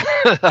that,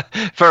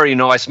 very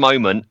nice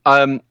moment.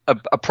 A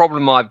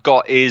problem I've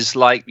got is,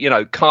 like,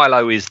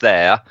 Kylo is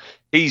there.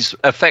 He's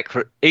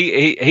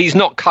he's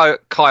not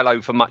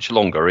Kylo for much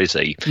longer, is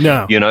he?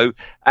 No.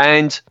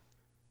 And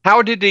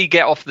how did he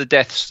get off the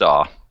Death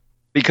Star?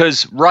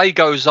 Because Rey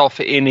goes off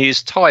in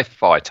his TIE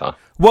fighter.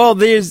 Well,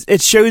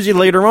 it shows you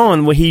later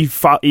on when he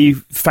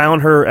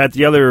found her at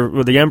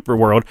the Emperor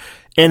world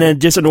in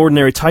just an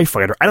ordinary TIE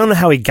fighter. I don't know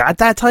how he got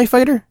that TIE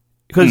fighter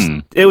because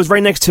it was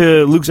right next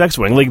to Luke's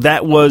X-Wing. Like,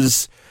 that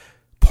was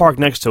parked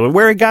next to it.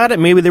 Where he got it,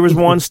 maybe there was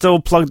one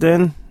still plugged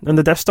in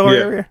the Death Star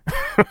area.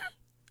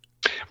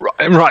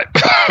 Right.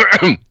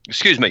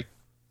 Excuse me.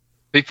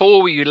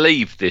 Before we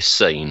leave this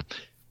scene,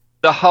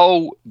 the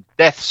whole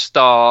Death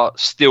Star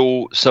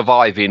still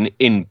surviving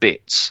in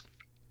bits,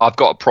 I've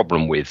got a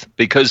problem with,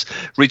 because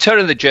Return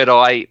of the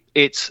Jedi,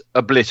 it's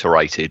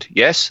obliterated.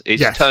 Yes,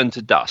 it's turned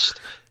to dust.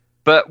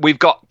 But we've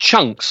got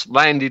chunks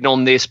landing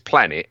on this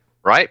planet,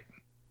 right?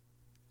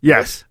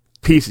 Yes.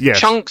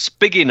 Chunks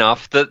big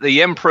enough that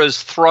the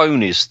Emperor's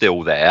throne is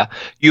still there.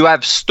 You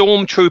have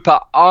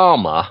Stormtrooper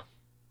armor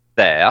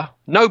there.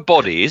 No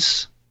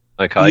bodies.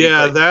 Okay.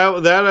 Yeah,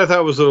 that I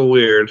thought was a little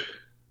weird.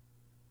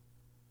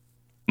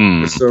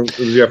 So,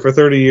 for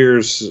 30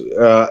 years,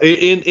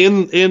 in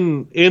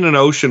an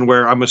ocean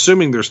where I'm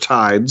assuming there's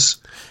tides,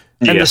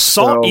 and the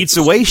salt eats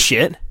away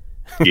shit.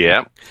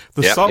 Yeah,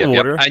 the salt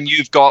water, and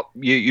you've got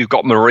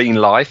marine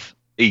life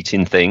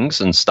eating things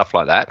and stuff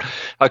like that.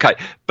 Okay,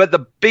 but the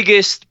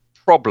biggest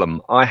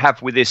problem I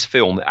have with this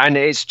film, and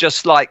it's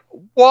just like,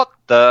 what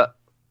the?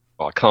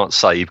 Well, I can't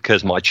say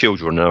because my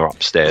children are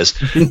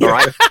upstairs. All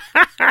right.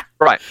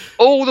 Right,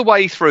 all the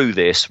way through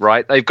this,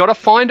 right, they've got to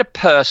find a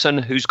person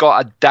who's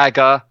got a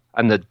dagger,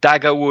 and the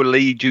dagger will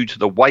lead you to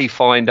the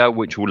Wayfinder,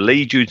 which will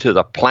lead you to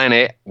the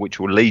planet, which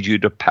will lead you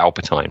to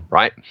Palpatine,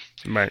 right?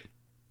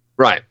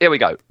 Right, here we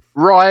go.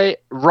 Rey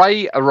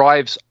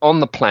arrives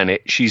on the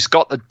planet. She's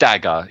got the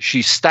dagger.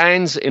 She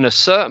stands in a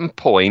certain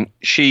point.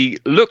 She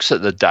looks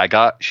at the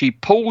dagger. She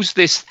pulls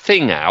this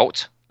thing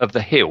out of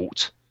the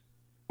hilt,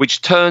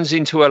 which turns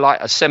into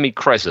a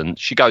semi-crescent.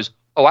 She goes,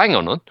 oh, hang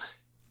on.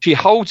 She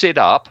holds it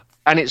up,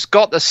 and it's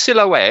got the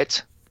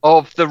silhouette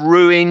of the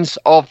ruins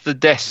of the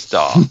Death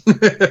Star.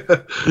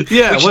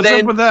 Yeah, what's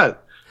up with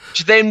that?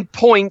 Which then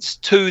points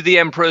to the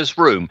Emperor's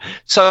room.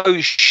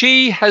 So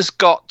she has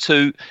got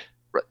to...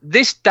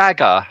 This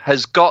dagger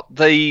has got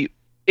the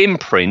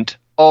imprint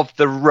of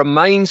the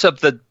remains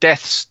of the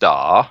Death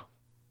Star,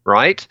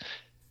 right?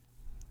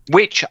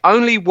 Which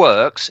only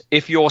works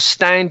if you're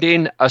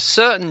standing a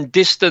certain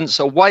distance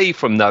away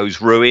from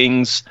those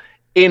ruins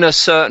in a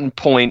certain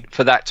point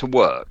for that to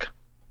work.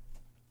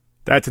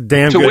 That's a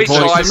damn good point. To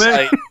which I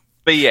say,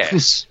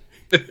 BS.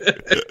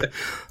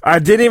 I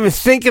didn't even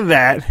think of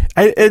that.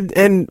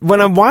 And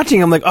when I'm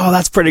watching, I'm like, oh,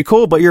 that's pretty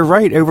cool. But you're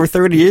right. Over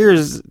 30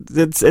 years,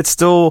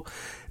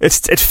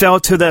 it fell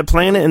to that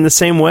planet in the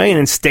same way and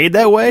it stayed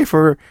that way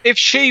for... If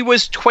she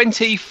was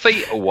 20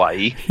 feet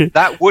away,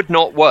 that would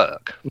not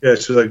work. Yeah,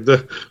 she's like,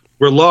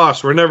 we're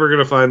lost. We're never going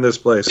to find this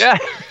place. Yeah.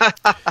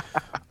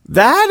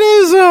 That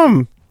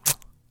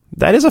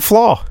is a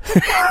flaw.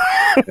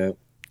 Yeah.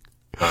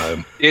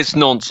 It's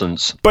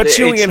nonsense. But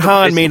Chewie and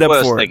Han made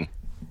up for it.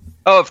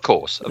 Oh, of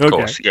course. Of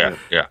course. Yeah.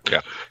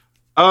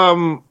 I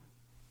don't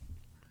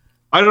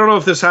know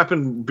if this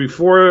happened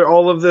before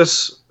all of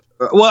this.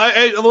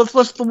 Before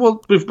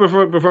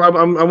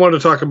I want to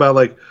talk about,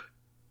 like,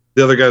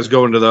 the other guys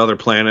going to the other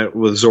planet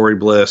with Zori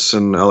Bliss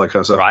and all that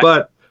kind of stuff. Right.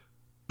 But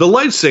the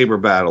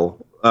lightsaber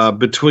battle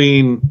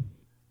between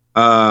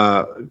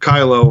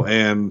Kylo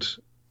and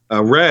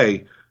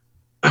Rey,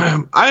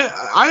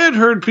 I had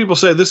heard people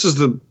say this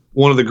is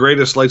one of the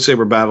greatest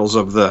lightsaber battles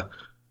of the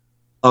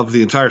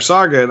entire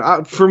saga,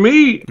 and for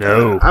me,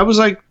 No. I was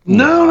like,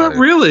 no, not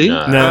really.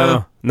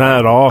 No, not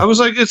at all. I was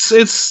like,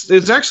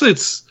 it's actually.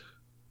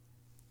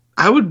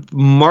 I would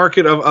mark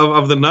it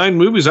of the 9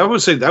 movies. I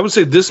would say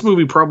this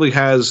movie probably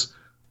has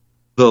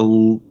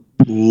the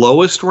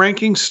lowest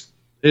rankings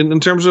in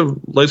terms of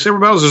lightsaber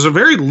battles. There's a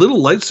very little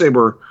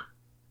lightsaber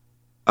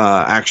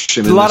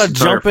action. There's a lot of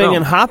jumping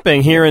and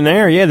hopping here and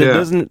there. Yeah,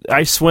 doesn't.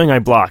 I swing, I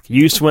block.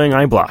 You swing,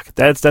 I block.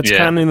 That's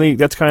kind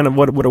of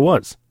what it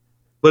was.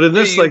 But in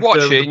this, like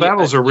the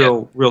battles are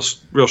real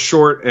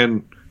short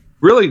and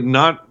really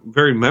not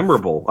very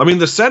memorable. I mean,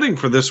 the setting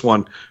for this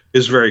one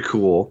is very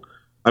cool.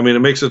 I mean, it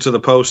makes it to the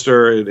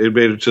poster. It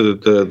made it to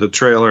the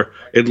trailer.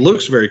 It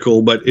looks very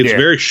cool, but it's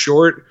very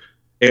short,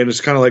 and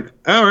it's kind of like,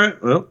 all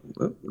right, well,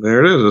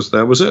 there it is.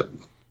 That was it.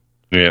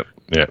 Yeah.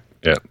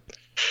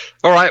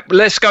 All right,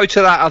 let's go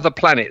to that other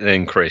planet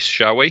then, Chris,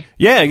 shall we?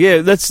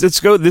 Yeah. Let's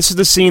go. This is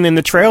the scene in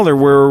the trailer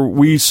where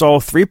we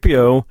saw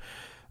 3PO.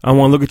 I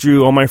want to look at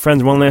you, all my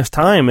friends, one last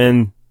time,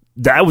 and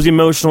that was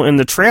emotional in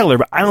the trailer,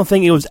 but I don't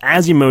think it was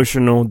as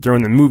emotional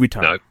during the movie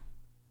time.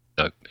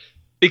 No.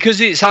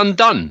 Because it's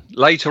undone.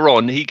 Later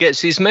on, he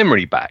gets his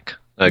memory back.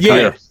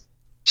 Okay. Yeah.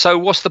 So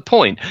what's the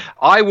point?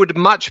 I would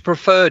much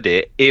preferred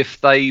it if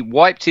they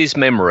wiped his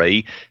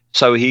memory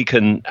so he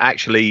can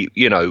actually,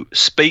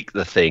 speak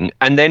the thing,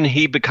 and then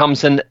he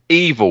becomes an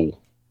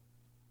evil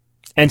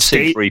and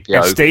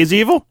C-3PO. Stays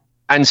evil?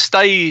 And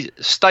stays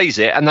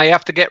it, and they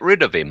have to get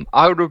rid of him.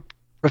 I would have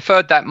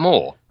preferred that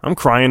more. I'm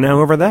crying now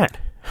over that.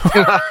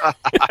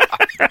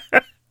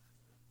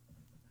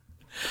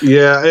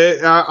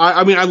 Yeah,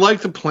 I mean, I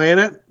like the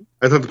planet.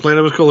 I thought the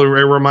planet was cool. It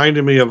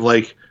reminded me of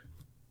like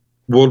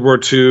World War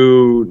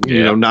II,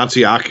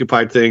 Nazi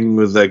occupied thing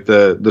with like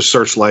the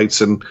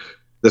searchlights and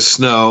the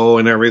snow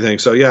and everything.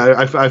 So yeah,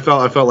 I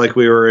felt like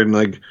we were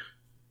in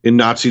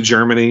Nazi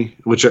Germany,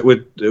 which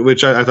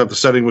I thought the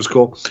setting was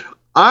cool.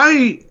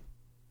 I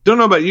don't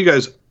know about you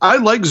guys. I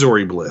like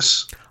Zori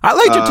Bliss. I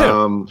liked it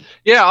too.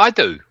 Yeah, I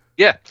do.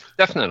 Yeah,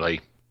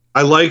 definitely.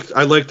 I like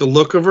the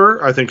look of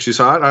her. I think she's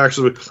hot.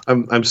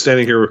 I'm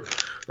standing here,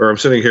 or I'm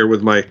sitting here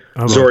with my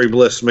Zori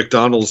Bliss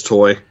McDonald's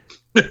toy.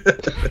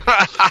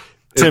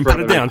 Tim, put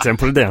it down. Tim,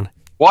 put it down.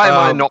 Why am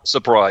I not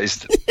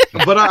surprised?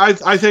 But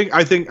I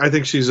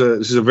think she's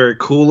a very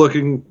cool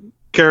looking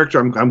character.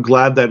 I'm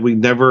glad that we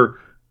never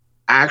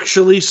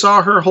actually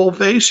saw her whole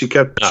face. She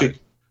kept true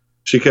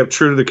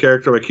to the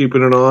character by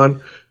keeping it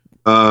on.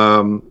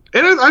 And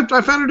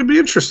I found her to be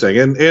interesting.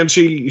 And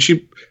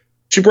she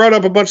brought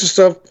up a bunch of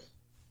stuff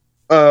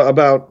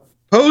about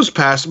Poe's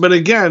past, but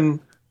again,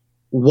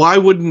 why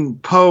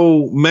wouldn't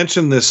Poe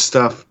mention this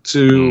stuff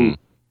to?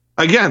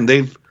 Again,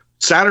 they've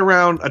sat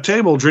around a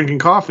table drinking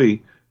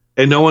coffee,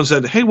 and no one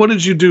said, "Hey, what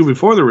did you do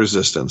before the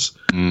Resistance?"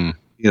 I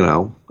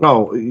don't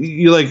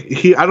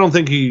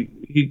think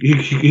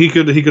he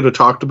could have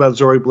talked about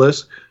Zori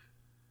Bliss,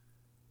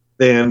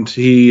 and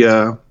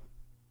I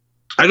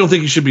don't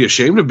think he should be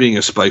ashamed of being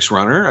a spice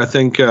runner. I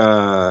think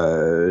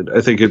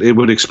it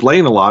would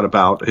explain a lot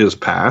about his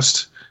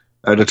past.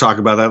 To talk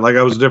about that, like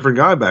I was a different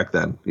guy back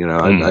then.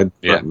 I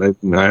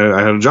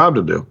had a job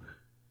to do.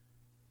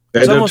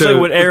 It's almost like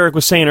what Eric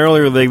was saying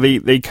earlier.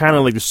 They kind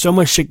of like, there's so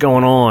much shit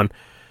going on.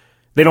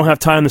 They don't have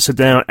time to sit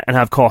down and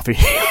have coffee.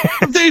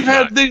 they've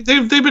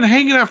been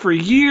hanging out for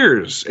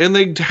years, and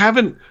they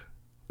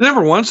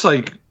never once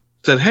said,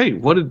 "Hey,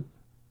 what did?"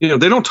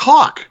 They don't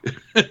talk.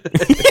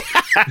 Communication.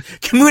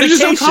 They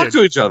just don't talk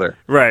to each other.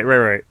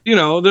 Right.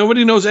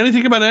 Nobody knows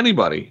anything about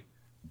anybody.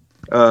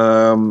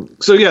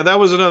 So yeah, that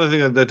was another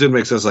thing that didn't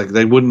make sense. Like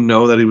they wouldn't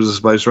know that he was a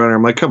spice runner.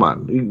 I'm like, come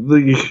on.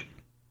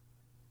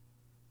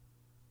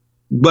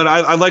 But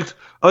I liked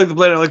the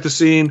planet. I liked the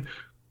scene.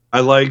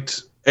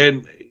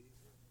 And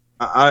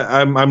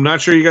I'm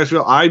not sure you guys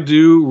feel. I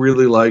do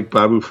really like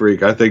Babu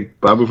Freak. I think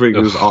Babu Freak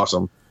is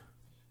awesome.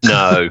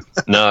 No.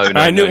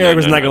 I knew Eric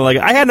was not gonna like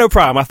it. I had no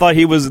problem. I thought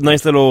he was a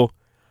nice little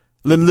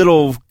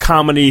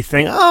comedy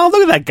thing. Oh,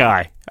 look at that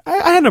guy.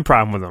 I had no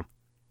problem with him.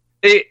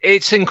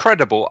 It's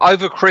incredible.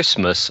 Over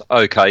Christmas,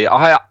 okay,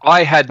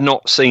 I had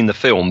not seen the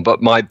film, but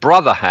my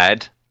brother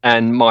had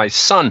and my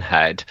son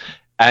had,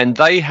 and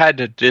they had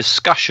a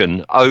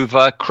discussion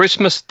over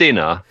Christmas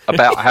dinner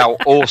about how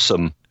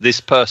awesome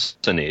this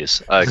person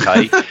is,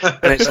 okay?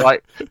 And it's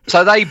like,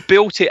 so they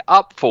built it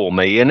up for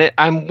me,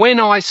 and when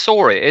I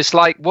saw it, it's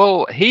like,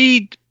 well,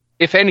 he,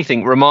 if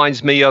anything,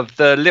 reminds me of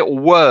the little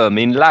worm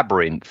in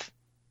Labyrinth.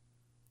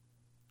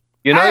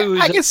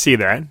 I can see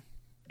that.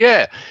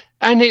 Yeah.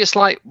 And it's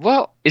like,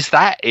 well, is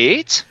that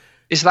it?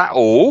 Is that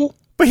all?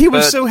 But he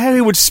was so how he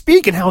would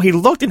speak and how he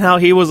looked and how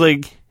he was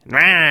like,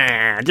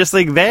 just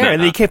like there,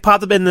 and then he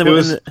popped up in the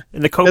co-pilot.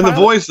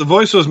 And the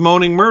voice was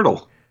Moaning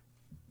Myrtle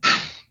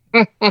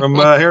from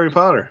Harry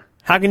Potter.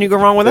 How can you go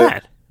wrong with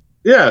that?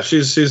 Yeah,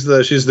 she's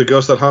the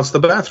ghost that haunts the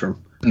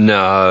bathroom.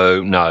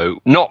 No,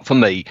 not for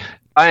me.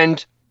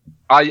 And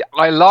I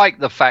like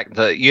the fact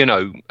that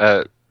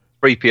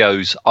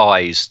 3PO's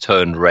eyes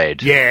turned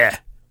red. Yeah.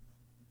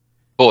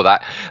 For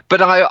that,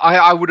 but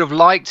I would have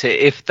liked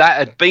it if that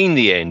had been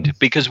the end,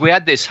 because we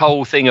had this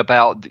whole thing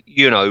about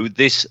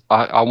this.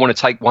 I want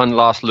to take one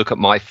last look at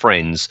my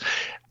friends.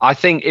 I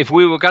think if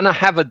we were going to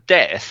have a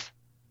death,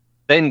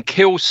 then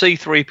kill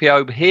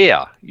C-3PO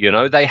here.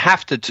 They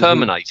have to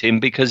terminate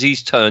him because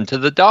he's turned to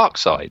the dark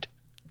side.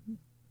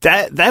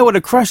 That would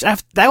have crushed.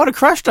 That would have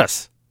crushed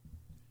us.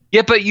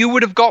 Yeah, but you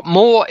would have got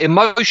more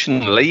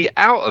emotionally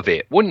out of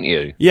it, wouldn't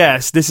you?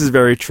 Yes, this is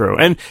very true.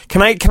 And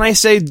can I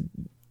say,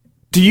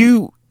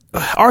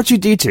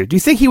 R2-D2, do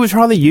you think he was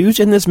hardly used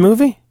in this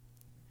movie?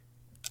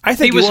 I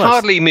think he was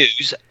hardly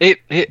used.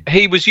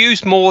 He was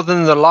used more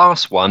than the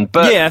last one,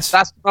 but yes.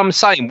 That's what I'm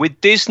saying.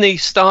 With Disney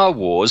Star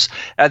Wars,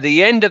 at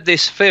the end of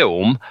this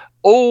film,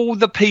 all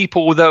the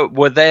people that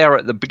were there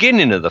at the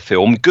beginning of the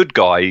film, good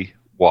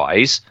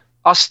guy-wise,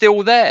 are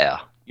still there.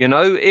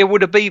 It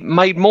would have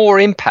made more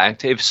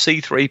impact if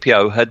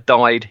C-3PO had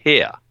died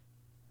here.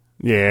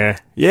 Yeah.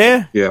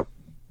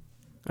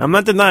 I'm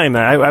not denying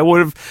that. I would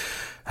have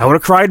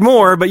cried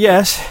more, but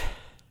yes.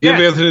 Give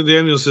Anthony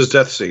Daniels his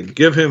death scene.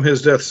 Give him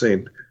his death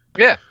scene.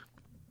 Yeah.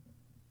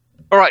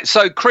 All right.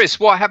 So, Chris,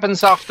 what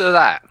happens after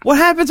that? What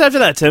happens after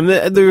that, Tim?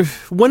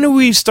 When do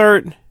we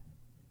start?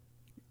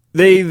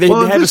 They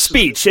have a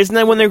speech, isn't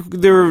that when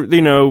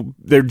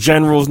they're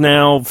generals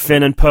now?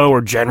 Finn and Poe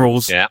are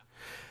generals. Yeah.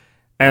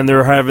 And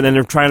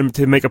they're trying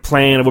to make a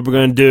plan of what we're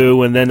going to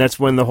do, and then that's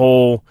when the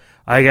whole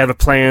I have a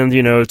plan,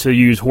 to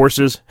use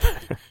horses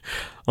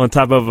on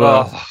top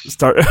of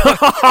start.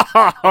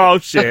 Oh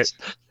shit.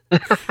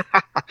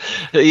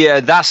 Yeah,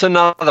 that's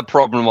another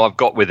problem I've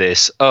got with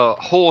this.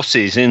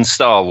 Horses in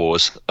Star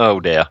Wars. Oh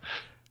dear.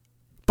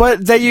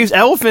 But they use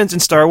elephants in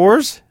Star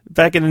Wars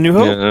back in the New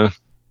Hope.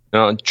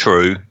 Yeah.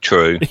 True.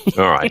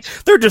 All right.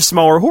 They're just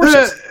smaller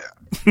horses.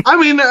 I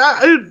mean,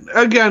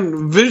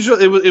 again,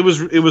 visual. It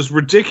was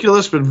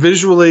ridiculous, but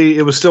visually,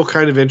 it was still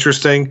kind of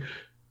interesting.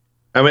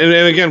 I mean,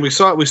 and again, we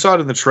saw it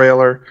in the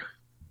trailer,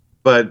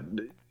 but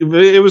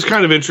it was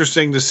kind of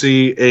interesting to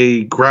see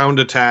a ground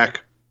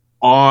attack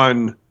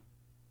on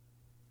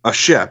a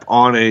ship,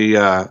 on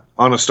a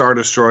Star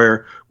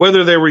Destroyer,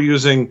 whether they were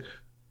using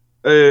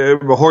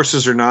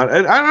horses or not.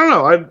 I don't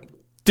know. It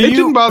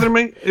didn't bother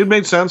me. It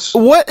made sense.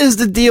 What is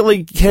the deal?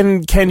 Like,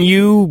 can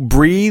you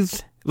breathe?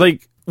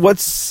 Like, are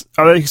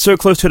they so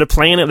close to the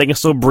planet they can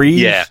still breathe?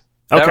 Yeah.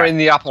 Okay. They're in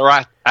the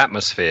upper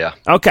atmosphere.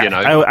 Okay.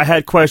 I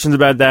had questions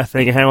about that,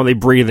 thinking, how are they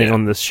breathing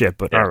on this ship?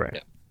 But all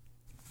right.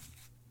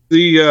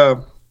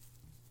 Yeah.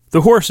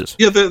 The horses.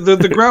 Yeah,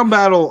 the ground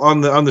battle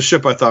on the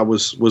ship I thought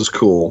was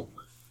cool.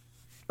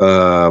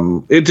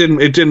 It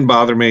didn't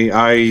bother me.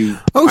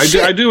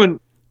 Didn't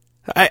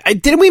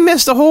we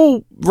miss the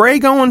whole Rey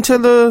going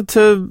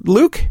to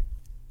Luke?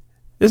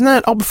 Isn't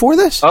that all before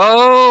this?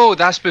 Oh,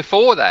 that's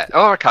before that.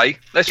 Oh, okay.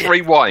 Let's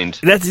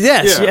rewind.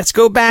 Let's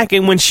go back,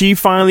 and when she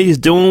finally is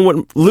doing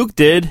what Luke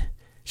did,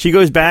 she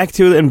goes back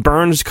to and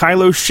burns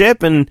Kylo's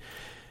ship and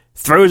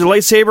throws a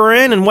lightsaber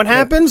in, and what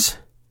happens?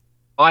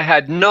 I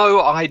had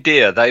no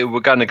idea they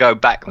were going to go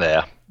back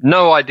there.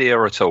 No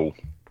idea at all.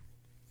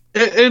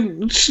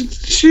 And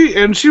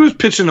she was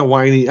pitching a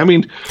whiny. I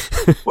mean,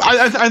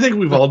 I think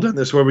we've all done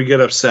this where we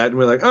get upset and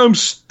we're like, I'm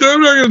not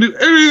going to do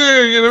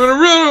anything, and I'm going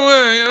to run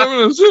away, and I'm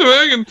going to sit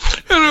back, and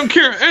I don't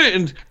care.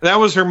 And that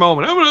was her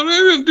moment. I'm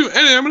going to do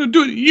anything. I'm going to do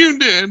what you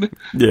did.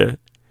 Yeah.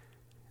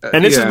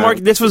 And this is Mark.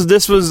 This was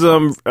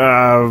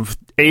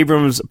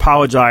Abrams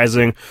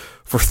apologizing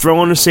for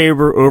throwing a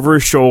saber over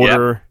his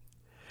shoulder. Yep.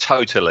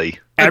 Totally.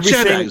 A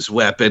Jedi's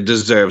weapon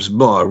deserves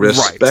more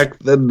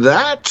respect than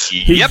that.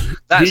 Yep,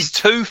 that's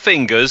 2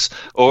 fingers,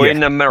 or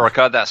in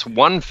America, that's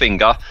 1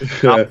 finger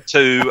up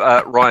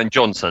to Ryan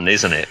Johnson,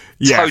 isn't it?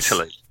 Yes.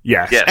 Totally.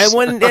 Yes.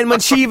 And when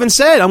she even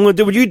said, "I'm going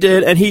to do what you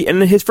did," and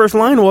his first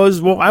line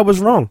was, "Well, I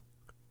was wrong."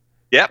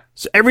 Yep.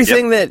 So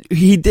everything that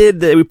he did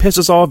that would piss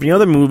us off in the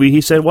other movie, he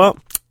said, "Well,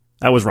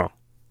 I was wrong."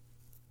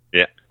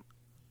 Yeah.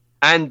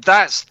 And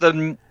that's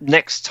the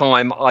next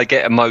time I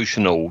get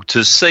emotional,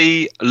 to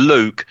see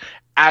Luke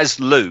as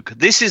Luke.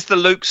 This is the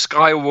Luke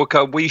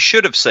Skywalker we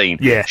should have seen.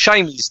 Yeah.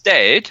 Shame he's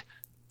dead,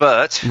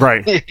 but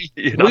right.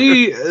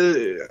 We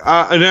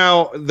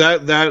now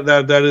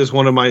that is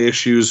one of my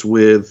issues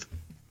with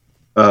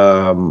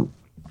Last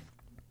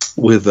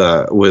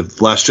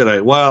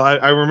Jedi. Well,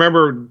 I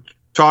remember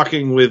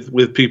talking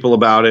with people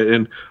about it,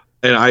 and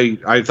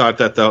I thought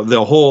that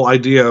the whole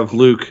idea of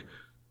Luke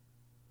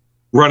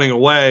running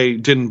away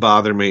didn't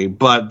bother me,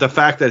 but the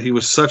fact that he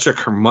was such a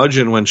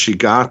curmudgeon when she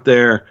got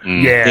there,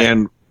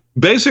 and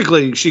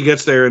basically she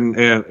gets there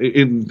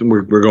and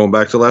we're going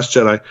back to Last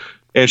Jedi,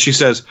 and she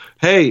says,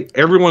 "Hey,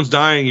 everyone's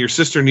dying. Your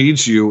sister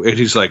needs you," and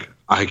he's like,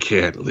 "I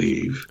can't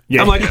leave."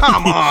 Yeah. I'm like,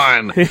 come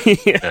on.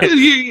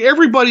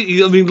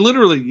 Everybody, I mean,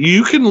 literally,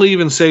 you can leave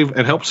and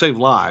help save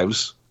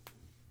lives,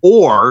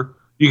 or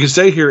you can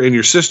stay here and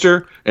your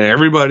sister and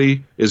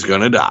everybody is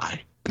gonna die.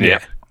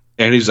 Yeah.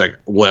 And he's like,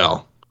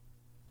 well,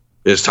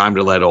 it's time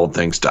to let old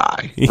things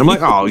die. I'm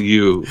like, oh,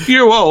 you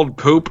old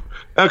poop.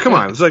 Come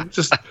on. It's like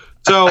just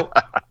so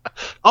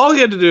all he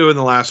had to do in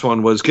the last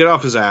one was get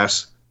off his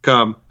ass,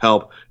 come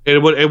help.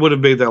 It would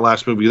have made that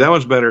last movie that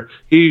much better.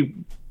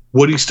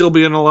 Would he still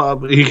be in a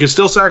lot? He could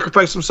still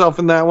sacrifice himself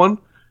in that one.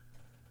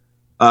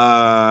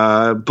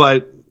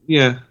 But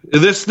yeah,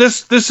 this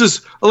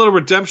is a little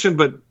redemption,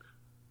 but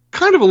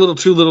kind of a little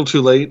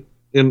too late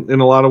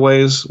in a lot of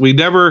ways.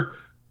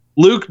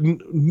 Luke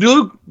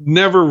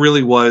never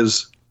really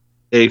was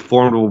a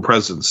formidable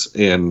presence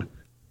in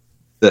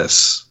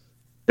this.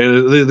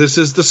 And this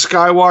is the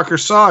Skywalker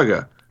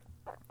saga.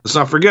 Let's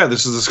not forget,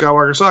 this is the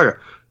Skywalker saga.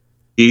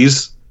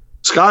 He's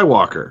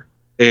Skywalker,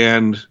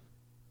 and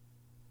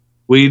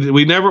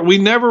we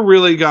never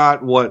really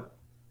got what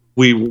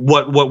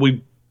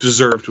we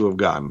deserve to have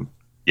gotten.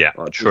 Yeah,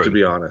 true. To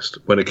be honest,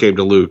 when it came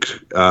to Luke,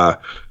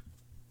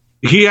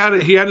 he had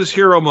his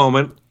hero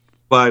moment,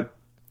 but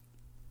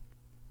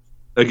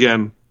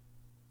again,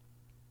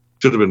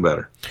 should have been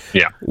better.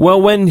 Yeah.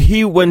 Well, when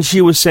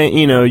she was saying,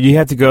 you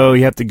have to go,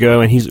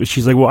 and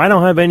she's like, well, I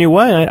don't have any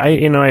way.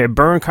 I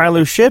burned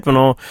Kylo's ship and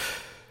all.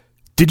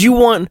 Did you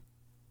want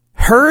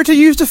her to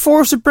use the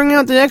Force to bring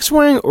out the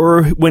X-Wing,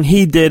 or when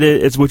he did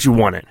it, it's what you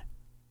wanted?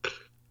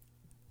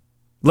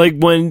 Like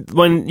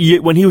when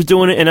he was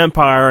doing it in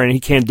Empire and he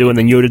can't do it, and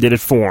then Yoda did it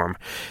for him.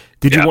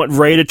 Did you want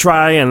Rey to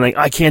try and like,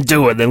 I can't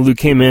do it? Then Luke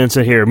came in and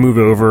said, here, move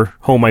over,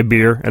 hold my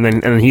beer, and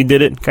then he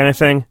did it, kind of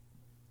thing.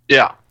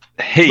 Yeah.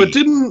 But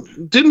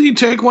didn't he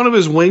take one of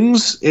his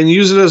wings and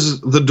use it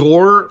as the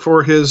door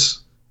for his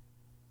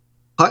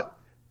hut?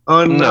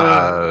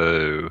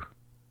 No.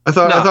 I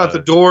thought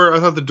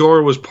the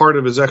door was part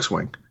of his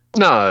X-wing.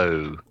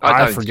 No,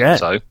 I don't forget.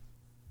 think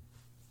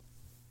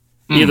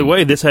so. Either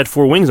way, this had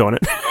 4 wings on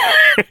it.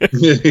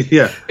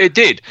 Yeah, it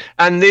did,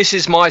 and this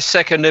is my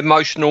second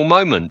emotional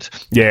moment.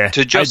 Yeah,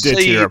 to just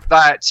see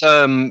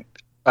that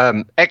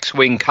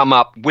X-Wing come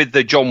up with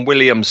the John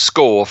Williams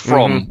score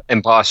from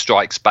Empire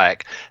Strikes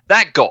Back.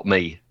 That got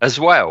me as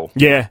well.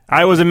 Yeah,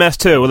 I was a mess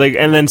too. Like,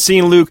 and then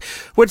seeing Luke,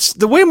 which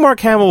the way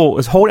Mark Hamill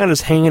is holding out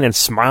his hand and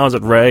smiles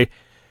at Rey,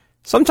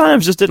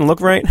 sometimes just didn't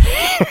look right.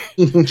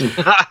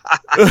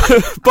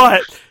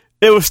 But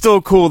it was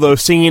still cool though,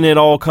 seeing it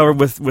all covered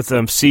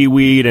with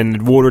seaweed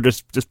and water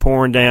just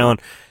pouring down.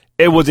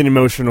 It was an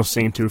emotional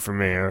scene too for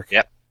me, Eric.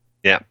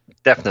 Yep,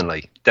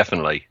 definitely,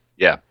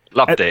 yeah.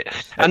 Loved it.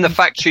 And the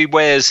fact she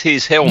wears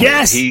his helmet.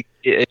 Yes! He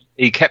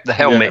kept the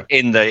helmet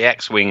in the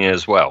X-Wing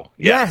as well.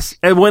 Yeah. Yes.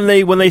 And when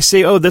they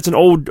say, oh, that's an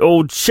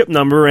old ship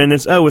number, and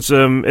it's Luke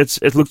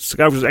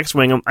Skywalker's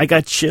X-Wing, I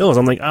got chills.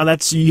 I'm like, oh,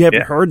 you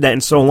haven't heard that in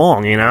so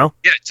long, you know?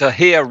 Yeah, to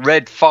hear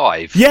Red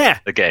 5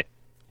 again.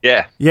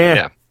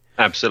 Yeah.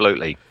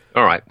 Absolutely.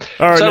 All right.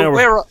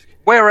 So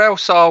where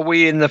else are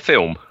we in the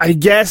film? I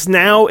guess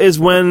now is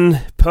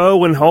when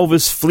Poe and all of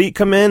his fleet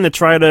come in to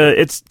try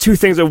to... It's 2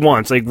 things at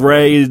once. Like,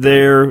 Rey is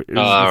there, with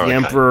the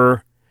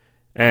Emperor,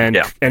 and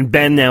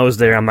Ben now is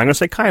there. I'm not going to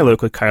say Kylo,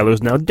 because Kylo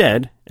is now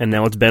dead, and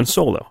now it's Ben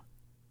Solo.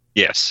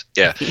 Yes,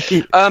 yeah.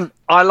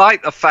 I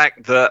like the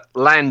fact that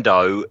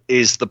Lando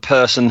is the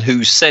person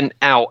who's sent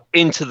out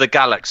into the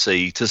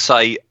galaxy to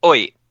say,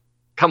 oi,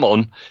 come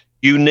on,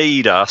 you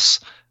need us.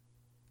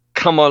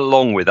 Come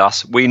along with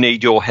us. We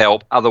need your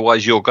help.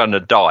 Otherwise, you're going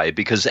to die,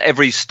 because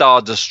every Star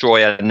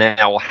Destroyer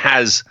now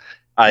has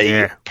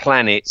a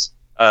planet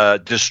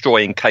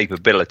destroying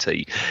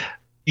capability.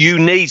 You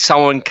need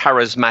someone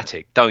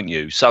charismatic, don't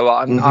you? So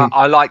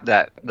I like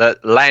that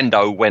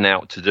Lando went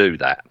out to do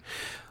that.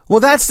 Well,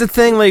 that's the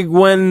thing. Like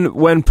when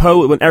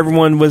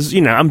everyone was,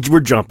 we're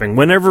jumping.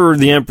 Whenever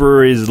the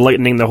Emperor is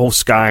lightning the whole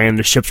sky and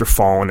the ships are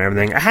falling and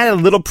everything, I had a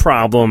little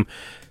problem.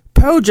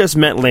 Poe just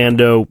met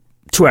Lando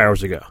 2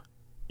 hours ago.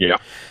 Yeah.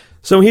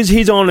 So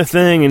he's on the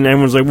thing, and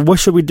everyone's like, well, what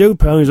should we do,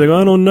 Poe? He's like,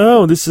 I don't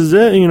know. This is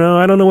it.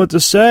 I don't know what to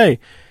say.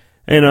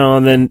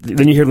 And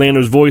then you hear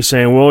Lando's voice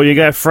saying, well, you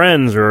got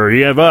friends, or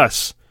you have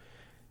us.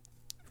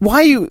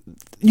 Why you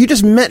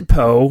just met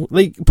Poe?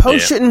 Like, Poe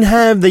shouldn't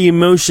have the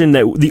emotion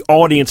that the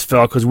audience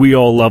felt, because we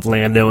all love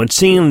Lando, and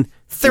seeing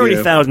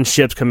 30,000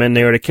 ships come in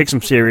there to kick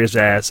some serious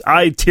ass,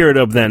 I teared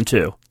up then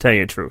too, tell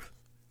you the truth.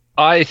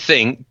 I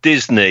think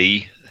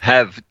Disney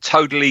have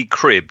totally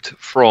cribbed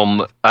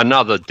from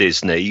another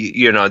Disney,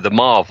 the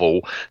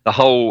Marvel, the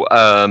whole,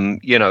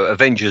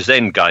 Avengers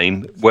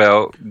Endgame,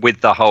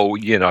 with the whole,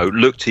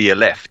 look to your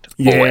left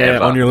or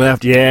whatever. On your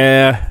left,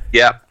 yeah.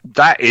 Yeah,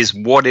 that is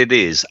what it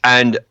is.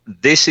 And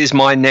this is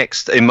my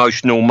next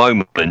emotional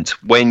moment,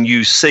 when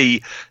you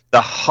see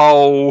the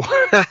whole,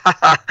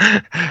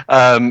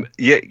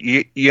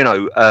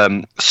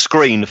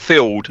 screen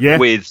filled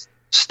with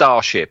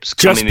starships,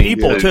 just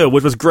people too,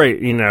 which was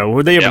great.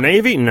 Would they have a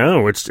navy?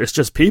 No, it's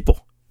just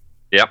people.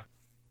 Yep,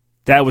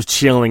 that was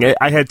chilling.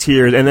 I had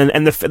tears, and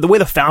then the way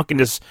the Falcon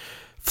just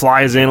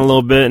flies in a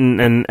little bit,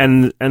 and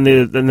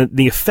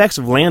the effects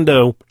of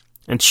Lando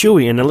and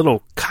Chewie in the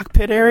little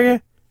cockpit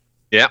area.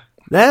 Yeah,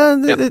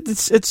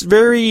 it's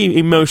very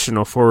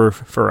emotional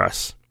for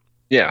us.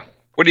 Yeah,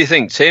 what do you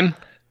think, Tim?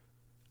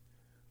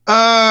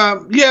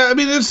 Yeah, I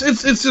mean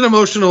it's an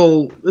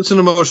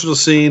emotional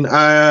scene.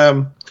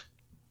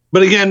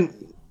 But again,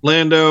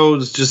 Lando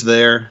is just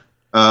there.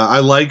 I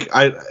like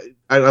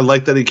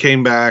that he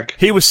came back.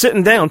 He was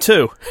sitting down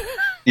too.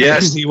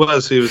 Yes, he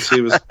was. He was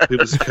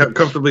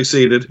comfortably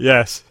seated.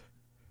 Yes.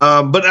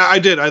 But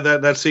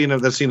that scene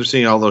of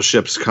seeing all those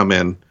ships come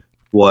in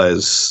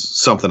was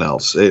something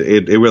else.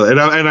 It really,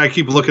 and I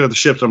keep looking at the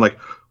ships. I'm like,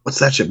 what's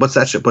that ship? What's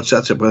that ship? What's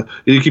that ship? But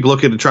you keep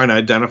looking and trying to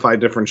identify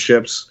different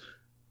ships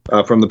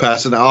from the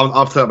past. And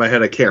off the top of my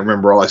head, I can't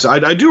remember all.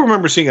 I do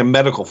remember seeing a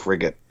medical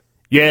frigate.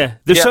 Yeah,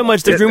 there's so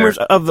much. There's rumors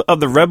of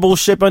the Rebel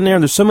ship on there.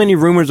 There's so many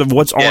rumors of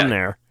what's on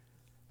there,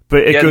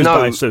 but it goes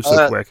by so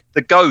quick.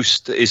 The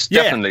Ghost is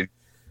definitely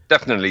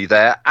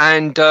there,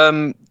 and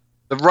the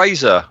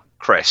Razor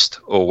Crest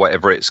or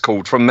whatever it's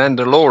called from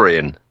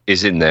Mandalorian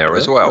is in there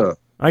as well.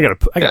 I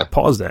gotta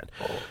pause that.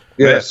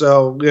 Yeah.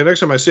 So next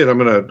time I see it, I'm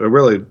gonna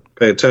really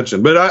pay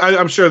attention. But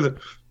I'm sure that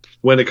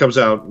when it comes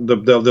out,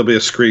 there'll be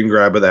a screen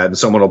grab of that, and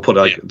someone will put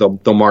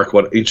they'll mark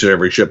what each and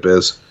every ship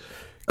is.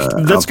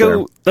 Let's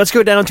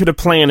go down to the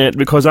planet,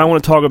 because I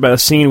want to talk about a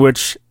scene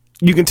which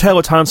you can tell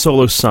it's Han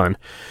Solo's son.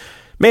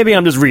 Maybe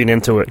I'm just reading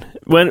into it.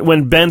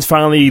 When Ben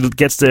finally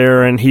gets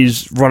there and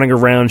he's running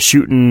around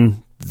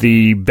shooting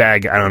the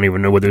bag, I don't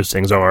even know what those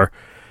things are.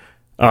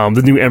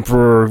 The new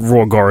Emperor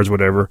Royal Guards,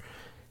 whatever.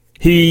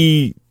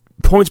 He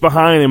points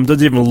behind him,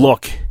 doesn't even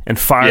look, and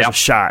fires a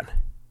shot.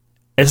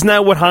 Isn't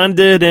that what Han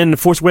did in The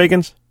Force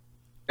Awakens?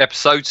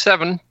 Episode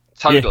 7,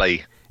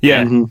 totally.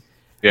 Yeah. Mm-hmm.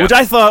 Yeah. Which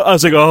I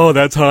was like, oh,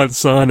 that's Han's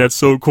son. That's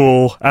so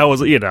cool. I was,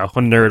 a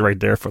nerd right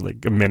there for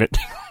like a minute.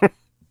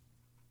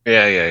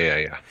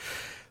 Yeah.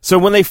 So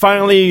when they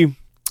finally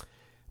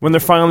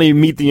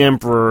meet the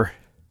Emperor,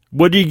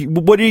 what do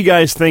you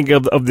guys think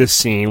of this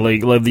scene?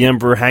 Like the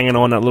Emperor hanging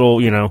on that little,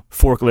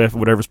 forklift,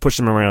 whatever's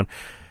pushing him around.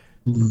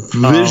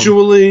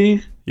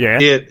 Visually,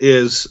 it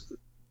is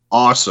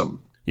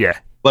awesome. Yeah.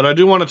 But I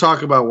do want to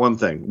talk about one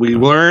thing. We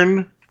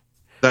learn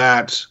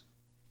that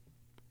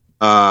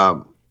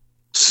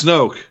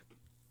Snoke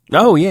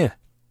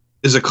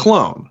is a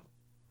clone.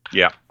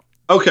 Yeah.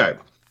 Okay.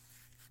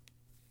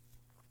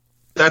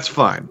 That's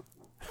fine.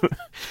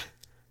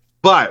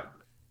 But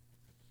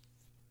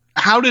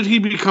how did he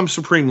become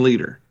supreme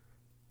leader?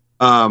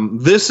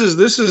 This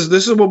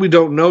is what we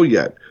don't know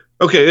yet.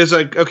 Okay,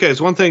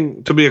 it's one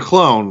thing to be a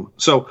clone.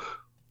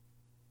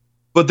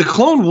 But the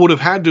clone would have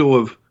had to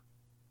have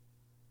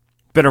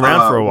been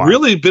around for a while.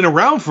 Really been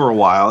around for a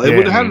while. It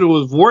would have had to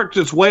have worked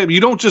its way. You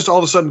don't just all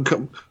of a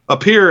sudden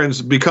appear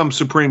and become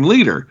supreme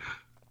leader.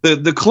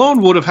 The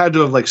clone would have had to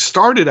have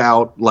started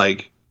out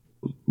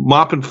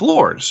mopping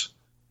floors.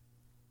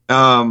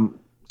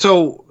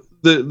 So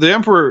the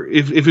Emperor,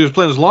 if he was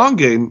playing his long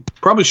game,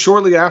 probably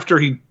shortly after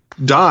he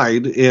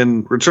died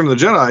in Return of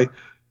the Jedi,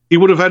 he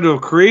would have had to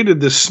have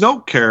created this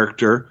Snoke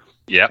character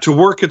to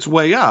work its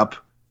way up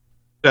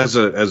as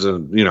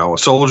a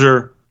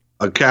soldier,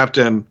 a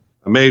captain,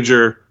 a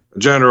major, a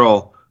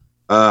general,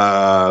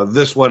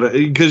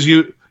 because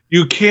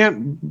you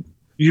can't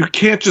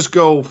just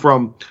go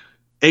from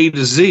A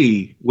to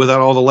Z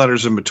without all the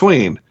letters in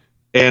between.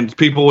 And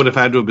people would have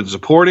had to have been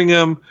supporting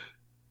him.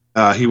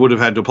 He would have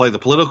had to play the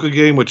political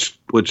game, which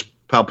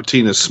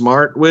Palpatine is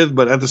smart with,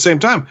 but at the same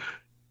time,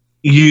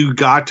 you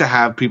got to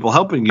have people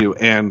helping you,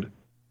 and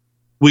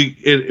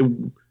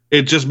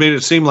it just made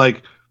it seem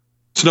like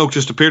Snoke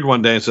just appeared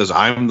one day and says,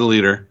 "I'm the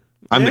leader.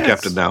 I'm the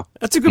captain now."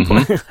 That's a good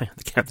point.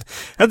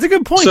 That's a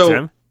good point,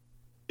 Tim.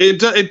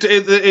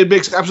 It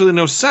makes absolutely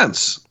no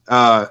sense.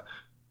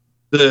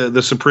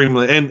 The supreme,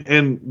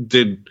 and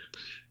did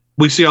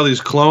we see all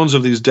these clones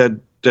of these dead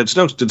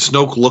Snokes? Did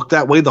Snoke look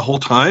that way the whole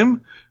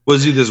time?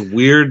 Was he this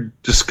weird,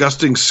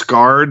 disgusting,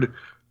 scarred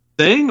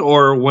thing,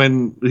 or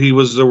when he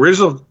was the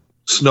original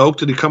Snoke,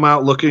 did he come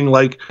out looking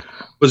like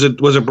was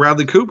it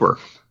Bradley Cooper?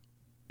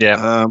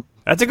 Yeah,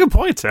 that's a good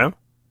point, Tim.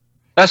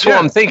 That's what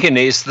I'm thinking.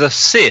 Is the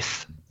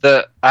Sith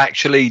that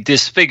actually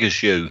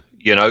disfigures you?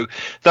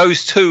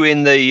 Those two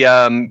in the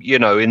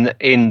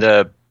in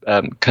the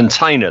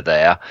container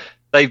there.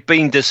 They've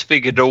been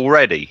disfigured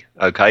already.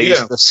 Okay,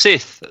 it's the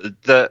Sith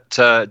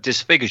that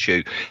disfigures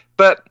you.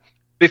 But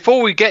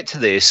before we get to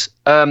this,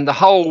 the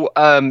whole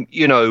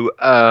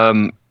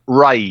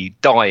Rey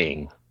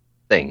dying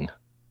thing,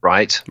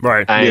 right?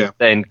 Right. And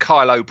then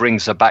Kylo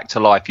brings her back to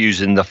life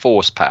using the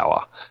Force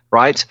power,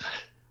 right?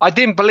 I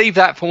didn't believe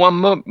that for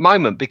one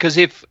moment, because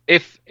if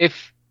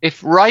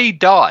Rey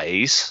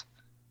dies,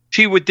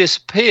 she would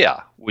disappear,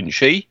 wouldn't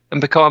she,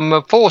 and become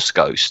a Force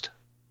ghost?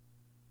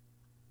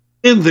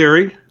 In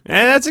theory.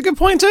 Yeah, that's a good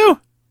point too.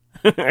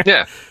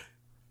 Yeah.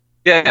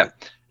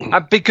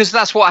 Because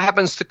that's what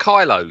happens to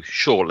Kylo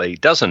shortly,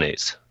 doesn't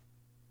it?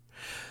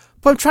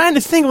 But I'm trying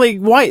to think,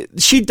 why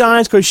she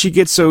dies because she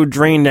gets so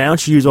drained out,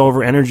 she uses all of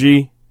her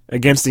energy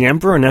against the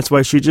Emperor, and that's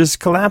why she just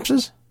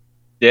collapses?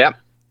 Yeah.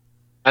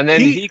 And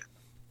then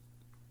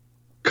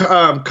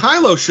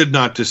Kylo should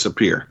not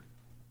disappear.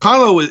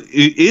 Kylo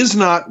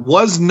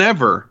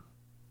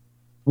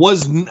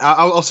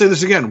I'll say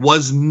this again,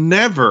 was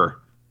never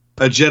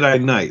a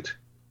Jedi Knight.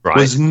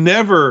 was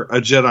never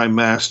a Jedi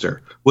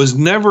Master, was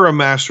never a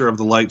Master of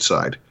the light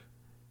side.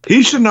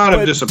 He should not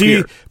have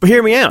disappeared. But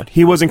hear me out.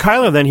 He wasn't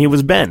Kylo then, he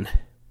was Ben.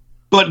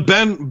 But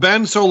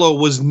Ben Solo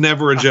was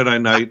never a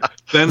Jedi Knight.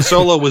 Ben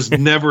Solo was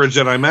never a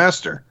Jedi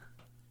Master.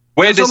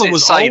 Where does it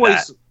say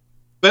that?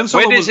 Ben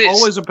Solo was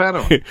always a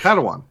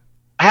Padawan.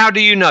 How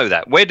do you know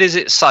that? Where does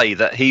it say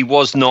that he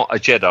was not a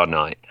Jedi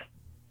Knight?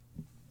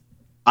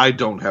 I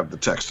don't have the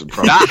text in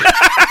front of me.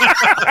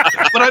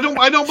 But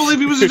I don't believe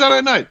he was a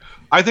Jedi Knight.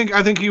 I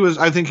think he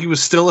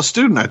was still a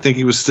student. I think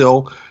he was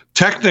still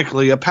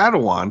technically a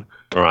Padawan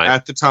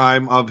at the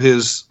time of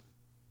his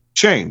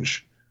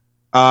change.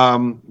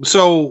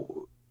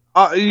 So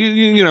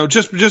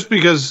just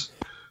because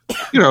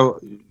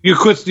you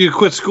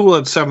quit school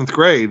at 7th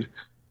grade,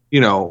 you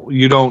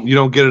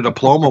don't get a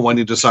diploma when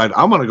you decide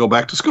I'm going to go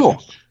back to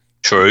school.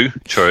 True.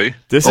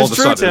 This All is of a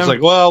true, sudden, Tim. it's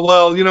like,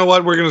 well, you know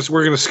what? We're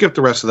gonna skip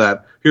the rest of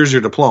that. Here's your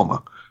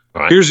diploma.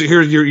 Right. Here's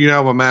you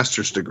have a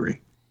master's degree.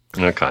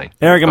 Okay,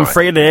 Eric, I'm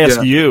afraid to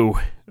ask you,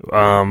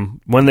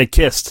 when they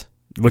kissed,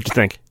 what'd you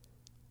think?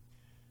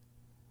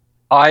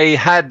 I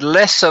had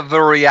less of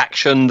a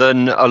reaction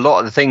than a lot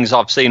of the things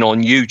I've seen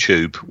on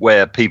YouTube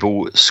where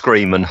people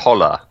scream and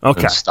holler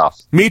and stuff.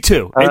 Me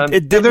too.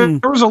 It didn't.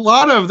 There was a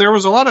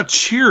lot of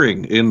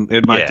cheering in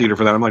my theater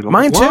for that. I'm like,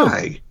 mine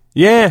why? Too.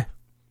 Yeah.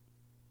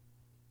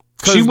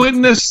 She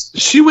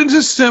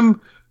witnessed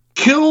him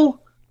kill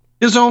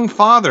his own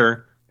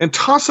father and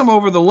toss him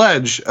over the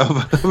ledge of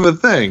a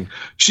thing.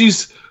 She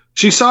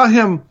saw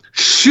him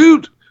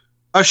shoot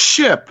a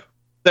ship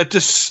that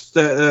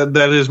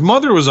his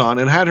mother was on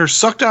and had her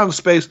sucked down to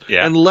space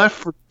and left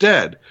for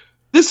dead.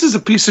 This is a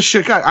piece of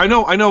shit guy. I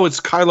know it's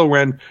Kylo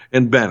Ren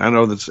and Ben. I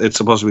know that it's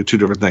supposed to be two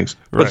different things,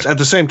 but at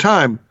the same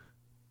time,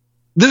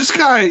 this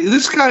guy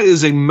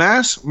is a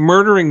mass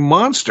murdering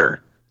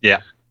monster.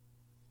 Yeah.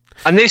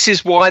 And this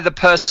is why the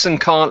person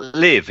can't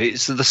live.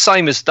 It's the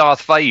same as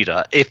Darth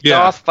Vader. If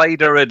Darth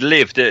Vader had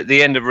lived at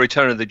the end of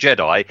Return of the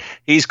Jedi,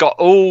 he's got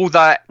all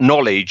that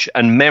knowledge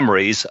and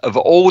memories of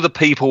all the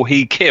people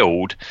he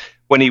killed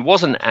when he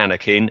wasn't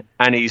Anakin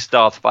and he's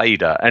Darth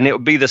Vader. And it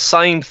would be the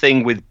same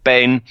thing with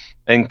Ben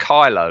and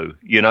Kylo.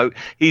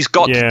 He's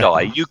got to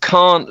die. You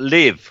can't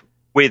live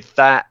with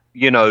that,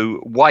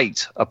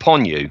 weight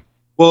upon you.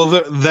 Well,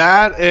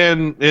 that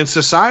and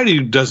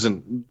society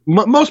doesn't.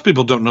 Most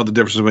people don't know the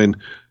difference between,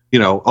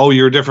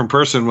 you're a different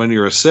person when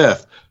you're a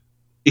Sith.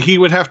 He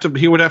would have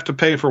to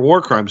pay for war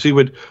crimes. They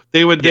would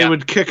hang him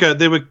and kick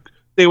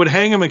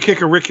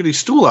a rickety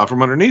stool out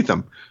from underneath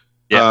him.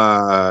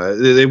 Yeah.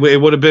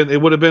 It would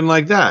have been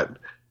like that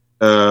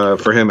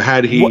for him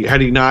had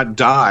he not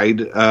died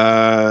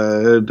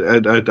a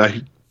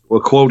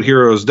quote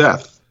hero's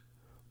death.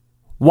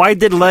 Why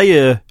did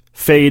Leia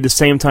fade the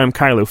same time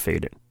Kylo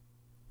faded?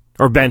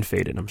 Or Ben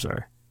faded, I'm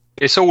sorry.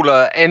 It's all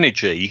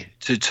energy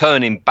to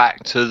turn him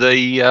back to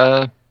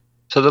the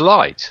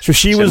light. So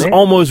she was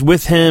almost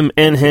with him,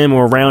 in him,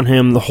 or around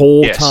him the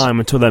whole time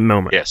until that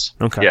moment. Yes.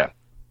 Okay.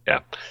 Yeah.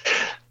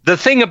 The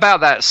thing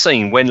about that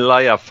scene when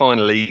Leia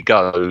finally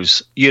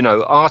goes,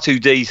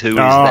 R2-D2 is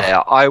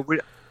there.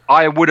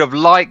 I would have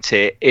liked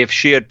it if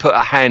she had put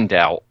a hand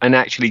out and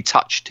actually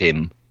touched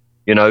him.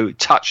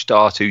 Touched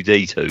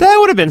R2-D2. That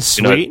would have been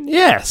sweet.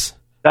 Yes.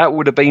 That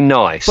would have been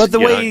nice. But the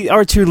way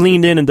R2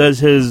 leaned in and does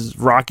his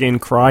rockin'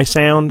 cry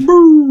sound,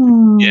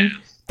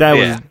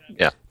 that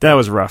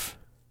was rough.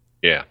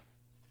 Yeah,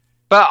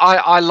 but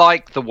I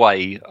like the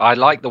way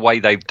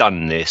they've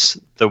done this.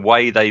 The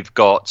way they've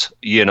got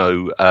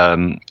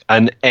an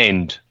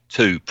end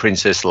to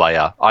Princess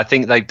Leia. I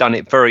think they've done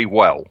it very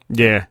well.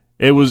 Yeah,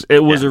 it was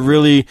a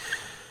really.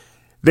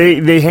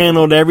 They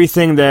handled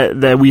everything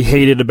that we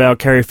hated about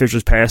Carrie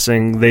Fisher's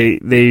passing. They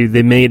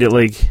made it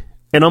like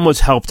it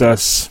almost helped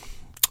us.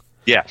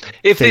 Yeah,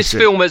 if this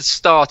film had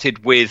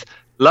started with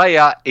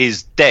Leia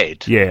is dead,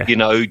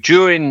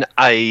 during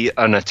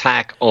an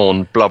attack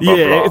on blah, blah,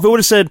 blah. If it would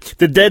have said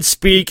the dead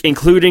speak,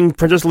 including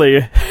Princess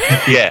Leia.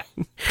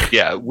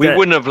 We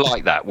wouldn't have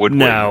liked that, would we?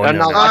 No.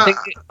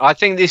 I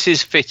think this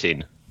is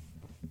fitting.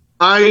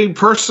 I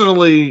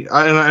personally,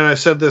 and I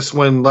said this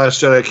when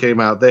Last Jedi came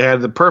out, they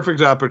had the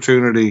perfect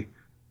opportunity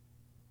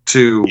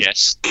to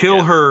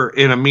kill her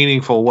in a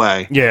meaningful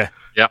way. Yeah.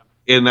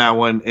 In that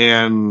one,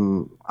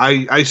 and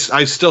I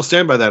still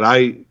stand by that.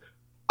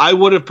 I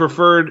would have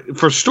preferred,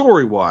 for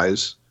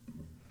story-wise,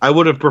 I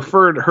would have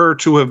preferred her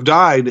to have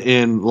died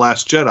in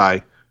Last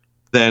Jedi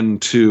than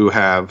to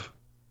have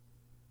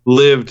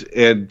lived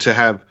and to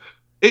have...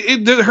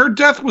 her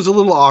death was a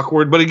little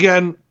awkward, but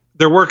again,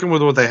 they're working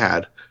with what they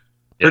had.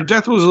 Her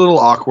death was a little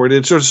awkward.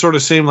 It sort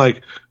of seemed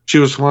like she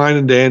was fine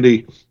and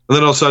dandy, and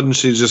then all of a sudden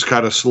she just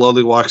kind of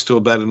slowly walks to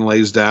a bed and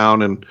lays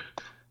down and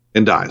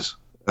dies.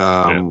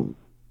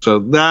 So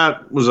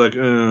that was like,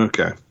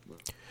 okay.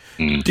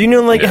 Do you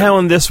know how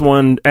in this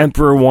one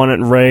Emperor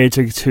wanted Rey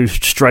to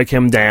strike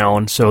him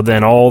down, so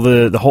then all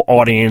the whole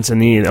audience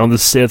and the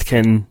Sith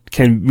can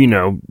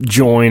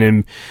join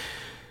and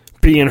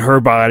be in her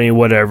body or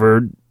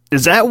whatever?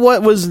 Is that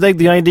what was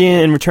the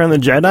idea in Return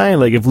of the Jedi?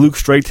 Like if Luke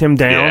striked him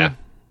down?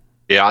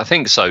 Yeah, I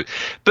think so.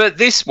 But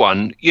this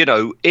one,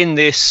 in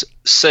this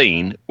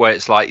scene where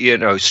it's like,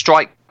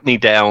 strike me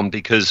down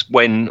because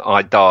when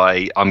I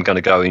die, I'm going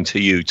to go into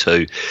you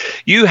too.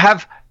 You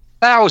have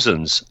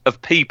thousands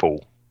of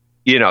people,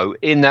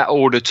 in that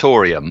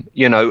auditorium.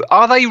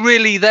 Are they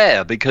really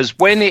there? Because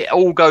when it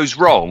all goes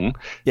wrong,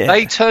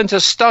 they turn to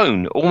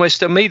stone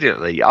almost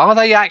immediately. Are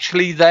they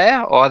actually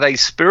there? Or are they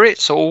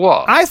spirits or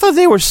what? I thought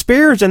they were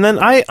spirits, and then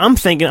I'm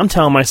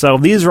telling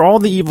myself, these are all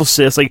the evil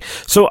Sith.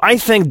 So I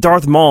think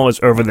Darth Maul is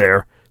over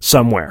there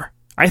somewhere.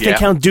 I think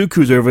Count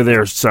Dooku's over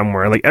there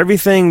somewhere.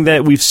 Everything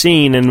that we've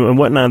seen and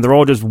whatnot, they're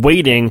all just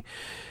waiting.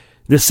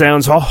 This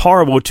sounds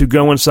horrible to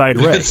go inside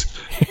Rey.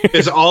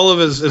 It's all of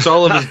his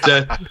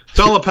dead. It's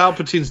all of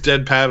Palpatine's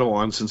dead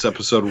Padawan since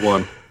Episode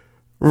 1.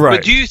 Right.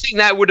 But do you think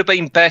that would have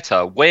been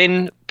better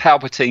when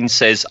Palpatine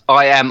says,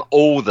 "I am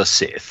all the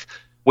Sith"?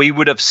 We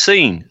would have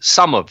seen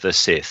some of the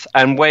Sith,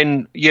 and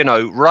when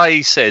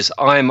Rey says,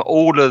 "I am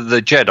all of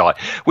the Jedi,"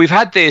 we've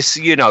had this,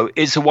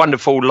 "It's a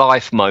Wonderful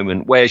Life"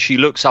 moment where she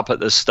looks up at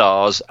the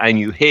stars and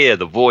you hear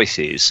the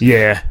voices.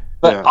 Yeah.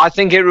 But I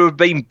think it would have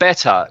been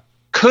better.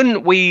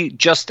 Couldn't we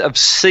just have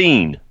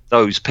seen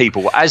those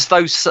people as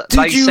they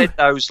said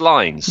those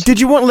lines? Did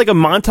you want a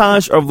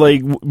montage of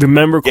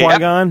remember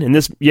Qui-Gon and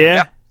this?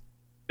 Yeah.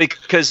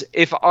 Because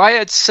if I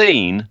had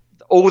seen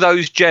all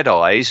those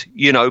Jedis,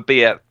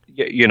 be it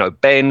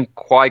Ben,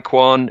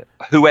 Qui-Gon,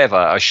 whoever,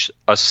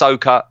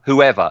 Ahsoka,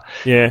 whoever.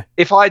 Yeah.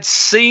 If I'd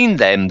seen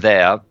them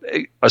there,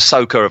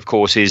 Ahsoka, of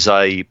course, is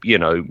a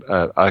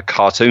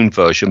cartoon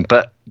version,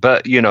 but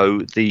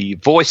the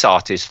voice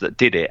artist that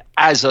did it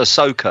as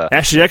Ahsoka,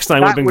 Ashley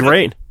Eckstein would have been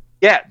great.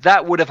 Yeah,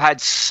 that would have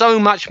had so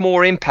much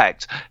more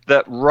impact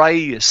that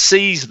Rey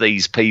sees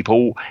these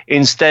people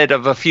instead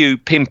of a few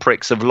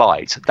pinpricks of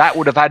light. That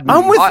would have had.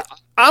 I'm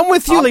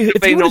with you.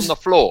 If been on the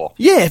floor.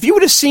 Yeah, if you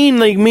would have seen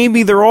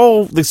maybe they're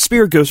all the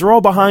spirit ghosts are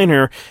all behind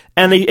her,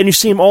 and you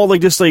see them all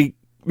just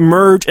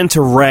merge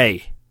into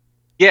Rey.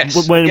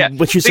 Yes, when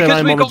she said, because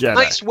 "I'm on the Jedi." we've got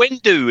Mace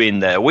Windu in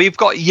there. We've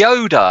got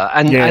Yoda,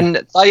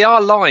 and they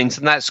are lines,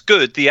 and that's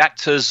good. The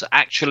actors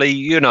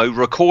actually,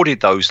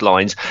 recorded those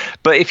lines.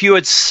 But if you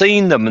had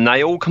seen them and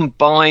they all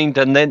combined,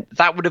 and then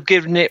that would have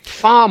given it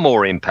far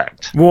more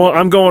impact. Well,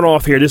 I'm going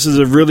off here. This is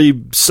a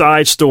really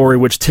side story,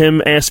 which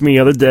Tim asked me the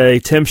other day.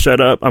 Tim, shut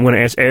up. I'm going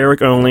to ask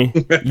Eric only.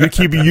 You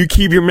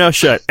keep your mouth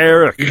shut,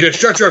 Eric. You just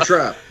shut your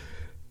trap.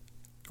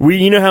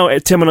 You know how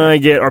Tim and I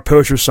get our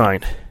posters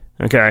signed,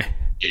 okay?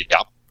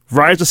 Yeah.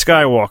 Rise of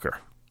Skywalker.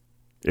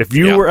 If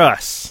you were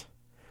us,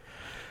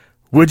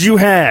 would you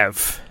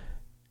have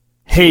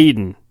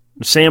Hayden,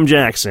 Sam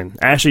Jackson,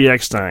 Ashley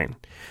Eckstein,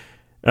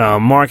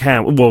 Mark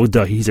Hamill? Well,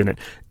 duh, he's in it.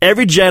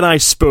 Every Jedi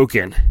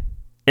spoken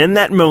in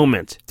that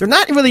moment. They're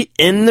not really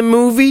in the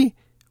movie.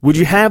 Would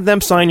you have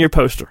them sign your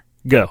poster?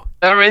 Go.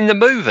 They're in the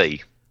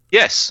movie.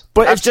 Yes,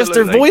 but absolutely. It's just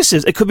their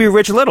voices. It could be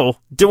Rich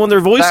Little doing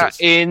their voices.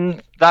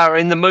 They're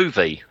in the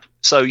movie.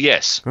 So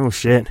yes. Oh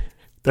shit.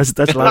 That's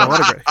a lot of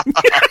autographs.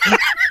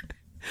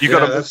 You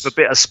got to move a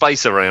bit of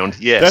space around.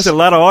 Yes, that's a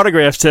lot of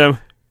autographs, Tim.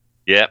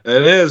 Yeah,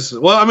 it is.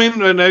 Well, I mean,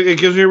 it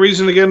gives me a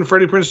reason to get in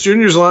Freddie Prinze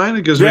Jr.'s line.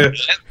 It gives me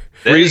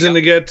a reason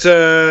to get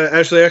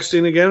Ashley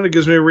Eckstein again. It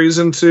gives me a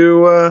reason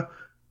to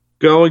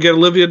go and get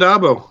Olivia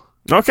Dabo.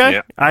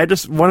 Okay, I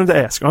just wanted to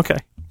ask. Okay.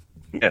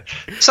 Yeah.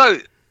 So,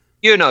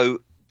 the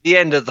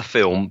end of the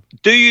film.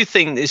 Do you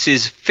think this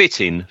is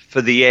fitting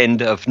for the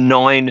end of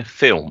 9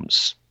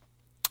 films?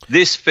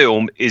 This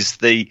film is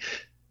the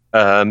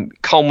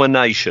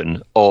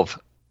culmination of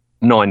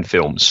 9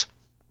 films.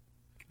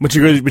 Which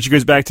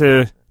goes back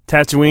to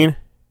Tatooine?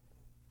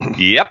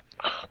 Yep.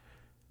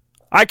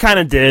 I kind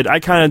of did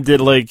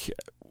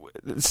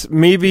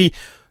maybe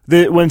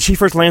when she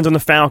first lands on the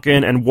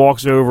Falcon and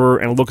walks over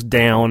and looks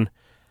down,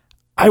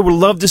 I would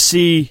love to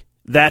see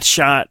that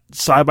shot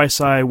side by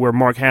side where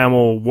Mark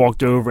Hamill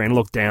walked over and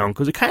looked down,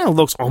 because it kind of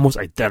looks almost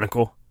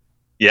identical.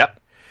 Yep.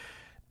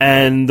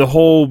 And the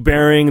whole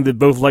bearing the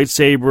both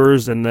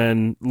lightsabers, and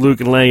then Luke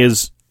and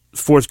Leia's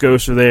Force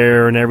ghosts are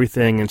there and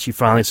everything, and she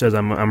finally says,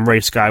 I'm Rey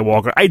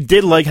Skywalker. I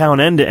did like how it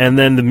ended, and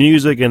then the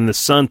music and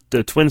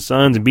the twin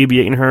sons and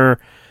BB-8 and her,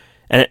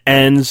 and it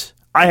ends.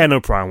 I had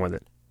no problem with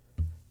it.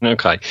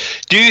 Okay.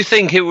 Do you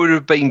think it would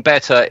have been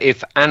better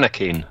if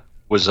Anakin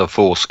was a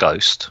Force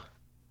ghost?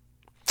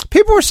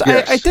 People were.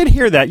 Yes. I did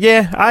hear that.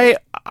 Yeah,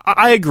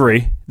 I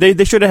agree.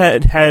 They should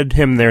have had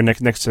him there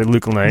next to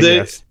Luke and Leia.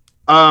 Yes.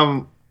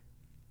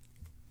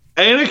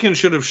 Anakin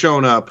should have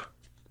shown up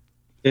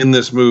in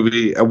this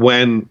movie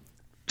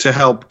to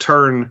help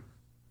turn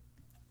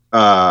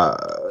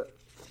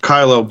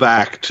Kylo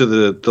back to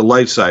the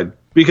light side,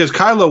 because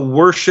Kylo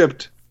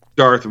worshipped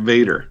Darth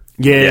Vader.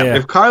 Yeah.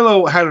 If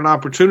Kylo had an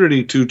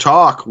opportunity to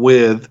talk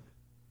with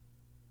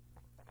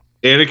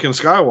Anakin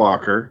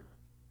Skywalker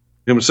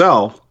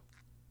himself,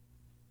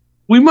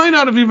 we might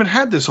not have even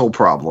had this whole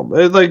problem.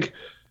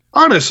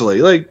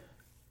 Honestly,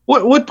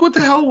 what the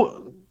hell?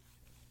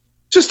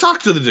 Just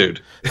talk to the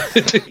dude.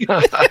 You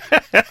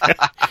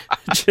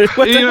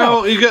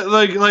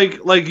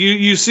get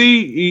you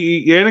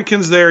see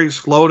Anakin's there. He's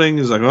floating.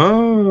 He's like,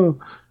 oh,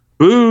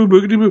 boo,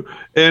 boogity boo.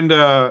 And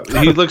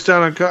he looks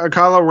down at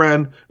Kylo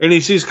Ren, and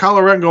he sees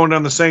Kylo Ren going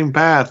down the same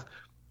path.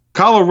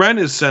 Kylo Ren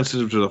is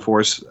sensitive to the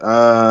Force.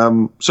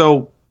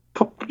 So,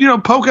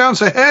 poke out and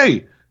say,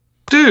 hey,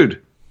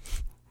 dude,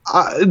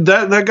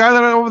 that guy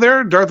that over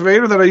there, Darth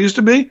Vader, that I used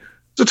to be,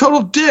 is a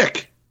total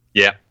dick.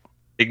 Yeah.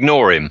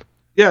 Ignore him.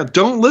 Yeah,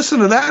 don't listen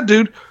to that,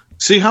 dude.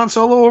 See Han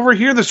Solo over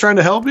here that's trying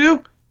to help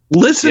you?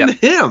 Listen to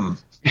him.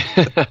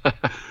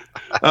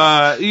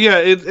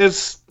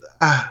 It's...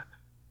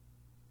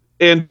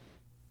 and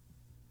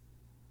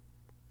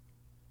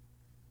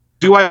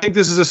do I think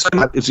this is a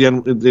sign? It's the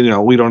end.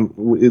 We don't.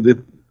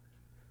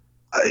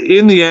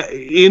 In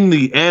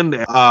the end,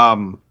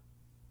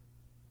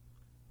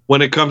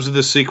 when it comes to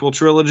the sequel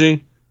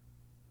trilogy,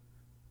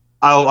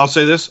 I'll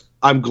say this: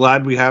 I'm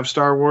glad we have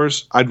Star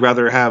Wars. I'd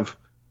rather have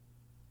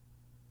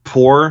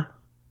poor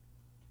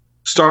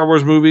Star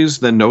Wars movies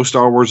than no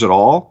Star Wars at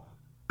all.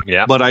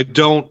 Yeah, but I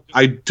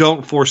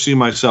don't foresee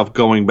myself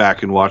going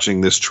back and watching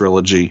this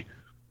trilogy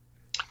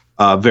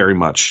very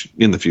much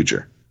in the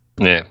future.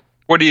 Yeah.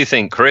 What do you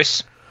think,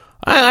 Chris?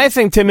 I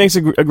think Tim makes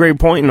a great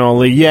point and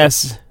all.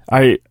 Yes,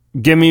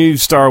 give me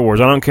Star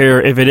Wars. I don't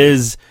care if it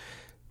is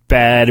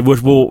bad,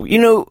 which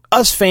will,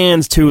 us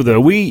fans too,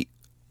 though.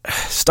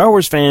 Star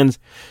Wars fans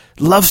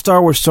love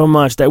Star Wars so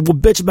much that we'll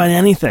bitch about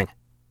anything.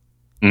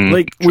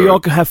 True. We all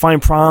can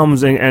find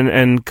problems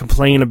and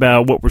complain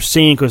about what we're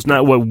seeing because it's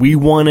not what we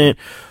wanted,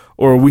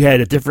 or we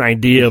had a different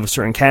idea of a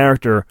certain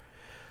character.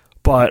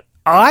 But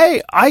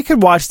I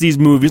could watch these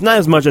movies, not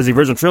as much as the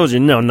original trilogy,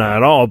 no, not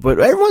at all, but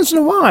every once in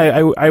a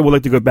while, I would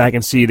like to go back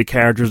and see the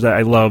characters that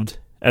I loved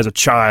as a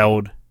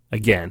child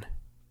again.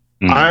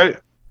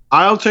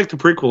 I'll take the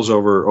prequels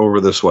over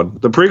this one.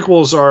 The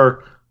prequels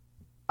are,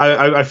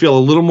 I feel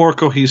a little more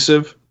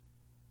cohesive.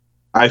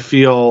 I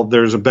feel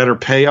there's a better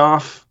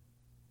payoff.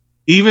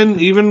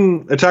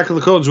 Even Attack of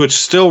the Clones, which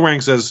still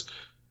ranks as,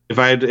 if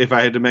I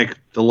had to make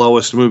the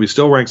lowest movie,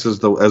 still ranks as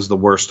the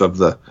worst of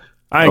the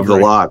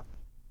lot.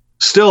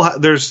 Still,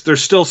 there's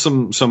still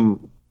some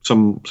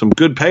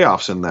good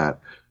payoffs in that,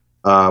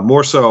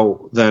 more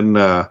so than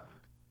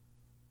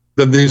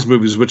these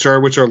movies, which are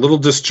a little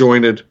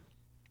disjointed.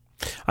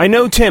 I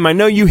know, Tim. I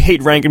know you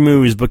hate ranking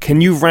movies, but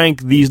can you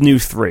rank these new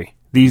three?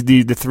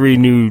 The three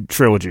new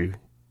trilogy.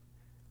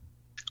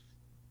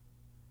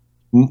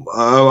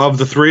 Of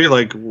the three,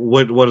 like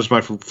what is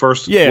my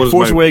first? Yeah,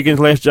 Force Awakens,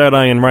 Last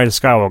Jedi, and Rise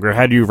of Skywalker.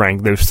 How do you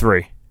rank those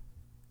three?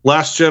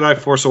 Last Jedi,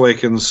 Force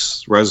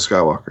Awakens, Rise of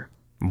Skywalker.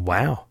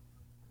 Wow.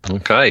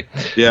 Okay.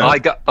 Yeah.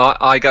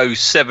 I go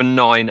 7,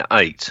 9,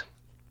 8.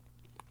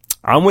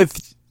 I'm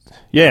with.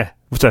 Yeah.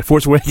 What's that?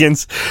 Force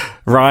Awakens,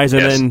 Rise,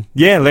 and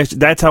then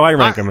that's how I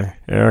rank them.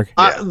 Eric.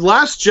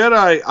 Last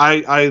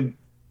Jedi,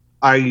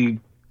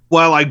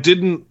 while I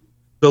didn't,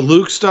 the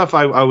Luke stuff,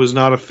 I was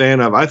not a fan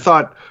of. I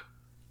thought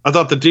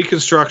the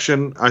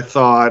deconstruction.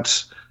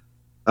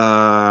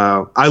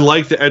 I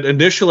liked it.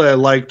 Initially, I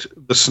liked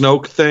the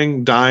Snoke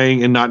thing,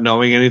 dying and not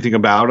knowing anything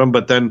about him.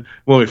 But then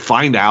when we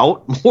find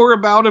out more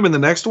about him in the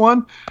next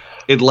one,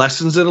 it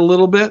lessens it a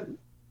little bit.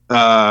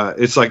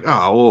 It's like,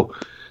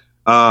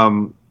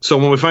 so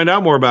when we find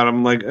out more about him,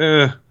 I'm like,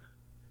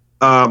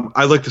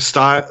 I like the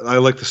style. I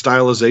like the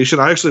stylization.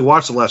 I actually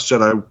watched The Last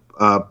Jedi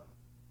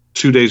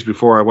 2 days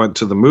before I went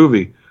to the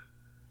movie.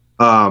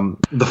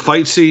 The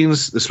fight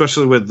scenes,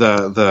 especially with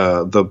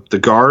the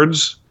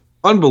guards,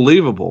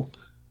 unbelievable.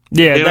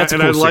 Yeah, and that's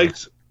cool.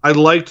 And I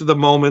liked the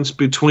moments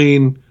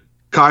between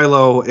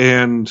Kylo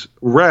and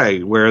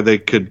Rey where they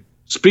could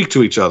speak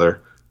to each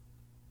other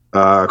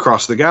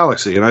across the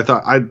galaxy, and I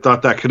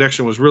thought that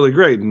connection was really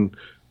great. And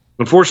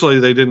unfortunately,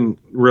 they didn't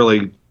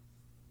really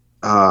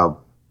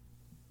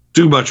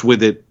do much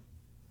with it.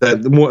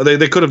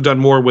 They could have done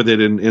more with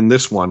it in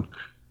this one.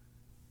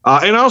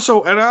 And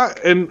also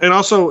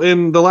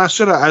in The Last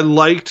Jedi, I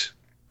liked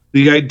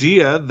the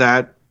idea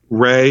that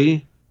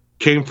Rey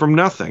came from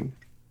nothing.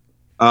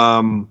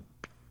 I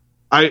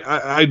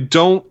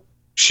don't.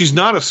 She's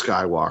not a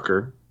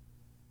Skywalker.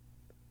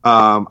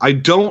 I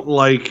don't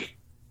like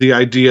the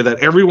idea that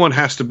everyone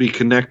has to be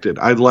connected.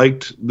 I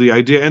liked the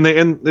idea, and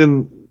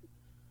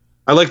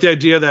I like the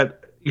idea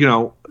that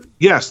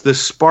yes,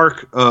 this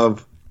spark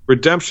of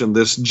redemption,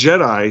 this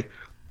Jedi,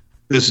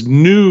 this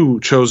new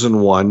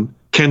chosen one,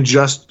 can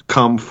just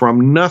come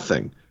from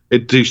nothing.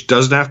 It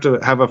doesn't have to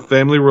have a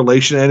family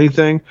relation to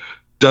anything.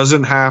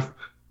 Doesn't have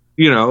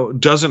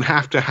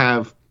to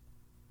have,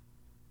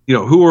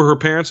 who are her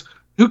parents?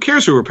 Who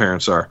cares who her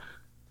parents are?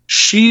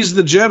 She's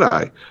the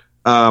Jedi.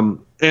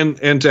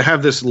 And to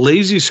have this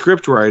lazy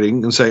script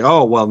writing and say,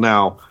 oh, well,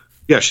 now,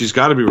 yeah, she's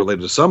got to be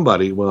related to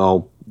somebody.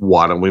 Well,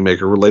 why don't we make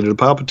her related to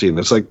Palpatine?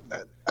 It's like,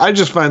 I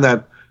just find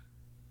that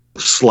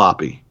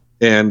sloppy,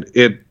 and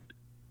it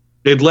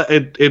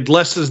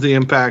lessens the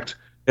impact.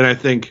 And I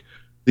think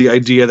the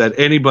idea that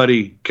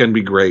anybody can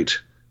be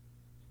great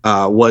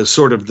was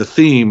sort of the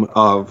theme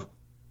of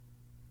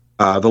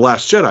The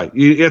Last Jedi.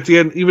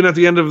 Even at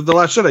the end of The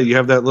Last Jedi, you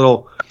have that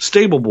little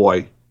stable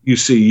boy you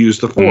see use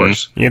the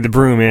Force. Yeah, the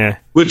broom, yeah.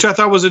 Which I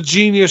thought was a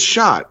genius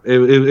shot.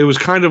 It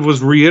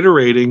was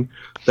reiterating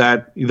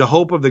that the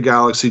hope of the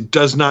galaxy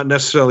does not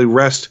necessarily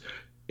rest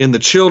in the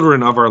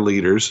children of our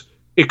leaders.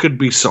 It could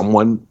be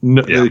someone,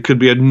 it could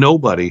be a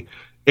nobody.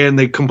 And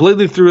they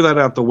completely threw that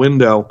out the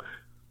window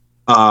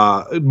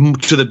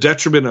to the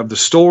detriment of the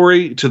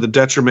story, to the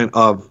detriment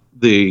of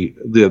the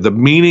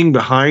meaning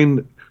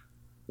behind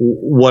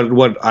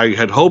what I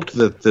had hoped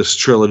that this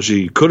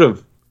trilogy could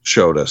have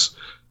showed us.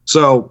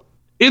 So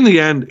in the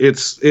end,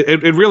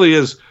 it really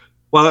is,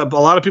 while a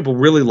lot of people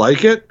really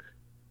like it,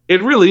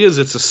 it really is.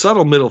 It's a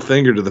subtle middle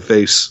finger to the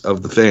face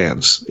of the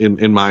fans,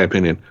 in my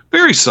opinion.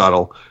 Very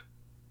subtle.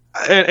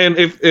 And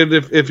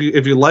if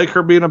you like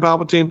her being a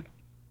Palpatine,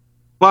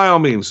 by all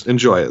means,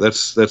 enjoy it.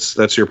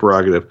 That's your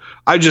prerogative.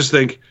 I just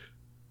think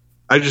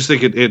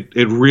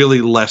it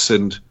really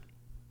lessened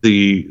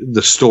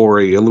the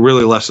story. It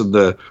really lessened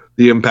the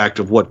impact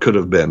of what could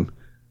have been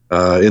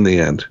in the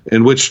end,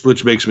 and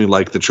which makes me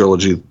like the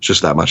trilogy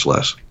just that much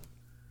less.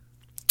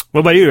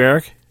 What about you,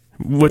 Eric?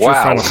 What's your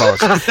final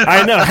thoughts?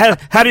 I know.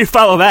 How do you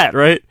follow that,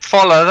 right?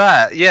 Follow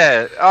that,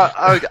 yeah.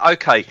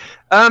 Okay.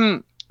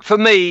 For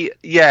me,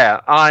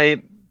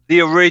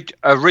 the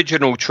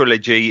original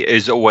trilogy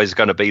is always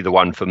going to be the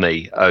one for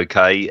me,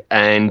 okay?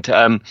 And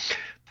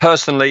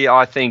personally,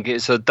 I think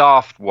it's a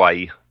daft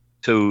way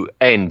to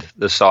end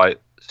the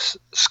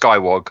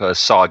Skywalker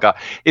saga.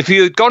 If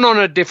you had gone on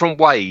a different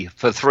way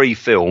for 3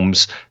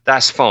 films,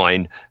 that's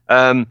fine.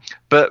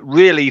 But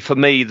really, for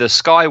me, the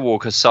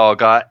Skywalker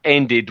saga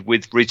ended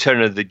with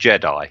Return of the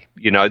Jedi.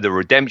 The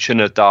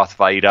redemption of Darth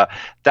Vader.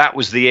 That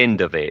was the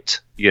end of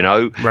it.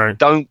 Right.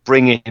 Don't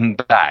bring him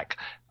back.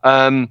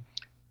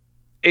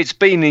 It's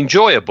been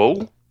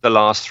enjoyable, the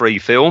last 3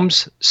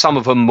 films, some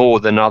of them more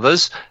than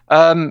others.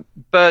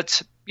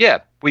 But yeah,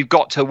 we've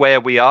got to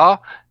where we are.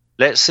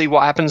 Let's see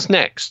what happens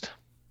next.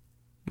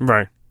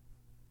 Right.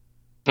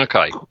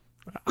 Okay.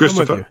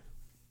 Christopher.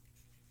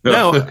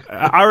 No,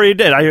 I already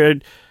did.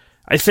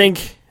 I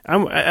think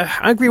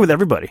I agree with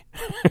everybody.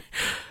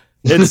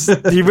 It's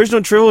the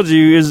original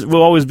trilogy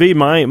will always be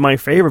my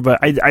favorite, but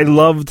I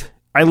loved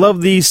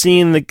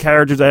seeing the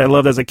characters that I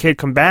loved as a kid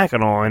come back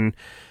and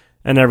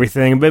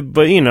everything. But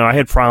I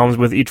had problems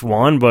with each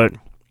one. But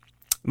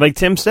like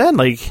Tim said,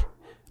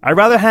 I'd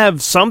rather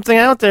have something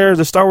out there,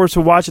 the Star Wars,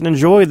 to watch and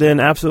enjoy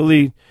than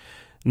absolutely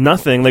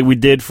nothing like we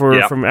did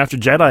from after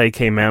Jedi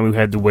came out. We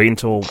had to wait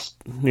until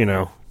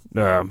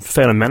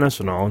Phantom Menace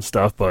and all and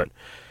stuff. But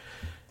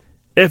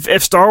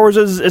if Star Wars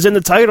is in the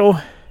title,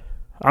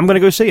 I'm going to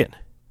go see it.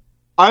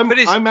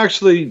 I'm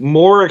actually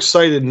more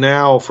excited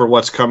now for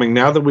what's coming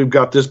now that we've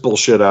got this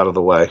bullshit out of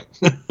the way.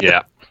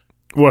 Yeah.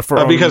 What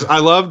for? Because I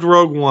loved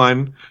Rogue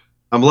One,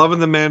 I'm loving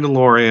The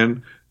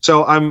Mandalorian,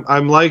 so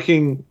I'm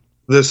liking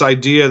this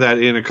idea that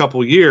in a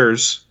couple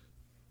years,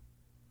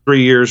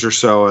 3 years or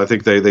so, I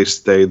think they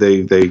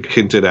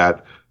hinted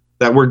at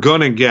that we're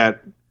going to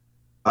get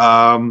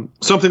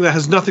something that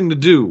has nothing to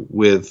do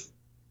with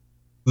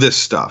this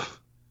stuff.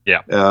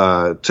 Yeah.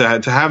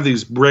 To have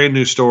these brand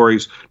new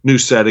stories, new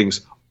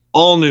settings,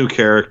 all new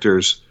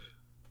characters.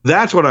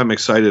 That's what I'm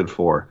excited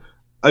for.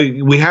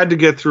 We had to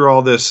get through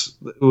all this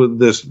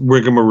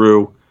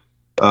rigmarole,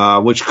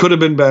 which could have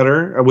been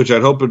better, which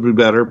I'd hope would be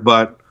better.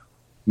 But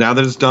now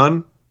that it's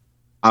done,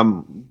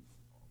 I'm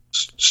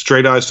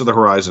straight eyes to the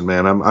horizon,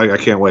 man. I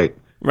can't wait.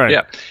 Right.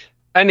 Yeah.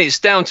 And it's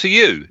down to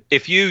you.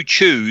 If you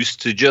choose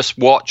to just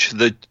watch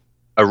the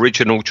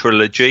original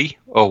trilogy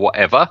or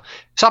whatever,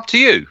 it's up to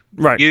you.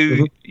 Right.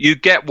 You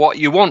get what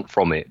you want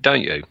from it,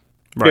 don't you?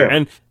 Right. Yeah.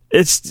 And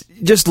it's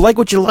just like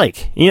what you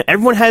like.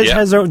 Everyone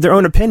has their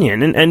own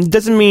opinion, and it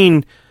doesn't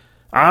mean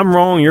I'm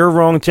wrong, you're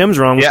wrong, Tim's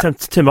wrong. Yeah.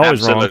 Tim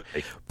always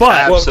Absolutely. wrong.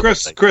 But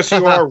Chris,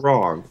 you are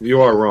wrong.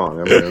 You are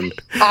wrong.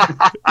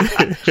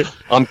 I mean,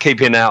 I'm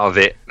keeping out of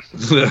it.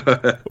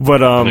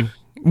 But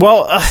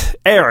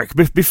Eric,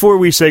 before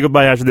we say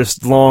goodbye after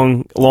this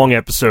long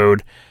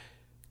episode,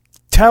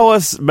 tell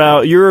us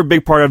about, you're a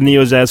big part of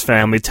NEOZAZ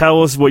family.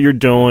 Tell us what you're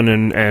doing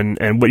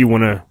and what you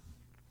want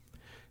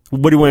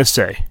to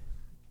say.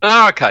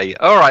 Okay,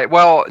 all right.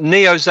 Well,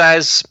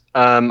 NEOZAZ,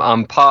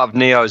 I'm part of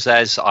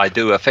NEOZAZ. I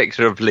do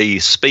Effectively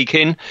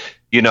Speaking,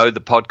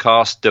 the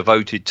podcast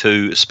devoted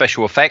to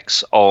special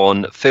effects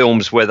on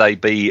films, whether they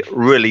be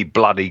really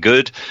bloody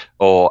good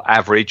or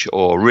average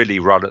or really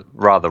rather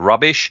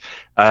rubbish.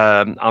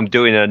 I'm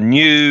doing a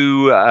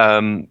new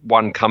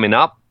one coming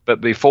up. But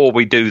before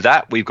we do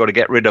that, we've got to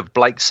get rid of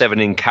Blake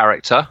 7 in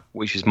Character,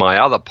 which is my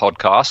other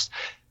podcast.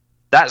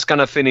 That's going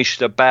to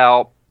finish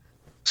about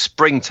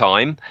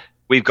springtime.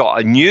 We've got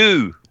a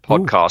new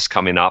podcast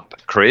coming up,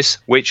 Chris,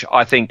 which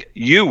I think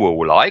you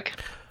will like.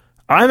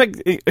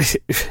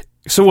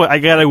 So what? I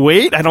gotta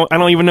wait. I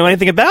don't even know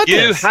anything about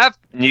this.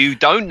 You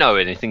don't know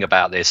anything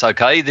about this,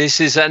 okay?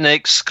 This is an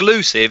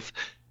exclusive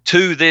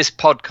to this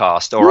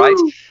podcast. All right.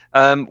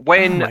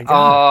 When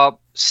our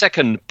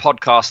second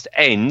podcast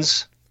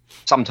ends,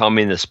 sometime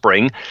in the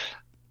spring,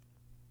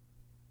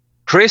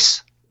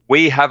 Chris,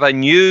 we have a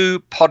new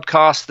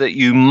podcast that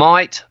you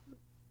might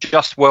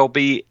just well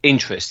be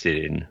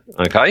interested in.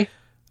 Okay.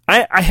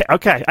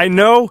 Okay. I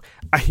know.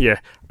 I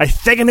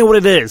think I know what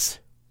it is.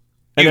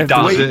 You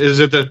done. Is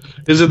it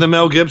the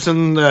Mel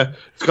Gibson?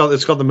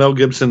 It's called the Mel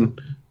Gibson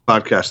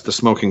podcast, The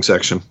Smoking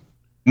Section.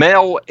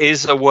 Mel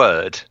is a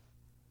word.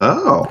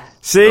 Oh,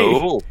 See,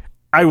 Oh.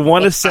 I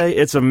want to say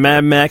it's a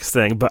Mad Max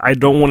thing, but I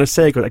don't want to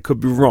say it because I could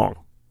be wrong.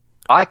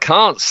 I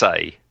can't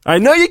say. I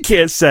know you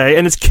can't say,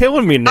 and it's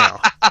killing me now.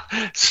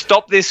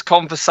 Stop this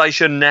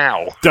conversation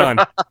now. Done.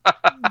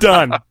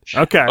 Done.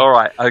 Okay. All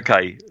right.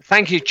 Okay.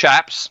 Thank you,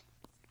 chaps.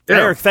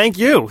 Eric, thank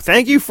you.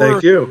 Thank you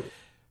for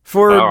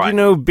All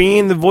right.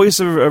 being the voice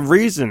of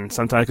reason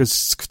sometimes,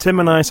 because Tim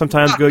and I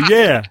sometimes go,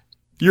 yeah,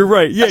 you're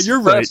right. Yeah, That's you're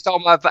the right. first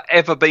time I've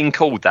ever been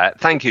called that.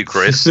 Thank you,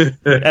 Chris.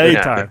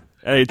 Anytime.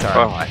 Anytime.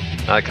 All right.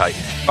 Okay.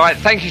 All right.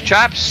 Thank you,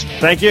 chaps.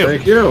 Thank you.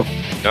 Thank you. All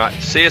right.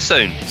 See you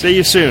soon. See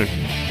you soon.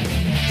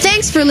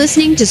 Thanks for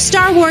listening to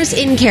Star Wars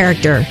in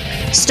Character.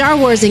 Star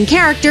Wars in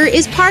Character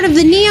is part of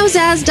the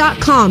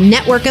NEOZAZ.com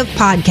network of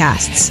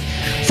podcasts.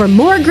 For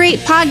more great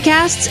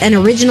podcasts and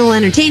original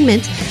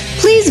entertainment,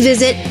 please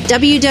visit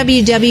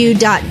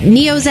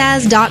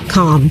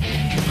www.neozaz.com.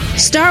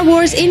 Star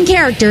Wars in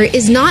Character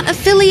is not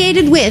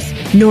affiliated with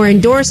nor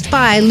endorsed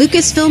by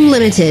Lucasfilm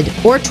Limited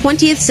or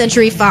 20th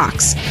Century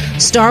Fox.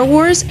 Star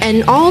Wars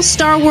and all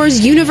Star Wars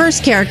universe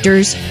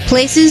characters,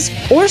 places,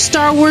 or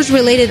Star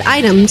Wars-related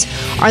items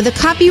are the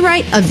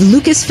copyright of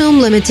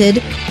Lucasfilm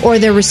Limited or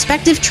their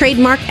respective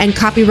trademark and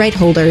copyright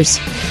holders.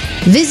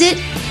 Visit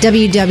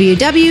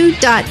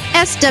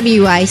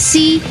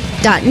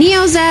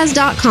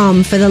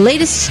www.swic.neozaz.com for the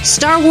latest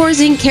Star Wars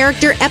in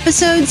Character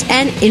episodes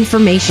and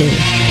information.